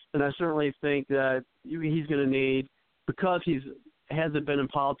recognition. And I certainly think that he's going to need, because he hasn't been in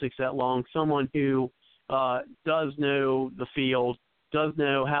politics that long, someone who does know the field, does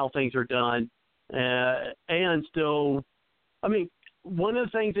know how things are done, and still, one of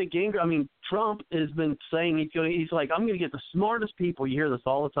the things that Trump has been saying he's like, I'm going to get the smartest people. You hear this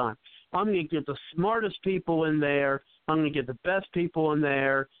all the time. I'm going to get the smartest people in there. I'm going to get the best people in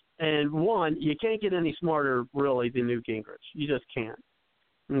there. And you can't get any smarter really than Newt Gingrich. You just can't.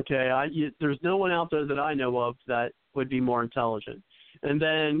 Okay, there's no one out there that I know of that would be more intelligent. And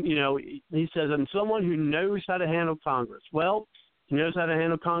then, he says, I'm someone who knows how to handle Congress. Well, he knows how to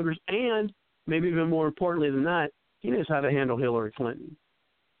handle Congress, and maybe even more importantly than that, he knows how to handle Hillary Clinton.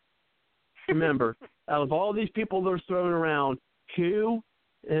 Remember, out of all these people that are thrown around, who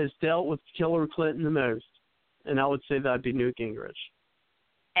has dealt with Hillary Clinton the most? And I would say that'd be Newt Gingrich.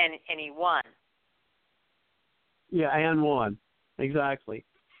 And he won. Yeah, and won. Exactly.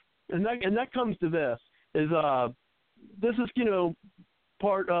 And that comes to this is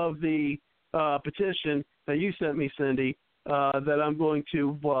part of the petition that you sent me, Cindy, that I'm going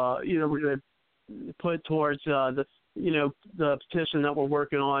to we're going to put towards the petition that we're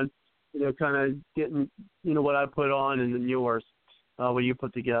working on, kind of getting what I put on and then yours, what you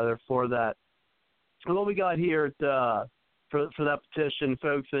put together for that. And what we got here for that petition,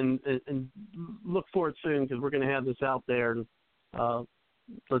 folks, and look for it soon because we're going to have this out there. And,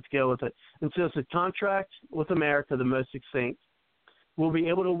 let's go with it. And so it's a contract with America, the most succinct. We'll be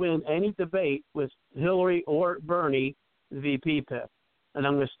able to win any debate with Hillary or Bernie, the VP pick. And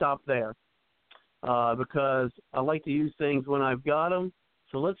I'm going to stop there because I like to use things when I've got them.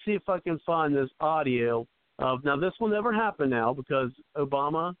 So let's see if I can find this audio of, now this will never happen now because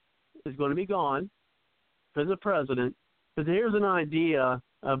Obama is going to be gone as a president. But here's an idea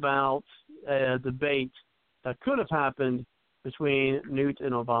about a debate that could have happened between Newt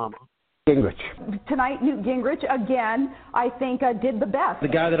and Obama. Gingrich. Tonight, Newt Gingrich, again, I think did the best. The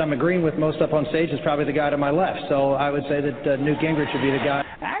guy that I'm agreeing with most up on stage is probably the guy to my left, so I would say that Newt Gingrich would be the guy.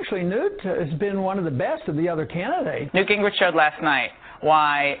 Actually, Newt has been one of the best of the other candidates. Newt Gingrich showed last night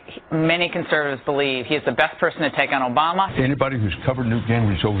why many conservatives believe he is the best person to take on Obama. Anybody who's covered Newt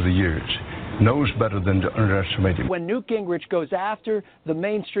Gingrich over the years knows better than to underestimate him. When Newt Gingrich goes after the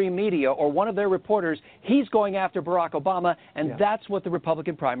mainstream media or one of their reporters, he's going after Barack Obama, and that's what the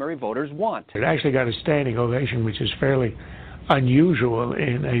Republican primary voters want. It actually got a standing ovation, which is fairly unusual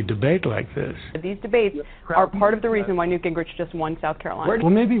in a debate like this. These debates are part of the reason why Newt Gingrich just won South Carolina.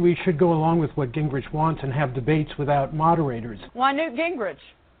 Well, maybe we should go along with what Gingrich wants and have debates without moderators. Why Newt Gingrich?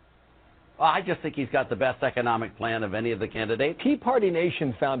 Well, I just think he's got the best economic plan of any of the candidates. Tea Party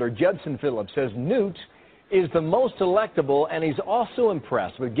Nation founder Judson Phillips says Newt is the most electable, and he's also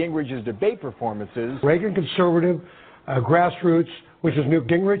impressed with Gingrich's debate performances. Reagan conservative, grassroots, which is Newt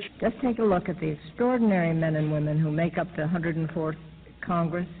Gingrich. Just take a look at the extraordinary men and women who make up the 104th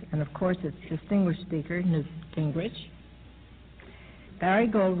Congress, and of course its distinguished speaker, Newt Gingrich. Barry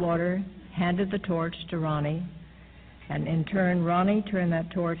Goldwater handed the torch to Ronnie, and in turn, Ronnie turned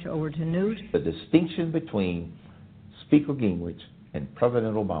that torch over to Newt. The distinction between Speaker Gingrich and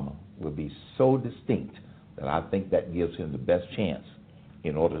President Obama will be so distinct that I think that gives him the best chance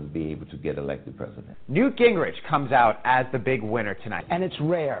in order to be able to get elected president. Newt Gingrich comes out as the big winner tonight. And it's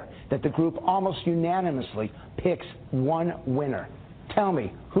rare that the group almost unanimously picks one winner. Tell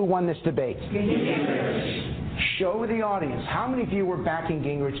me, who won this debate? Gingrich. Show the audience how many of you were backing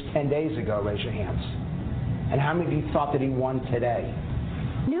Gingrich 10 days ago, raise your hands. And how many of you thought that he won today?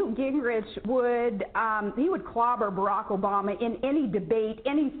 Newt Gingrich would clobber Barack Obama in any debate,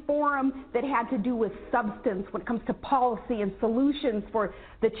 any forum that had to do with substance when it comes to policy and solutions for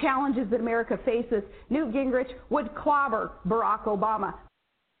the challenges that America faces. Newt Gingrich would clobber Barack Obama.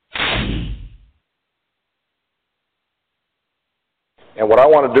 And what I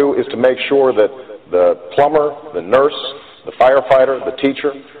want to do is to make sure that the plumber, the nurse, the firefighter, the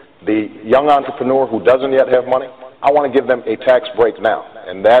teacher, the young entrepreneur who doesn't yet have money, I want to give them a tax break now.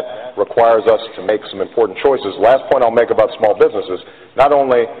 And that requires us to make some important choices. Last point I'll make about small businesses, not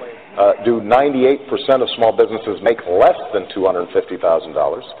only do 98% of small businesses make less than $250,000,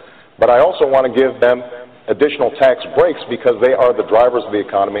 but I also want to give them additional tax breaks because they are the drivers of the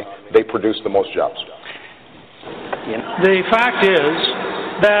economy. They produce the most jobs. The fact is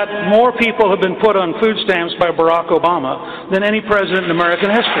that more people have been put on food stamps by Barack Obama than any president in American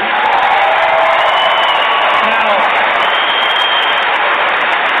history.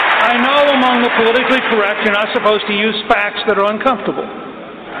 I know among the politically correct you're not supposed to use facts that are uncomfortable.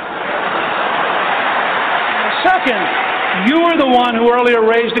 Second, you were the one who earlier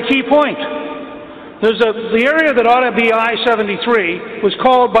raised a key point. The area that ought to be I-73 was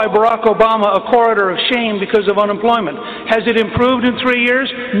called by Barack Obama a corridor of shame because of unemployment. Has it improved in 3 years?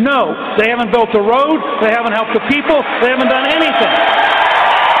 No. They haven't built the road. They haven't helped the people. They haven't done anything.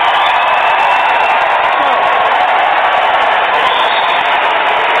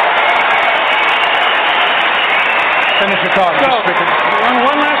 Finish your talk.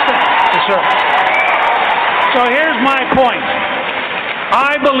 One last thing. Yes, sir. So here's my point.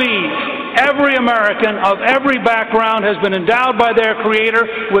 I believe every American of every background has been endowed by their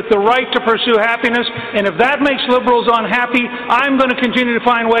Creator with the right to pursue happiness, and if that makes liberals unhappy, I'm going to continue to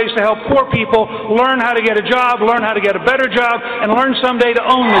find ways to help poor people learn how to get a job, learn how to get a better job, and learn someday to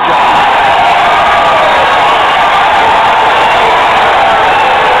own the job.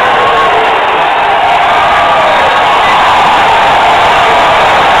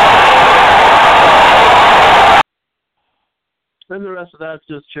 And the rest of that's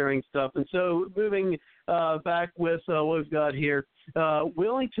just sharing stuff. And so moving back with what we've got here,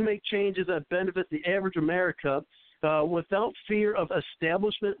 willing to make changes that benefit the average America without fear of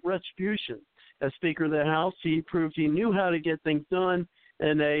establishment retribution. As Speaker of the House, he proved he knew how to get things done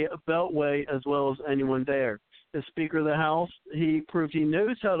in a beltway as well as anyone there. As Speaker of the House, he proved he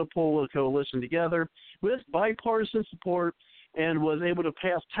knows how to pull a coalition together with bipartisan support and was able to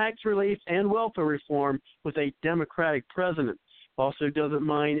pass tax relief and welfare reform with a Democratic president. Also doesn't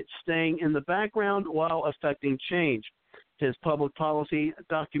mind staying in the background while affecting change. His public policy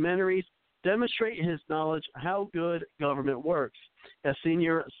documentaries demonstrate his knowledge how good government works. As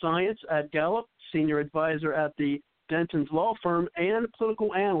senior science at Gallup, senior advisor at the Denton's law firm, and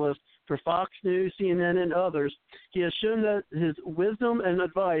political analyst for Fox News, CNN, and others, he has shown that his wisdom and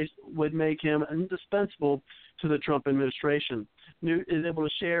advice would make him indispensable to the Trump administration. Newt is able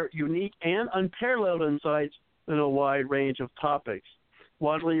to share unique and unparalleled insights in a wide range of topics.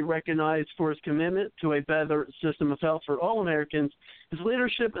 Widely recognized for his commitment to a better system of health for all Americans, his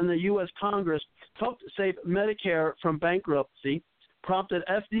leadership in the U.S. Congress helped save Medicare from bankruptcy, prompted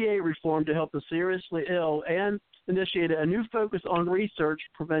FDA reform to help the seriously ill, and initiated a new focus on research,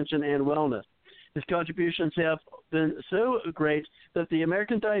 prevention, and wellness. His contributions have been so great that the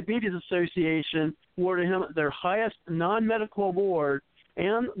American Diabetes Association awarded him their highest non-medical award,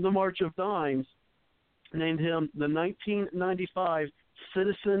 and the March of Dimes named him the 1995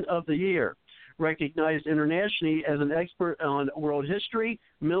 Citizen of the Year. Recognized internationally as an expert on world history,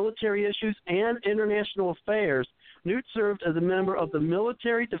 military issues, and international affairs, Newt served as a member of the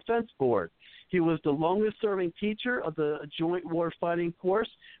Military Defense Board. He was the longest-serving teacher of the Joint Warfighting Course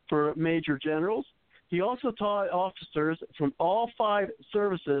for Major Generals. He also taught officers from all 5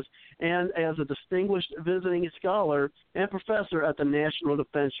 services and as a distinguished visiting scholar and professor at the National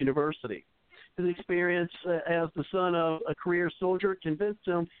Defense University. His experience as the son of a career soldier convinced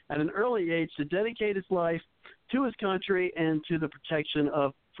him at an early age to dedicate his life to his country and to the protection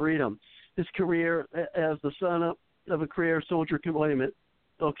of freedom. His career as the son of a career soldier, convinced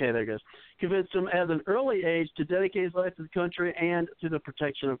him at an early age to dedicate his life to the country and to the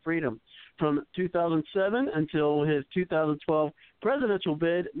protection of freedom. From 2007 until his 2012 presidential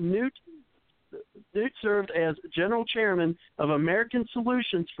bid, Newt served as general chairman of American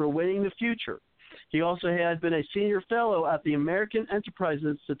Solutions for Winning the Future. He also had been a senior fellow at the American Enterprise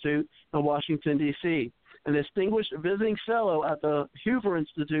Institute in Washington, D.C., a distinguished visiting fellow at the Hoover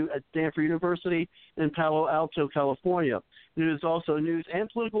Institute at Stanford University in Palo Alto, California. He is also a news and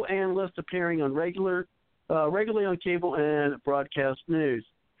political analyst appearing on regularly on cable and broadcast news.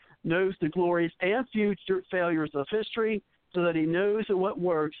 Knows the glories and future failures of history so that he knows what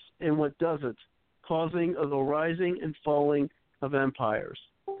works and what doesn't, causing the rising and falling of empires.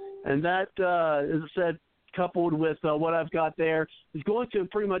 And that, as I said, coupled with what I've got there, is going to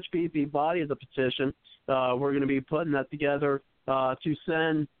pretty much be the body of the petition. We're going to be putting that together to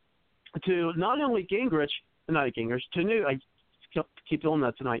send to not only to Newt, I keep doing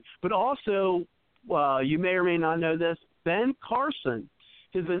that tonight, but also, you may or may not know this, Ben Carson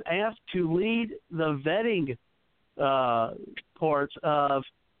has been asked to lead the vetting part of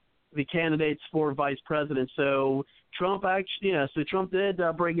the candidates for vice president. So Trump did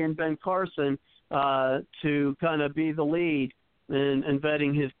bring in Ben Carson to kind of be the lead in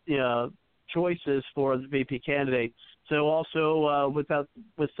vetting his choices for the VP candidate. So also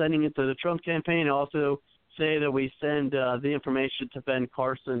with sending it to the Trump campaign, also say that we send the information to Ben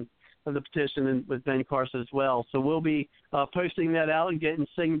Carson of the petition with Ben Carson as well. So we'll be posting that out and getting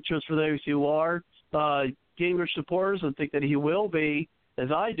signatures for those who are Gingrich supporters and think that he will be,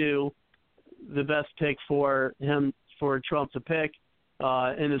 as I do, the best pick for Trump to pick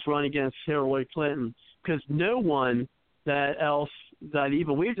in his run against Hillary Clinton. Because no one that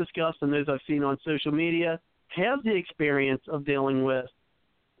even we've discussed and those I've seen on social media has the experience of dealing with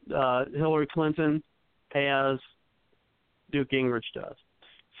Hillary Clinton as Newt Gingrich does.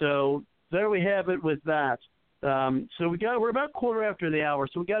 So there we have it with that. So we're about quarter after the hour,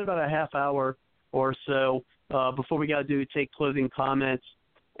 so we got about a half hour or so before we got to take closing comments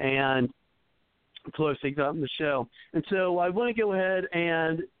and close things up in the show. And so I want to go ahead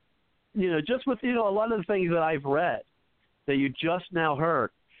and, just with, a lot of the things that I've read that you just now heard,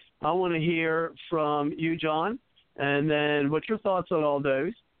 I want to hear from you, John, and then what's your thoughts on all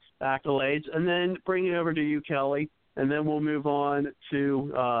those accolades, and then bring it over to you, Kelly, and then we'll move on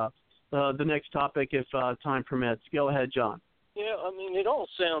to the next topic if time permits. Go ahead, John. Yeah, it all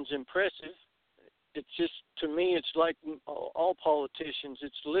sounds impressive. It's just, to me, it's like all politicians,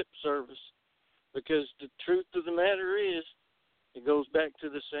 it's lip service. Because the truth of the matter is, it goes back to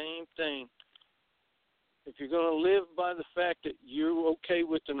the same thing. If you're going to live by the fact that you're okay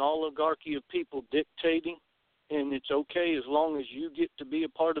with an oligarchy of people dictating, and it's okay as long as you get to be a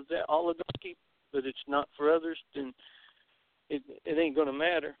part of that oligarchy, but it's not for others, then it ain't going to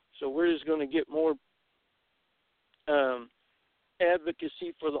matter. So we're just going to get more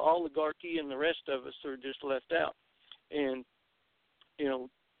advocacy for the oligarchy, and the rest of us are just left out. And,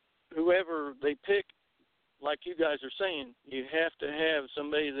 whoever they pick, like you guys are saying, you have to have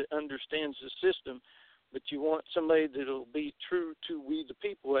somebody that understands the system, but you want somebody that will be true to we the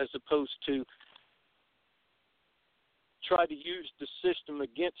people, as opposed to try to use the system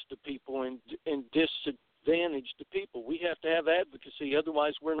against the people and disadvantage the people. We have to have advocacy,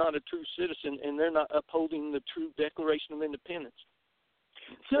 otherwise we're not a true citizen, and they're not upholding the true Declaration of Independence.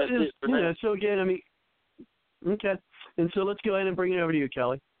 So, so again, okay. And so let's go ahead and bring it over to you,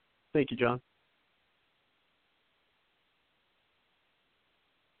 Kelly. Thank you, John.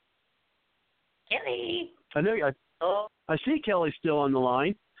 Kelly. I see Kelly still on the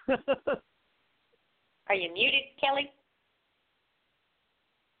line. Are you muted, Kelly?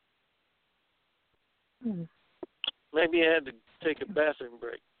 Maybe I had to take a bathroom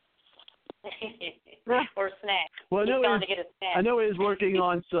break. Or snack. Well, I know he's working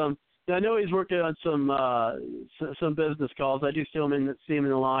on some. I know he's working on some business calls. I do see him in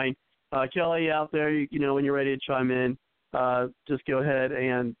the line. Kelly, out there, when you're ready to chime in, just go ahead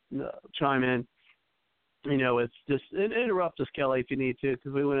and chime in. It's just interrupt us, Kelly, if you need to,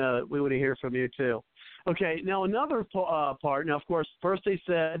 because we want to hear from you too. Okay, now another part. Now, of course, first they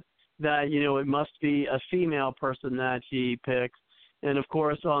said that it must be a female person that he picks, and of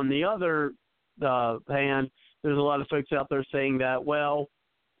course, on the other hand, there's a lot of folks out there saying that, well,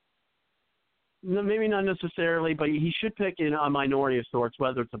 maybe not necessarily, but he should pick a minority of sorts,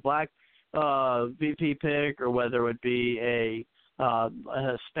 whether it's a black VP pick or whether it would be a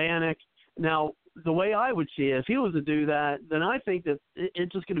Hispanic. Now, the way I would see it, if he was to do that, then I think that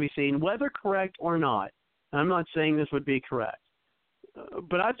it's just going to be seen, whether correct or not. I'm not saying this would be correct,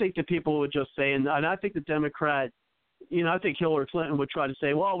 but I think that people would just say, and I think the Democrat, I think Hillary Clinton would try to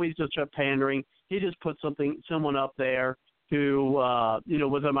say, well, we just kept pandering. He just put someone up there who,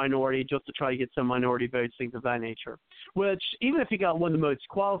 was a minority just to try to get some minority votes, things of that nature. Which, even if he got one of the most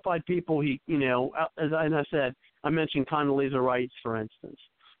qualified people, as I said, I mentioned Condoleezza Rice, for instance.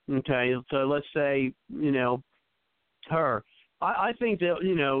 Okay, so let's say, her. I think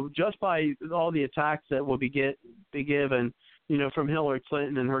that, just by all the attacks that will be given, from Hillary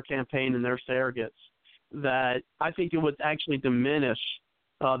Clinton and her campaign and their surrogates, that I think it would actually diminish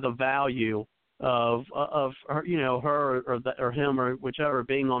the value of her, her or him or whichever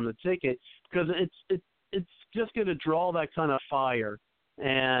being on the ticket, because it's just going to draw that kind of fire,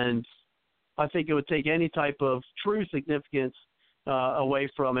 and I think it would take any type of true significance away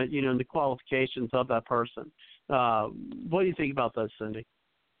from it, and the qualifications of that person. What do you think about that, Cindy?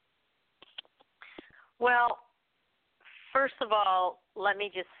 Well, first of all, let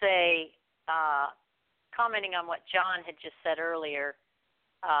me just say, commenting on what John had just said earlier,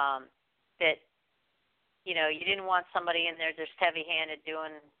 that, you didn't want somebody in there just heavy-handed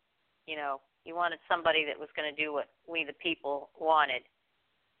doing, you wanted somebody that was going to do what we the people wanted.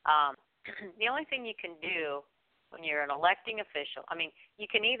 The only thing you can do when you're an electing official, you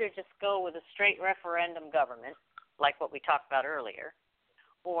can either just go with a straight referendum government, like what we talked about earlier,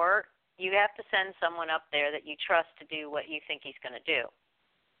 or you have to send someone up there that you trust to do what you think he's going to do.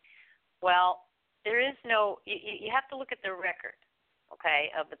 Well, there is no, you have to look at the record, okay,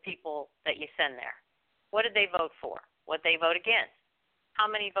 of the people that you send there. What did they vote for? What did they vote against? How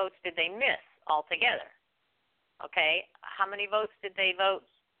many votes did they miss altogether? Okay, how many votes did they vote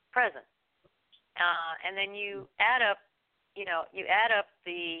present? And then you add up,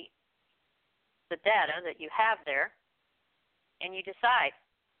 the data that you have there, and you decide,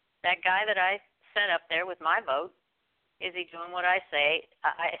 that guy that I sent up there with my vote, is he doing what I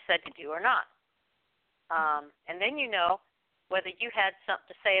said to do or not? And then you know whether you had something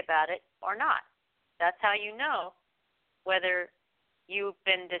to say about it or not. That's how you know whether you've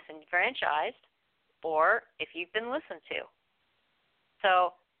been disenfranchised or if you've been listened to.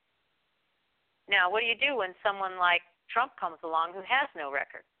 So now what do you do when someone like Trump comes along who has no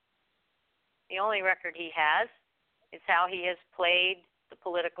record? The only record he has is how he has played the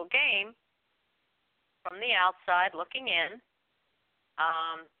political game from the outside looking in,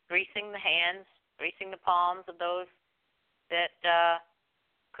 greasing the hands, greasing the palms of those that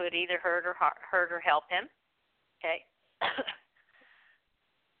could either hurt or help him. Okay,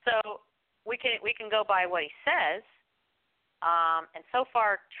 so we can go by what he says, and so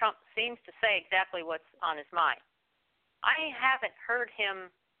far Trump seems to say exactly what's on his mind. I haven't heard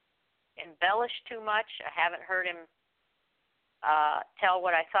him embellish too much. I haven't heard him tell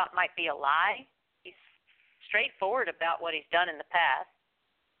what I thought might be a lie. He's straightforward about what he's done in the past.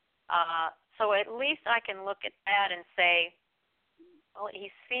 So at least I can look at that and say, well,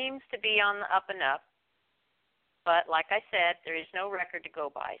 he seems to be on the up and up. But like I said, there is no record to go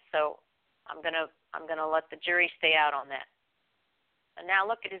by. So I'm gonna let the jury stay out on that. And now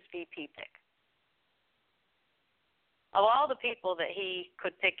look at his VP pick. Of all the people that he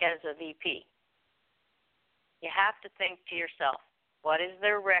could pick as a VP, you have to think to yourself, what is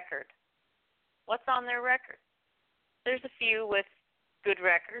their record? What's on their record? There's a few with good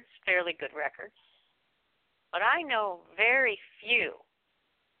records, fairly good records. But I know very few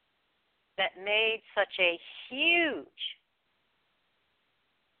that made such a huge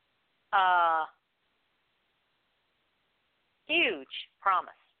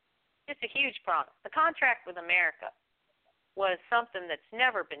promise. Just a huge promise. The contract with America was something that's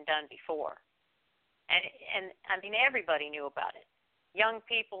never been done before. And everybody knew about it. Young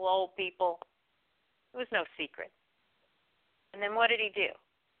people, old people. It was no secret. And then what did he do?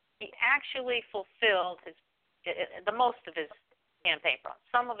 He actually fulfilled the most of his campaign promise.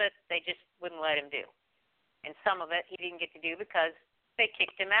 Some of it they just wouldn't let him do. And some of it he didn't get to do because they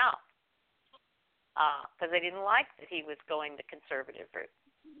kicked him out. Because they didn't like that he was going the conservative route.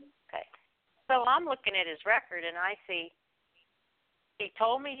 Okay. So I'm looking at his record and I see he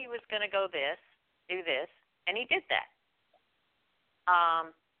told me he was going to do this, and he did that.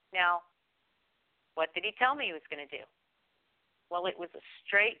 Now, what did he tell me he was going to do? Well, it was a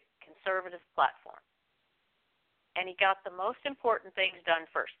straight conservative platform. And he got the most important things done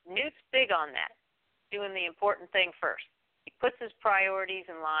first. Newt's big on that, doing the important thing first. He puts his priorities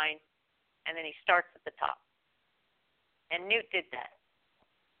in line, and then he starts at the top. And Newt did that.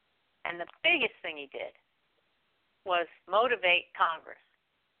 And the biggest thing he did was motivate Congress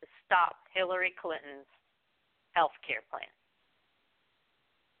to stop Hillary Clinton's health care plan.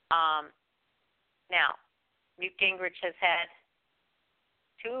 Now, Newt Gingrich has had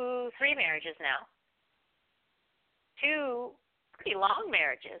 3 marriages now. 2 pretty long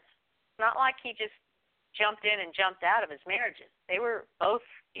marriages. It's not like he just jumped in and jumped out of his marriages. They were both,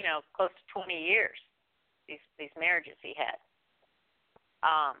 close to 20 years, these marriages he had.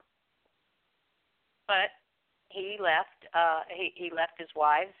 But he left. He left his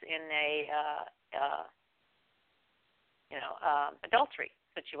wives in a adultery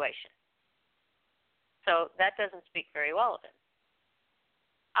situation. So that doesn't speak very well of him.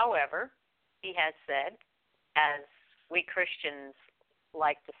 However, he has said, as we Christians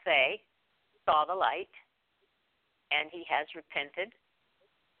like to say, saw the light, and he has repented.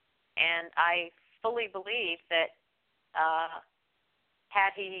 And I fully believe that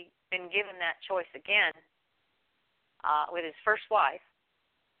had he been given that choice again with his first wife,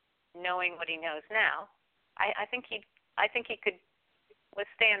 knowing what he knows now, I think he could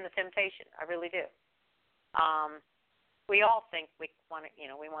withstand the temptation. I really do. We all think we want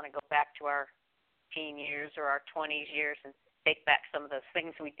to go back to our teen years or our 20s years and take back some of those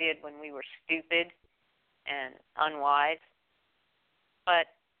things we did when we were stupid and unwise. But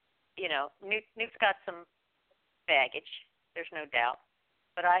Newt's got some baggage. There's no doubt.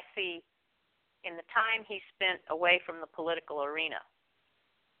 But I see in the time he spent away from the political arena,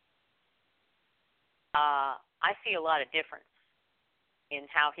 I see a lot of difference in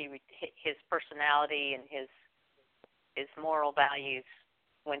how his personality and his moral values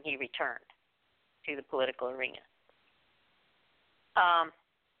when he returned to the political arena.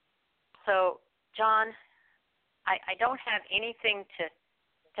 So, John, I don't have anything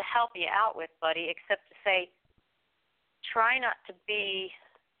to help you out with, buddy, except to say try not to be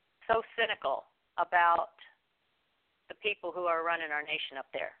so cynical about the people who are running our nation up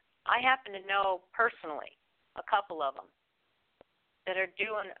there. I happen to know personally a couple of them that are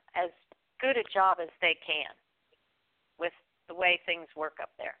doing as good a job as they can with the way things work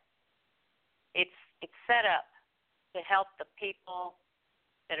up there. It's set up to help the people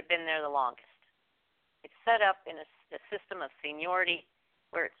that have been there the longest. It's set up in a system of seniority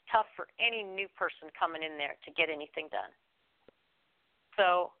where it's tough for any new person coming in there to get anything done.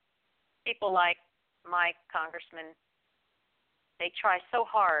 So people like my congressman, they try so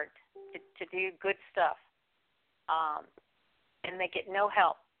hard to do good stuff, and they get no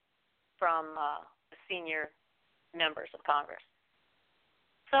help from the senior members of Congress.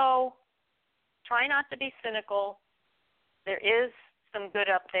 So try not to be cynical. There is some good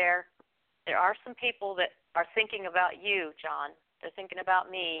up there. There are some people that are thinking about you, John. They're thinking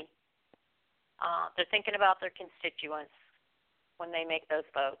about me. They're thinking about their constituents when they make those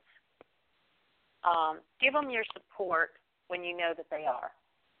votes. Give them your support when you know that they are.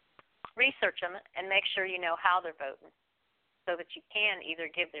 Research them and make sure you know how they're voting so that you can either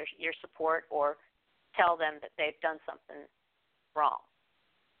give your support or tell them that they've done something wrong.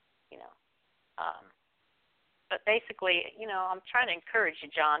 But basically, I'm trying to encourage you,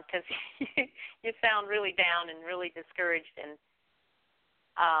 John, because you sound really down and really discouraged. And,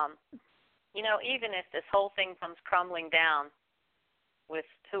 even if this whole thing comes crumbling down with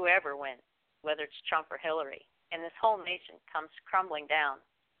whoever wins, whether it's Trump or Hillary, and this whole nation comes crumbling down,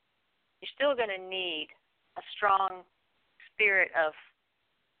 you're still going to need a strong spirit of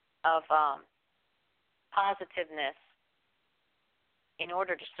positiveness in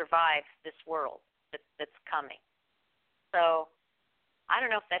order to survive this world that's coming. So I don't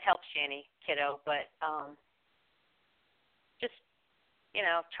know if that helps you any, kiddo, but just,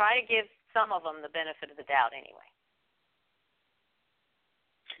 try to give some of them the benefit of the doubt anyway.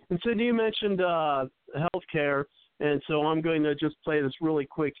 And so you mentioned health care, and so I'm going to just play this really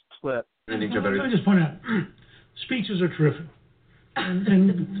quick clip. Let me just point out, speeches are terrific.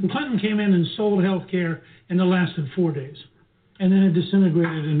 And Clinton came in and sold health care, and it lasted 4 days. And then it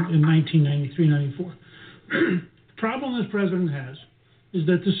disintegrated in 1993, 94. The problem this president has is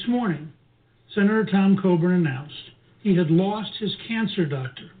that this morning, Senator Tom Coburn announced he had lost his cancer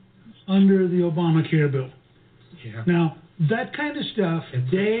doctor under the Obamacare bill. Yeah. Now, that kind of stuff,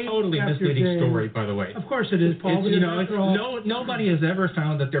 day totally after misleading day, story, by the way. Of course it is, Paul. Nobody has ever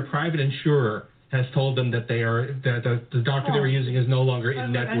found that their private insurer has told them that the doctor they were using is no longer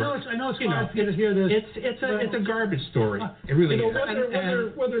in network. I know it's hard for you to hear this. It's a garbage story. It really is.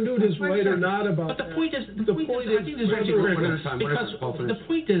 Whether Newt is right or not about but the point is, the point is, the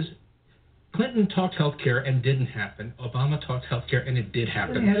point is, Clinton talked health care and didn't happen. Obama talked health care and it did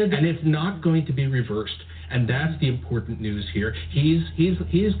happen. And it's not going to be reversed. And that's the important news here. He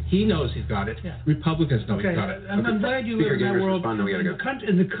knows he's got it. Yeah. Republicans know he's got it. I'm glad you live in that world.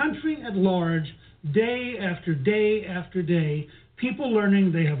 In the country at large, day after day after day, people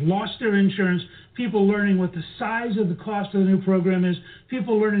learning they have lost their insurance, people learning what the size of the cost of the new program is,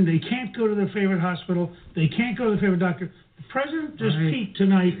 people learning they can't go to their favorite hospital, they can't go to their favorite doctor. The president just peaked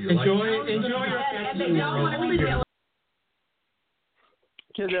tonight. Enjoy your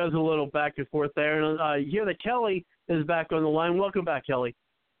There was a little back and forth there. And you hear that Kelly is back on the line. Welcome back, Kelly.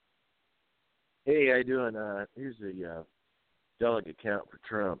 Hey, how you doing? Here's the delegate count for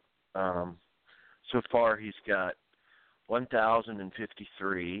Trump. So far, he's got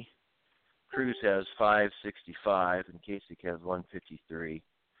 1,053. Cruz has 565, and Kasich has 153.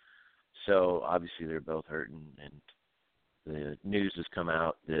 So obviously they're both hurting, and the news has come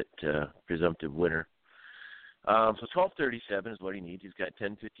out that presumptive winner. So 1237 is what he needs. He's got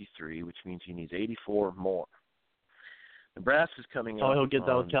 1053, which means he needs 84 more. Nebraska's coming up. Oh, he'll get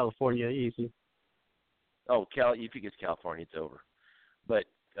that with California easy. Oh, if he gets California, it's over. But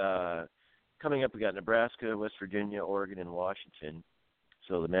coming up, we got Nebraska, West Virginia, Oregon, and Washington.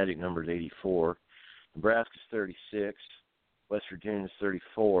 So the magic number is 84. Nebraska's 36. West Virginia's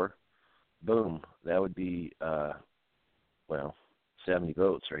 34. Boom. That would be, 70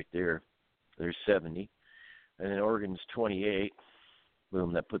 votes right there. There's 70. And then Oregon's 28.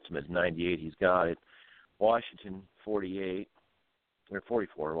 Boom, that puts him at 98. He's got it. Washington, 48. Or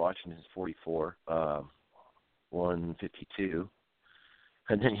 44. Washington's 44. 152.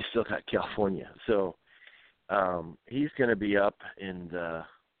 And then you still got California. So he's going to be up in the,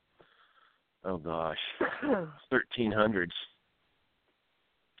 1300s.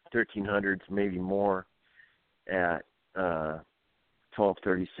 1300s, maybe more, at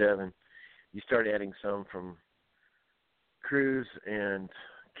 1237. You start adding some from Cruz and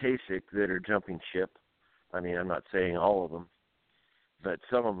Kasich that are jumping ship. I mean, I'm not saying all of them, but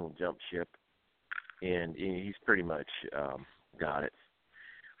some of them will jump ship, and he's pretty much got it.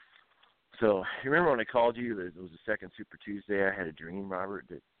 So, you remember when I called you that it was the second Super Tuesday, I had a dream, Robert,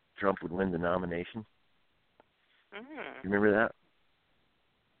 that Trump would win the nomination? You remember that?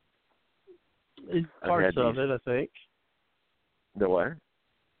 Parts of it, I think. The what?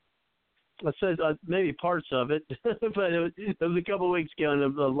 I said maybe parts of it, but it was a couple of weeks ago, and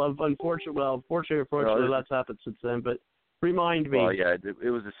unfortunately, that's happened since then. But remind me. Well, yeah, it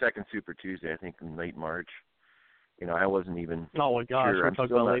was the second Super Tuesday, I think, in late March. You know, I wasn't even. Oh my gosh, sure. we're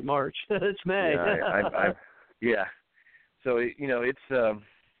talking about late March. It's May. Yeah, So it's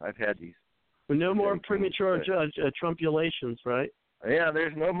I've had these. No more premature Trumpulations, right? Yeah,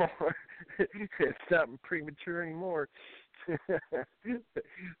 there's no more. It's not premature anymore.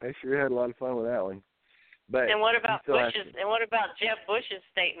 I sure had a lot of fun with that one. But and what about Bush's? And what about Jeb Bush's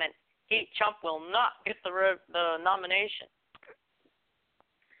statement? Trump will not get the nomination.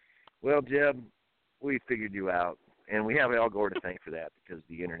 Well, Jeb, we figured you out, and we have Al Gore to thank for that because of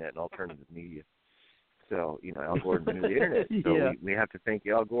the internet and alternative media. So Al Gore knew the internet, so we have to thank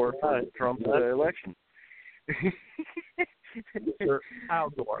Al Gore for the Trump election. Al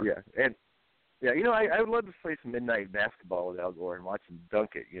Gore. Yeah, and I would love to play some midnight basketball with Al Gore and watch him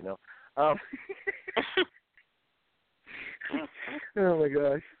dunk it. Oh my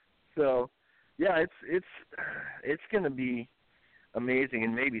gosh. So, yeah, it's going to be amazing,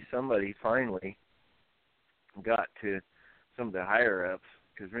 and maybe somebody finally got to some of the higher ups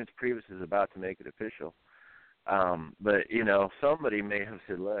because Reince Priebus is about to make it official. But somebody may have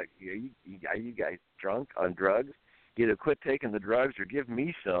said, "Look, you guys drunk on drugs? Either quit taking the drugs or give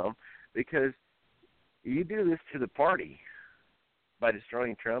me some, because you do this to the party by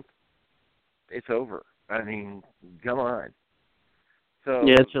destroying Trump. It's over. I mean, come on." So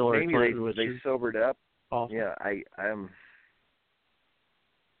yeah, it's maybe they sobered up. Awesome. Yeah, I'm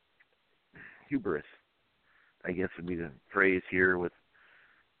hubris, I guess would be the phrase here with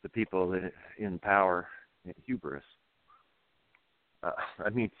the people that in power. Hubris. I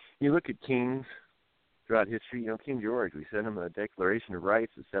mean, you look at kings throughout history. King George, we sent him a Declaration of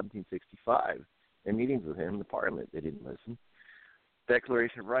Rights in 1765. In meetings with him in the Parliament, they didn't listen.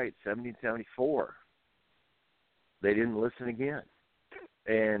 Declaration of Rights, 1774. They didn't listen again.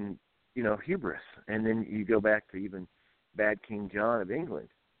 And, hubris. And then you go back to even bad King John of England.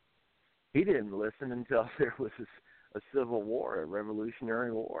 He didn't listen until there was a civil war, a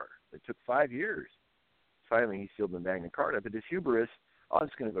revolutionary war. It took 5 years. Finally, he sealed the Magna Carta. But this hubris, I'm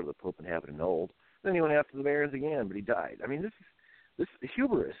just going to go to the Pope and have it annulled. Then he went after the mayors again, but he died. I mean, this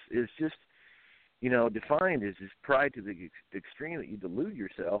hubris is just, defined as this pride to the extreme that you delude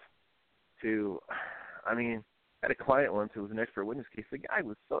yourself to. I mean, I had a client once who was an expert witness case. The guy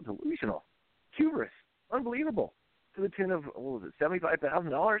was so delusional. Hubris. Unbelievable. To the tune of, what was it,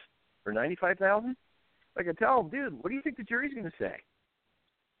 $75,000 or $95,000? I could tell him, dude, what do you think the jury's going to say?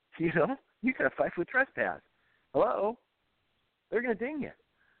 You got a 5-foot trespass. Hello? They're going to ding you.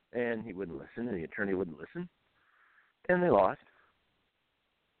 And he wouldn't listen, and the attorney wouldn't listen. And they lost.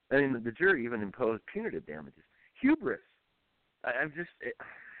 I mean, the jury even imposed punitive damages. Hubris.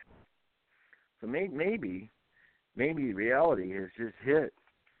 So maybe reality has just hit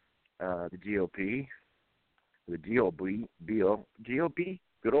the GOP,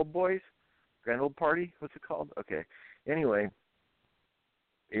 good old boys, Grand Old Party? What's it called? Okay. Anyway,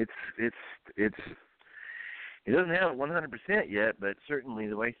 it doesn't have it 100% yet, but certainly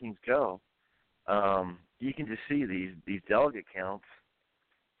the way things go, you can just see these delegate counts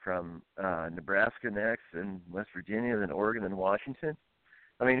from Nebraska next, and West Virginia, then Oregon, and Washington.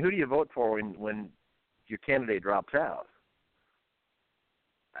 I mean, who do you vote for when your candidate drops out?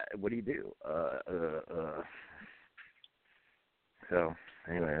 What do you do? So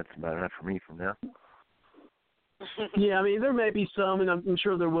anyway, that's about enough for me from now. Yeah, I mean, there may be some, and I'm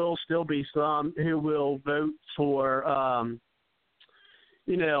sure there will still be some who will vote for,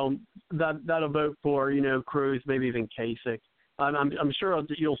 that'll vote for, Cruz, maybe even Kasich. I'm sure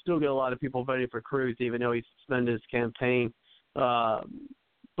you'll still get a lot of people voting for Cruz, even though he suspended his campaign.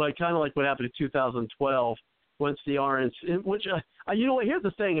 But kind of like what happened in 2012, once the RNC, which, here's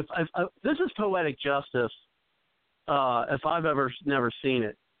the thing. If this is poetic justice, if I've never seen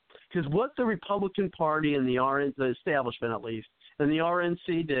it. Because what the Republican Party and the establishment at least, and the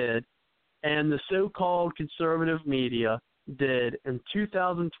RNC did, and the so-called conservative media did in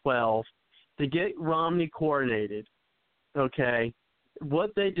 2012 to get Romney coordinated, okay,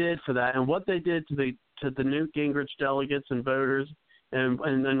 what they did for that and what they did to the Newt Gingrich delegates and voters and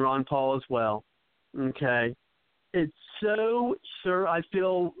Ron Paul as well, okay, it's so, sir, I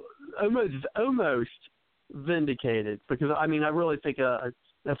feel almost vindicated because, I mean, I really think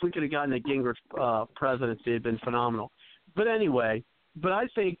if we could have gotten a Gingrich presidency, it had been phenomenal. But anyway, I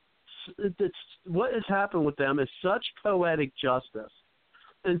think what has happened with them is such poetic justice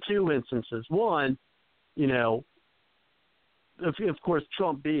in two instances. One, of course,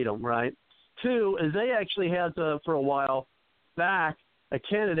 Trump beat them, right? Two, is they actually had for a while back a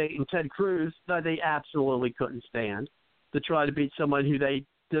candidate in Ted Cruz that they absolutely couldn't stand to try to beat someone who they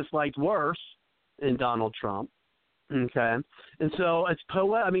disliked worse in Donald Trump. Okay, and so it's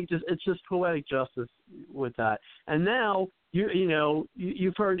it's just poetic justice with that. And now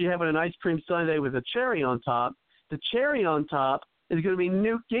you've heard you're having an ice cream sundae with a cherry on top. The cherry on top is going to be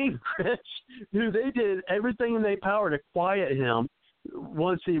Newt Gingrich, who they did everything in their power to quiet him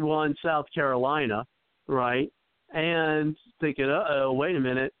once he won South Carolina, right? And thinking, wait a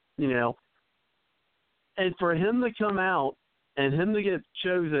minute, and for him to come out and him to get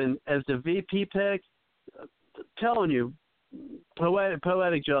chosen as the VP pick. Telling you,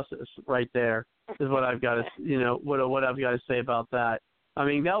 poetic justice right there is what I've got to, what I've got to say about that. I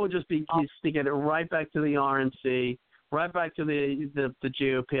mean, that would just be sticking it right back to the RNC, right back to the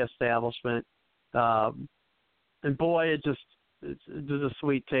GOP establishment, and boy, there's a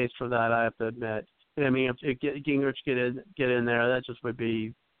sweet taste for that, I have to admit. I mean, if Gingrich get in there, that just would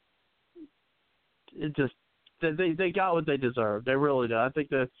be. They got what they deserved. They really do. I think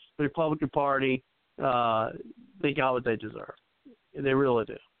the Republican Party. They got what they deserve. They really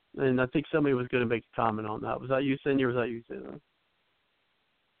do. And I think somebody was going to make a comment on that. Was that you, Cindy, or was that you, Cindy?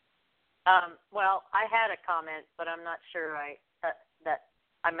 Well, I had a comment, but I'm not sure that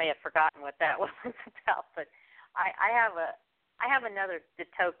I may have forgotten what that was about. But I have another de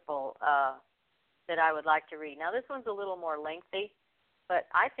Tocqueville that I would like to read. Now, this one's a little more lengthy, but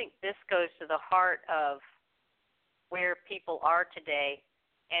I think this goes to the heart of where people are today.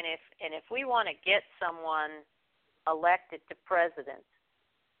 And if we want to get someone elected to president,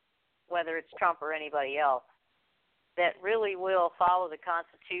 whether it's Trump or anybody else, that really will follow the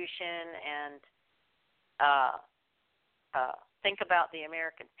Constitution and think about the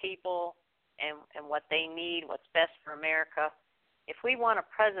American people and what they need, what's best for America. If we want a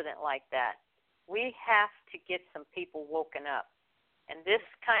president like that, we have to get some people woken up. And this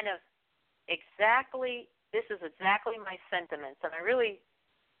is exactly my sentiments. And I really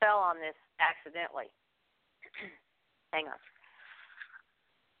fell on this accidentally. Hang on.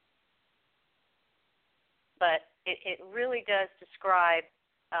 But it really does describe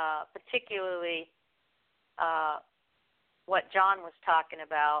particularly what John was talking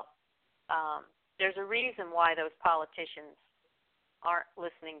about. There's a reason why those politicians aren't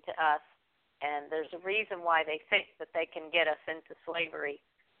listening to us, and there's a reason why they think that they can get us into slavery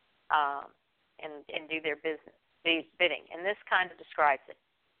and do their bidding. And this kind of describes it.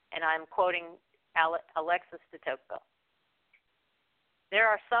 And I'm quoting Alexis de Tocqueville. There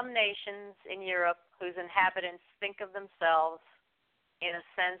are some nations in Europe whose inhabitants think of themselves, in a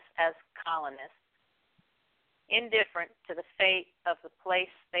sense, as colonists, indifferent to the fate of the place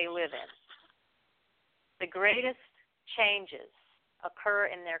they live in. The greatest changes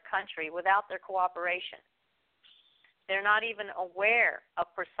occur in their country without their cooperation. They're not even aware of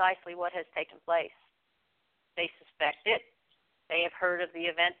precisely what has taken place. They suspect it. They have heard of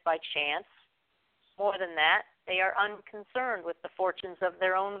the event by chance. More than that, they are unconcerned with the fortunes of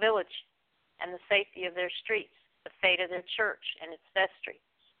their own village and the safety of their streets, the fate of their church and its vestry.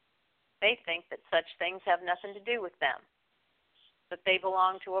 They think that such things have nothing to do with them, that they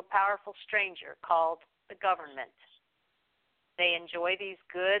belong to a powerful stranger called the government. They enjoy these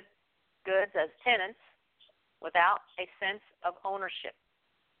goods as tenants without a sense of ownership,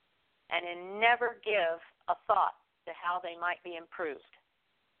 and never give a thought to how they might be improved.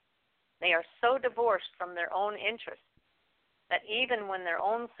 They are so divorced from their own interests that even when their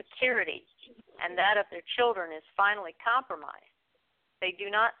own security and that of their children is finally compromised, they do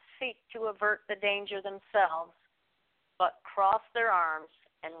not seek to avert the danger themselves, but cross their arms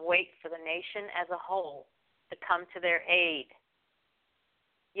and wait for the nation as a whole to come to their aid.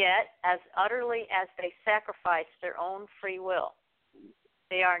 Yet, as utterly as they sacrifice their own free will,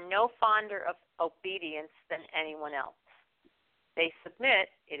 they are no fonder of obedience than anyone else. They submit,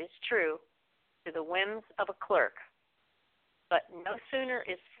 it is true, to the whims of a clerk, but no sooner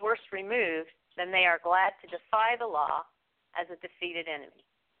is force removed than they are glad to defy the law as a defeated enemy.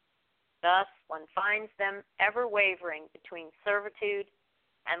 Thus, one finds them ever wavering between servitude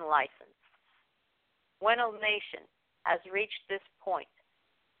and license. When a nation has reached this point,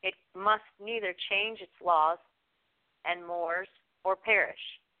 it must neither change its laws and mores or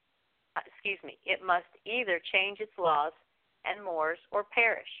perish. It must either change its laws and mores or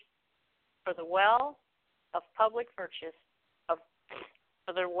perish. For the well of public virtue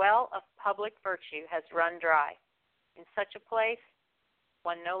has run dry. In such a place,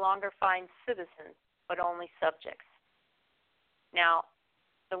 one no longer finds citizens, but only subjects. Now,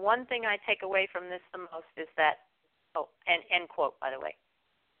 the one thing I take away from this the most is that, and end quote, by the way.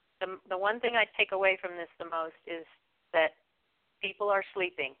 The one thing I take away from this the most is that people are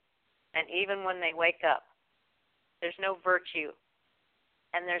sleeping, and even when they wake up, there's no virtue,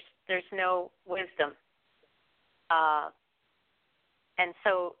 and there's no wisdom, and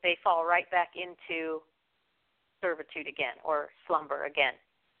so they fall right back into servitude again or slumber again.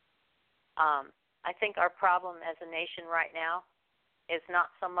 I think our problem as a nation right now is not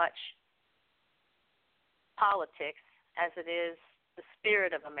so much politics as it is the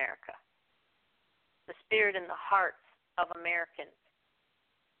spirit of America. The spirit in the hearts of Americans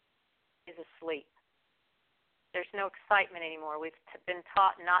is asleep. There's no excitement anymore. We've been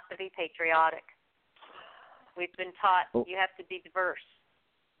taught not to be patriotic. We've been taught you have to be diverse.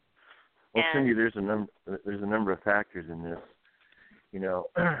 Well, Cindy, there's a number of factors in this. You know,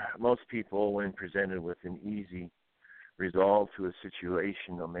 most people, when presented with an easy resolve to a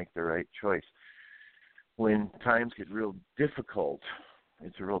situation, they'll make the right choice. When times get real difficult,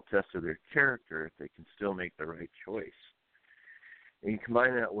 it's a real test of their character if they can still make the right choice. And you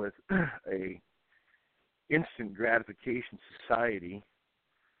combine that with a instant gratification society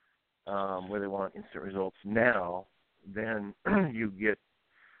where they want instant results now, then you get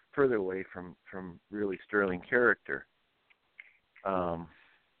further away from really sterling character. So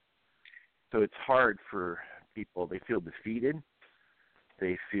it's hard for people. They feel defeated.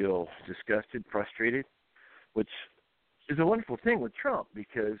 They feel disgusted, frustrated, which is a wonderful thing with Trump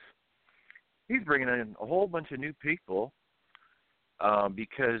because he's bringing in a whole bunch of new people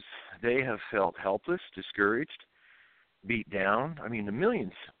because they have felt helpless, discouraged, beat down. I mean, the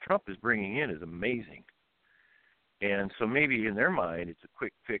millions Trump is bringing in is amazing. And so maybe in their mind it's a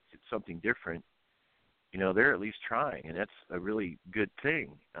quick fix, it's something different. You know, they're at least trying, and that's a really good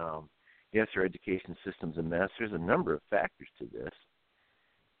thing. Yes, our education system's a mess. There's a number of factors to this.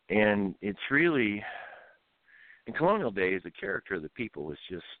 And it's really, in colonial days, the character of the people was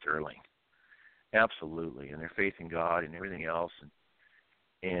just sterling. Absolutely. And their faith in God and everything else.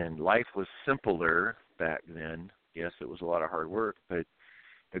 And life was simpler back then. Yes, it was a lot of hard work, but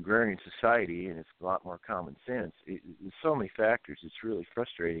agrarian society, and it's a lot more common sense. There's so many factors. It's really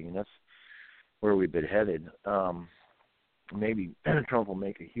frustrating, and that's where we've been headed. Maybe Trump will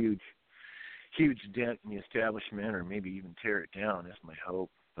make a huge dent in the establishment, or maybe even tear it down. That's my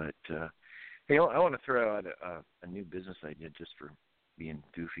hope. But hey, I want to throw out a new business idea just for being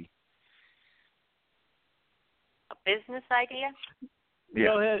goofy. A business idea?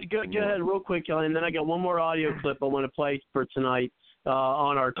 Yeah. Go ahead real quick, Kelly, and then I got one more audio clip I want to play for tonight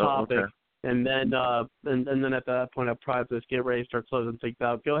on our topic. Oh, okay. And then and then at that point I'll probably just get ready to start closing things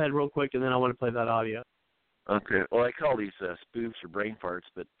out. Go ahead real quick, and then I want to play that audio. Okay. Well, I call these spoofs or brain farts,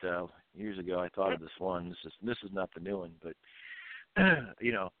 but years ago I thought of this one. This is not the new one, but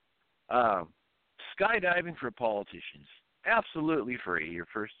skydiving for politicians, absolutely free. Your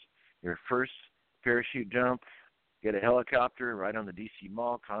first parachute jump, get a helicopter right on the D.C.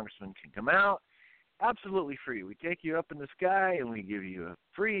 Mall. Congressman can come out, absolutely free. We take you up in the sky and we give you a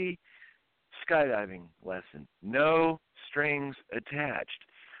free skydiving lesson, no strings attached.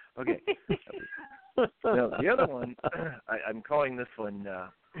 Okay. No, the other one, I'm calling this one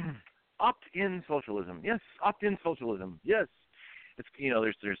opt-in socialism. Yes, opt-in socialism. Yes. It's,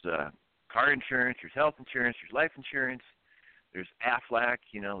 there's car insurance, there's health insurance, there's life insurance, there's AFLAC,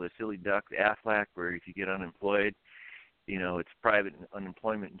 the silly duck, the AFLAC, where if you get unemployed, it's private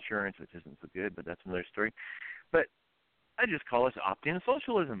unemployment insurance, which isn't so good, but that's another story. But I just call this opt-in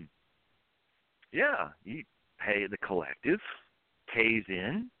socialism. Yeah, you pay, the collective pays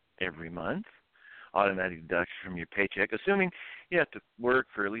in every month, automatic deduction from your paycheck, assuming you have to work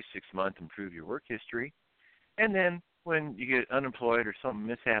for at least 6 months and prove your work history. And then when you get unemployed or some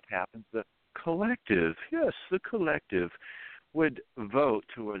mishap happens, the collective, yes, the collective would vote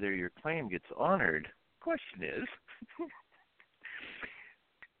to whether your claim gets honored. Question is,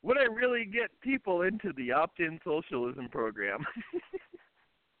 would I really get people into the opt-in socialism program?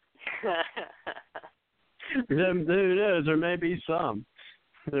 Who knows? There may be some.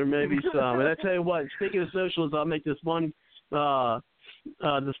 There may be some. And I tell you what, speaking of socialism, I'll make this one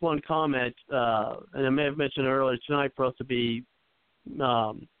comment, and I may have mentioned earlier tonight for us to be,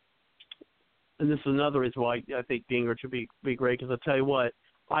 and this is another reason why I think Gingrich would be great, because I tell you what,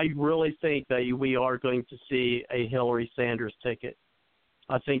 I really think that we are going to see a Hillary Sanders ticket.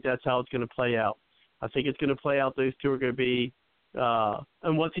 I think that's how it's going to play out. I think it's going to play out. Those two are going to be,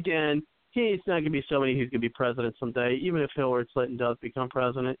 and once again, he's not going to be somebody who's going to be president someday. Even if Hillary Clinton does become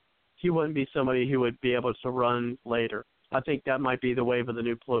president, he wouldn't be somebody who would be able to run later. I think that might be the wave of the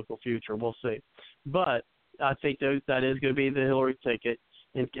new political future. We'll see. But I think that is going to be the Hillary ticket.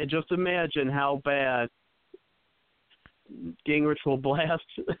 And just imagine how bad Gingrich will blast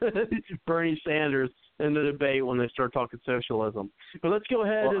Bernie Sanders in the debate when they start talking socialism. But let's go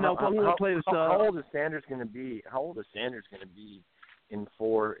ahead and I'm going to play this. How old is Sanders going to be? How old is Sanders going to be in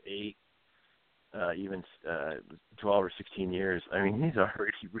 4, 8, even 12 or 16 years? I mean, he's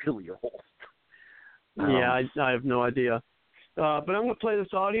already really old. Yeah, I have no idea. But I'm going to play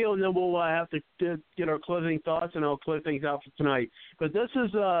this audio, and then we'll have to get our closing thoughts, and I'll close things out for tonight. But this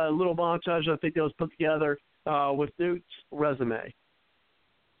is a little montage I think that was put together with Newt's resume.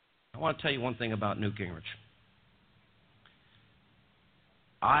 I want to tell you one thing about Newt Gingrich.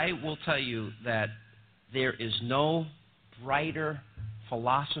 I will tell you that there is no brighter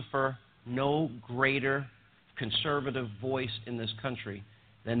philosopher, no greater conservative voice in this country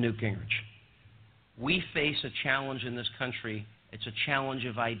than Newt Gingrich. We face a challenge in this country. It's a challenge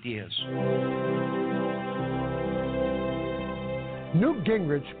of ideas. Newt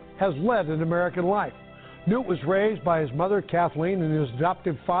Gingrich has led an American life. Newt was raised by his mother, Kathleen, and his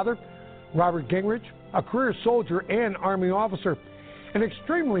adoptive father, Robert Gingrich, a career soldier and Army officer. An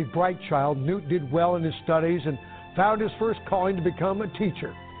extremely bright child, Newt did well in his studies and found his first calling to become a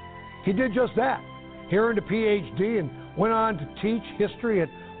teacher. He did just that. He earned a Ph.D. and went on to teach history at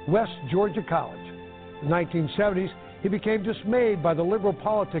West Georgia College. In the 1970s, he became dismayed by the liberal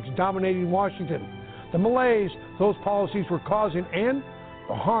politics dominating Washington, the malaise those policies were causing, and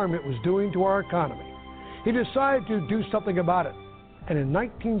the harm it was doing to our economy. He decided to do something about it, and in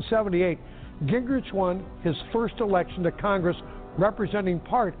 1978, Gingrich won his first election to Congress representing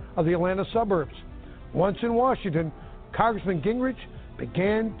part of the Atlanta suburbs. Once in Washington, Congressman Gingrich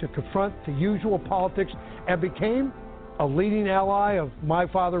began to confront the usual politics and became a leading ally of my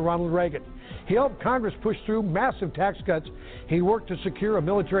father, Ronald Reagan. He helped Congress push through massive tax cuts. He worked to secure a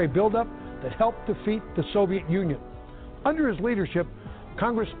military buildup that helped defeat the Soviet Union. Under his leadership,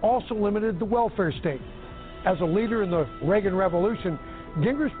 Congress also limited the welfare state. As a leader in the Reagan Revolution,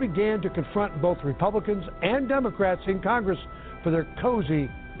 Gingrich began to confront both Republicans and Democrats in Congress for their cozy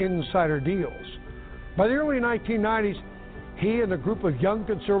insider deals. By the early 1990s, he and a group of young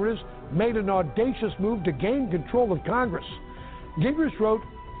conservatives made an audacious move to gain control of Congress. Gingrich wrote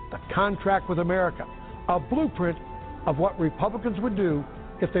The Contract with America, a blueprint of what Republicans would do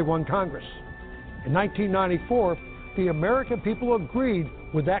if they won Congress. In 1994, the American people agreed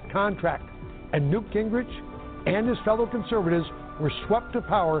with that contract, and Newt Gingrich and his fellow conservatives were swept to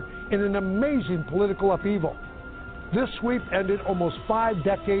power in an amazing political upheaval. This sweep ended almost 5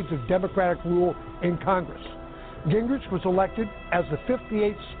 decades of Democratic rule in Congress. Gingrich was elected as the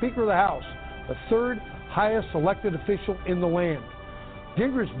 58th Speaker of the House, the third highest elected official in the land.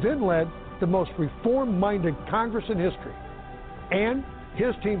 Gingrich then led the most reform-minded Congress in history. And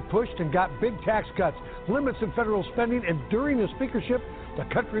his team pushed and got big tax cuts, limits in federal spending, and during his speakership, the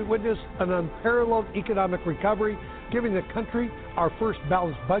country witnessed an unparalleled economic recovery, giving the country our first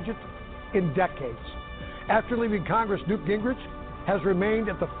balanced budget in decades. After leaving Congress, Newt Gingrich has remained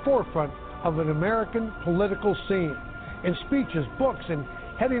at the forefront of an American political scene. In speeches, books, and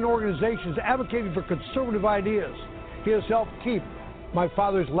heading organizations advocating for conservative ideas, he has helped keep my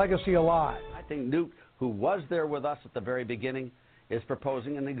father's legacy alive. I think Newt, who was there with us at the very beginning, is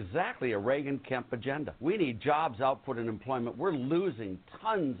proposing exactly a Reagan-Kemp agenda. We need jobs, output, and employment. We're losing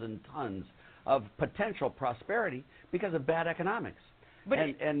tons and tons of potential prosperity because of bad economics.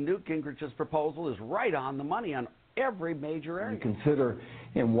 And Newt Gingrich's proposal is right on the money on every major area. You consider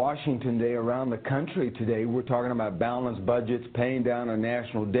in Washington today, around the country today, we're talking about balanced budgets, paying down our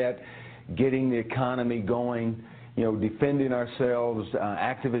national debt, getting the economy going, defending ourselves,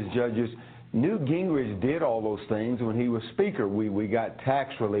 active as judges. Newt Gingrich did all those things when he was Speaker. We got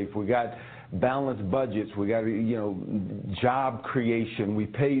tax relief, we got balanced budgets, we got job creation, we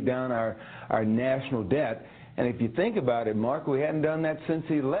paid down our national debt. And if you think about it, Mark, we hadn't done that since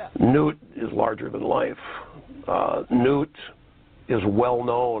he left. Newt is larger than life. Newt is well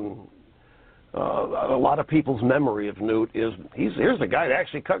known. A lot of people's memory of Newt is here's the guy that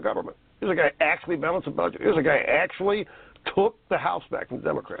actually cut government. Here's the guy that actually balanced the budget. Here's the guy that actually took the House back from the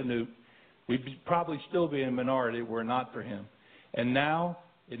Democrats. Newt, we'd probably still be in a minority were it not for him. And now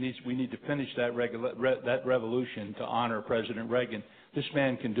we need to finish that revolution to honor President Reagan. This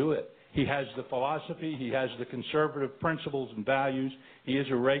man can do it. He has the philosophy. He has the conservative principles and values. He is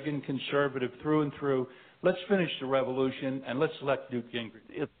a Reagan conservative through and through. Let's finish the revolution, and let's elect Newt Gingrich.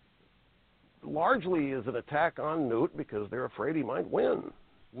 It largely is an attack on Newt because they're afraid he might win.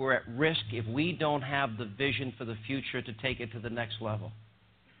 We're at risk if we don't have the vision for the future to take it to the next level.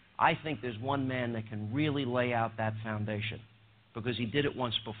 I think there's one man that can really lay out that foundation because he did it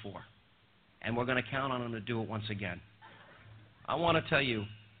once before, and we're going to count on him to do it once again. I want to tell you,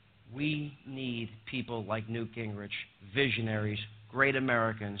 we need people like Newt Gingrich, visionaries, great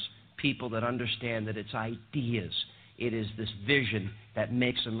Americans, people that understand that it's ideas. It is this vision that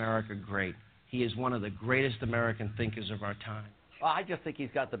makes America great. He is one of the greatest American thinkers of our time. Well, I just think he's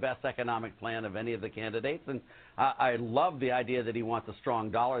got the best economic plan of any of the candidates, and I love the idea that he wants a strong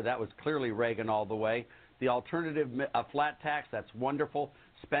dollar. That was clearly Reagan all the way. The alternative, a flat tax, that's wonderful.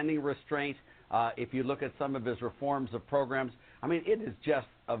 Spending restraint, if you look at some of his reforms of programs, I mean, it is just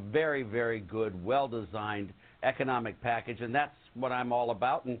a very, very good, well-designed economic package, and that's what I'm all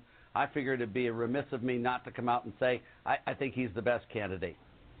about, and I figured it'd be remiss of me not to come out and say I think he's the best candidate.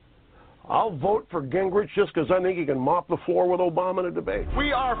 I'll vote for Gingrich just because I think he can mop the floor with Obama in a debate.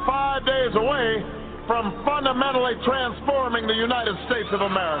 We are 5 days away from fundamentally transforming the United States of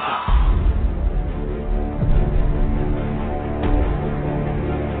America.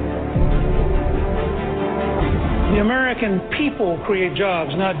 The American people create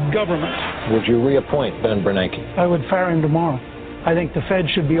jobs, not government. Would you reappoint Ben Bernanke? I would fire him tomorrow. I think the Fed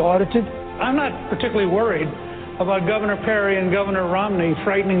should be audited. I'm not particularly worried about Governor Perry and Governor Romney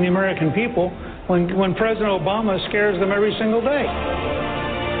frightening the American people when President Obama scares them every single day.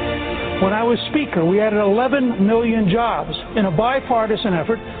 When I was Speaker, we added 11 million jobs in a bipartisan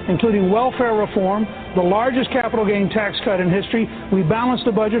effort, including welfare reform, the largest capital gain tax cut in history. We balanced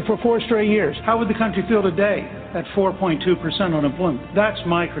the budget for 4 straight years. How would the country feel today at 4.2% unemployment? That's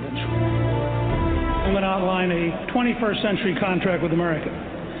my credential. I'm going to outline a 21st century contract with America.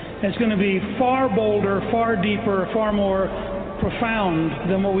 It's going to be far bolder, far deeper, far more profound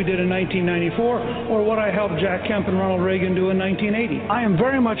than what we did in 1994 or what I helped Jack Kemp and Ronald Reagan do in 1980. I am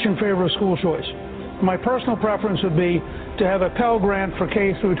very much in favor of school choice. My personal preference would be to have a Pell Grant for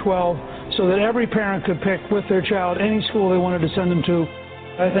K through 12 so that every parent could pick with their child any school they wanted to send them to.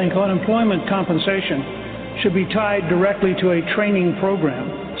 I think unemployment compensation should be tied directly to a training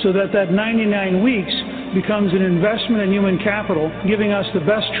program so that 99 weeks becomes an investment in human capital, giving us the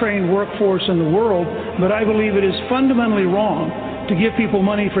best trained workforce in the world. But I believe it is fundamentally wrong to give people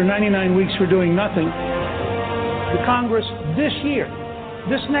money for 99 weeks for doing nothing. The Congress this year,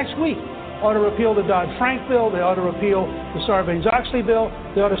 this next week, ought to repeal the Dodd-Frank bill. They ought to repeal the Sarbanes-Oxley bill.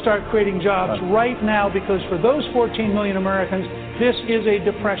 They ought to start creating jobs right now, because for those 14 million Americans, this is a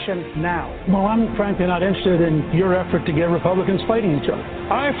depression now. Well, I'm frankly not interested in your effort to get Republicans fighting each other.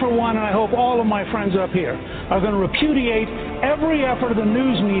 I, for one, and I hope all of my friends up here, are going to repudiate every effort of the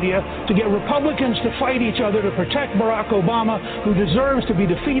news media to get Republicans to fight each other to protect Barack Obama, who deserves to be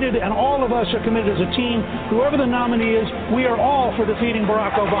defeated, and all of us are committed as a team. Whoever the nominee is, we are all for defeating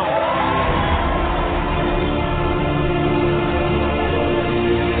Barack Obama.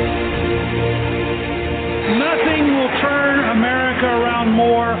 Nothing will turn America around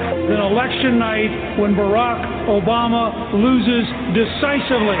more than election night when Barack Obama loses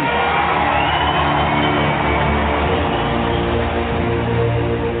decisively.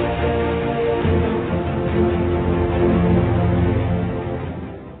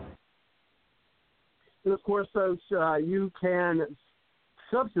 And of course, folks, you can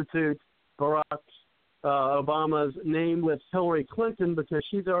substitute Barack's Obama's name with Hillary Clinton because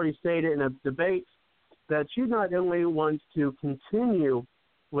she's already stated in a debate that she not only wants to continue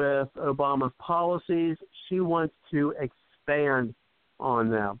with Obama's policies, she wants to expand on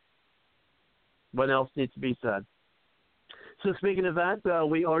them. What else needs to be said? So speaking of that,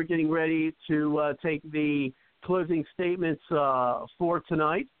 we are getting ready to take the closing statements for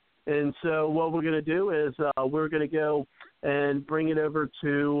tonight. And so what we're going to do is we're going to go and bring it over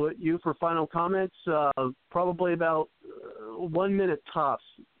to you for final comments, probably about 1 minute tops,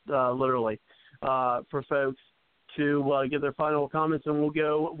 literally, for folks to give their final comments. And we'll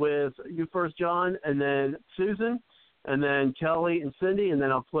go with you first, John, and then Susan, and then Kelly and Cindy, and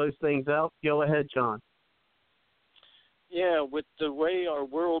then I'll close things out. Go ahead, John. Yeah, with the way our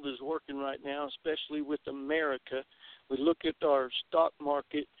world is working right now, especially with America, we look at our stock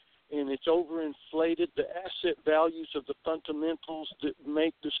market, and it's overinflated. The asset values of the fundamentals that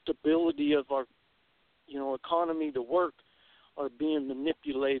make the stability of our, economy to work are being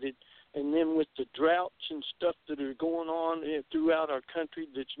manipulated. And then with the droughts and stuff that are going on throughout our country,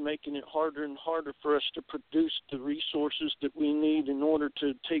 that's making it harder and harder for us to produce the resources that we need in order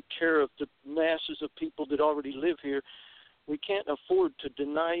to take care of the masses of people that already live here. We can't afford to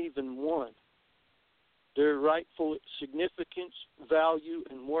deny even one their rightful significance, value,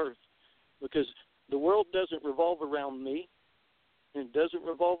 and worth, because the world doesn't revolve around me, and it doesn't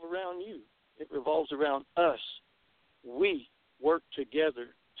revolve around you. It revolves around us. We work together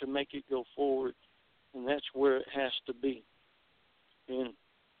to make it go forward, and that's where it has to be. And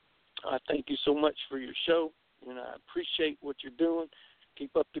I thank you so much for your show, and I appreciate what you're doing.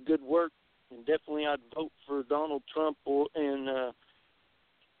 Keep up the good work, and definitely I'd vote for Donald Trump and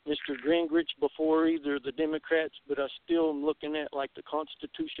Mr. Gingrich before either of the Democrats, but I still am looking at like the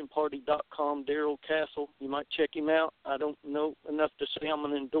ConstitutionParty.com, Darrell Castle. You might check him out. I don't know enough to say I'm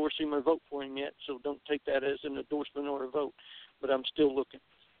going to endorse him or vote for him yet, so don't take that as an endorsement or a vote, but I'm still looking.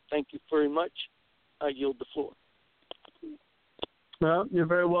 Thank you very much. I yield the floor. Well, you're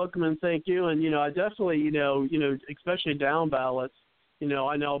very welcome, and thank you. And, I definitely, especially down ballots, I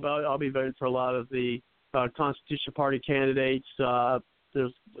know about, I'll be voting for a lot of the Constitution Party candidates.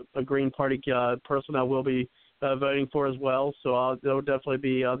 There's a Green Party person I will be voting for as well. So there'll definitely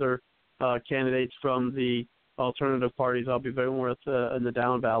be other candidates from the alternative parties I'll be voting with in the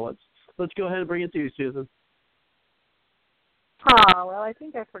down ballots. Let's go ahead and bring it to you, Susan. Well, I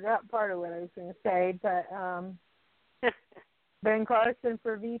think I forgot part of what I was going to say, but Ben Carson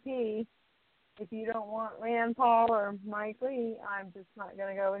for VP. If you don't want Rand Paul or Mike Lee, I'm just not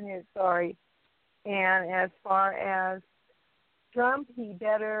going to go with you. Sorry. And as far as Trump, he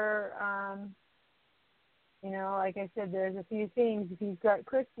better, like I said, there's a few things. If he's got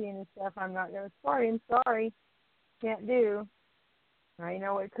Christie and stuff, I'm not going to support him. Sorry. Can't do. I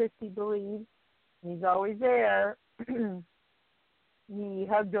know what Christie believes. He's always there. He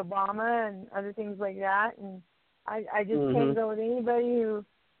hugged Obama and other things like that. And I just can't go with anybody who,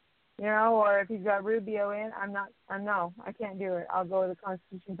 or if he's got Rubio in, no, I can't do it. I'll go with the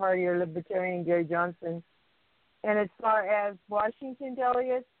Constitution Party or Libertarian Gary Johnson. And as far as Washington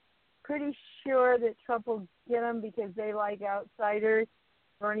delegates, pretty sure that Trump will get them because they like outsiders.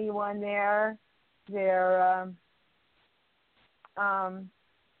 Bernie won there. They're,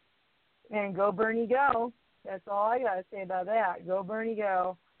 and go Bernie, go. That's all I got to say about that. Go Bernie,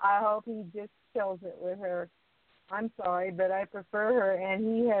 go. I hope he just kills it with her. I'm sorry, but I prefer her, and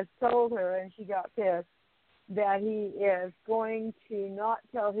he has told her, and she got pissed, that he is going to not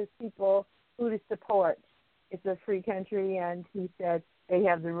tell his people who to support. It's a free country, and he said they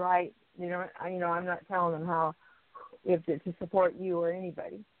have the right. I'm not telling them how to support you or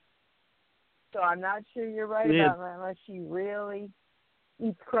anybody. So I'm not sure you're right about that unless she really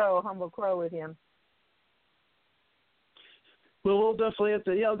eats humble crow with him. Well, we'll definitely have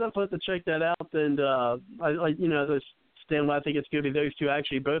to. I'll definitely have to check that out. And Stan, I think it's going to be those two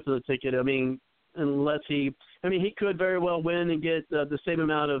actually both of the ticket. I mean, unless he could very well win and get the same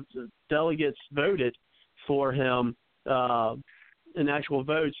amount of delegates voted for him in actual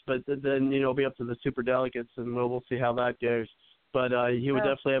votes, but then it'll be up to the super delegates, and we'll see how that goes. But he would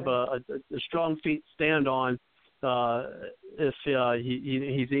definitely have a strong feet to stand on if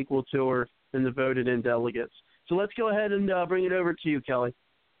he's equal to her in the voted in delegates. So let's go ahead and bring it over to you, Kelly.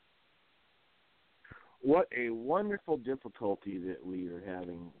 What a wonderful difficulty that we are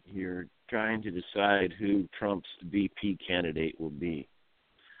having here trying to decide who Trump's VP candidate will be.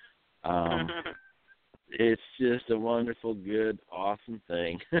 It's just a wonderful, good, awesome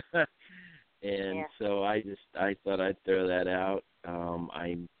thing. So I thought I'd throw that out.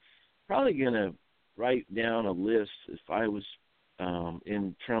 I'm probably going to write down a list if I was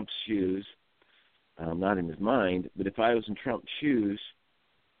in Trump's shoes not in his mind. But if I was in Trump's shoes,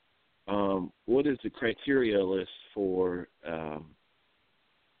 what is the criteria list for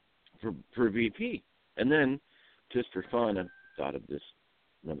VP? And then, just for fun, I've thought of this,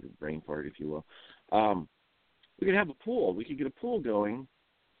 another brain fart, if you will. We could have a pool. We could get a pool going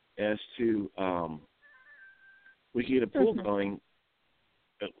as to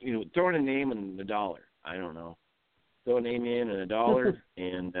throwing a name and a dollar. I don't know. Throw a name in and a dollar,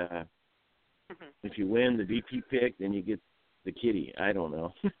 and if you win the VP pick, then you get the kitty. I don't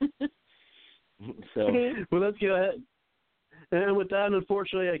know. So, well, let's go ahead. And with that,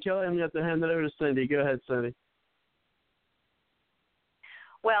 unfortunately, Kelly, I'm going to have to hand it over to Cindy. Go ahead, Cindy.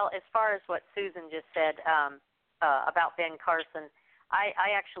 Well, as far as what Susan just said about Ben Carson, I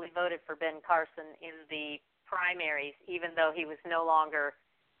actually voted for Ben Carson in the primaries, even though he was no longer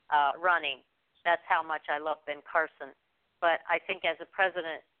running. That's how much I love Ben Carson. But I think as a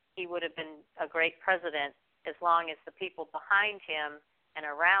president, he would have been a great president as long as the people behind him and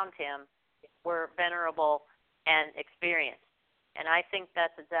around him were venerable and experienced. And I think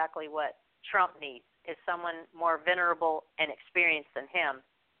that's exactly what Trump needs, is someone more venerable and experienced than him.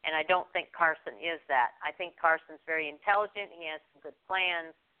 And I don't think Carson is that. I think Carson's very intelligent. He has some good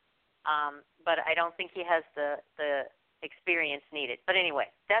plans. But I don't think he has the experience needed. But anyway,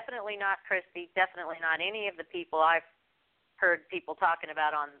 definitely not Christie, definitely not any of the people I've heard people talking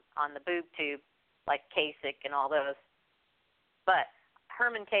about on the boob tube, like Kasich and all those. But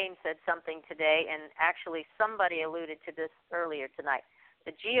Herman Cain said something today, and actually somebody alluded to this earlier tonight.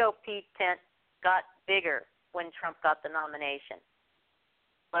 The GOP tent got bigger when Trump got the nomination.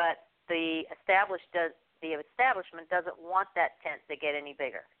 But the establishment doesn't want that tent to get any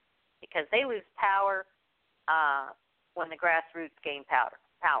bigger because they lose power when the grassroots gain power.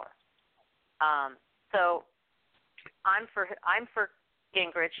 So I'm for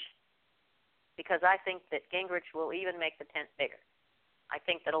Gingrich because I think that Gingrich will even make the tent bigger. I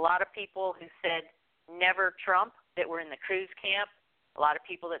think that a lot of people who said never Trump that were in the Cruz camp, a lot of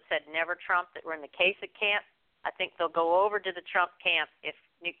people that said never Trump that were in the Kasich camp, I think they'll go over to the Trump camp if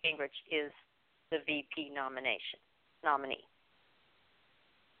Newt Gingrich is the VP nominee.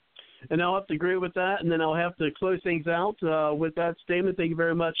 And I'll have to agree with that, and then I'll have to close things out with that statement. Thank you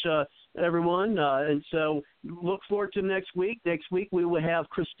very much, everyone. And so look forward to next week. Next week we will have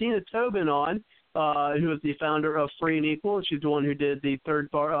Christina Tobin on, who is the founder of Free and Equal. She's the one who did the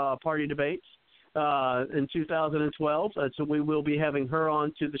third party debates in 2012. So we will be having her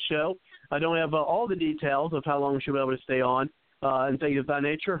on to the show. I don't have all the details of how long she'll be able to stay on and things of that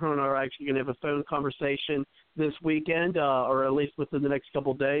nature. Her and I are actually going to have a phone conversation this weekend, or at least within the next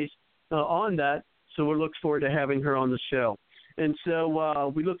couple of days on that. So we're looking forward to having her on the show. And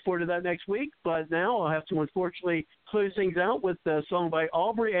so we look forward to that next week. But now I'll have to unfortunately close things out with a song by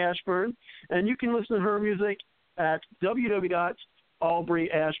Aubrey Ashburn. And you can listen to her music at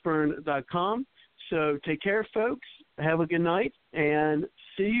www.aubreyashburn.com. So take care, folks. Have a good night, and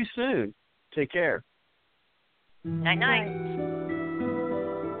see you soon. Take care. Night-night.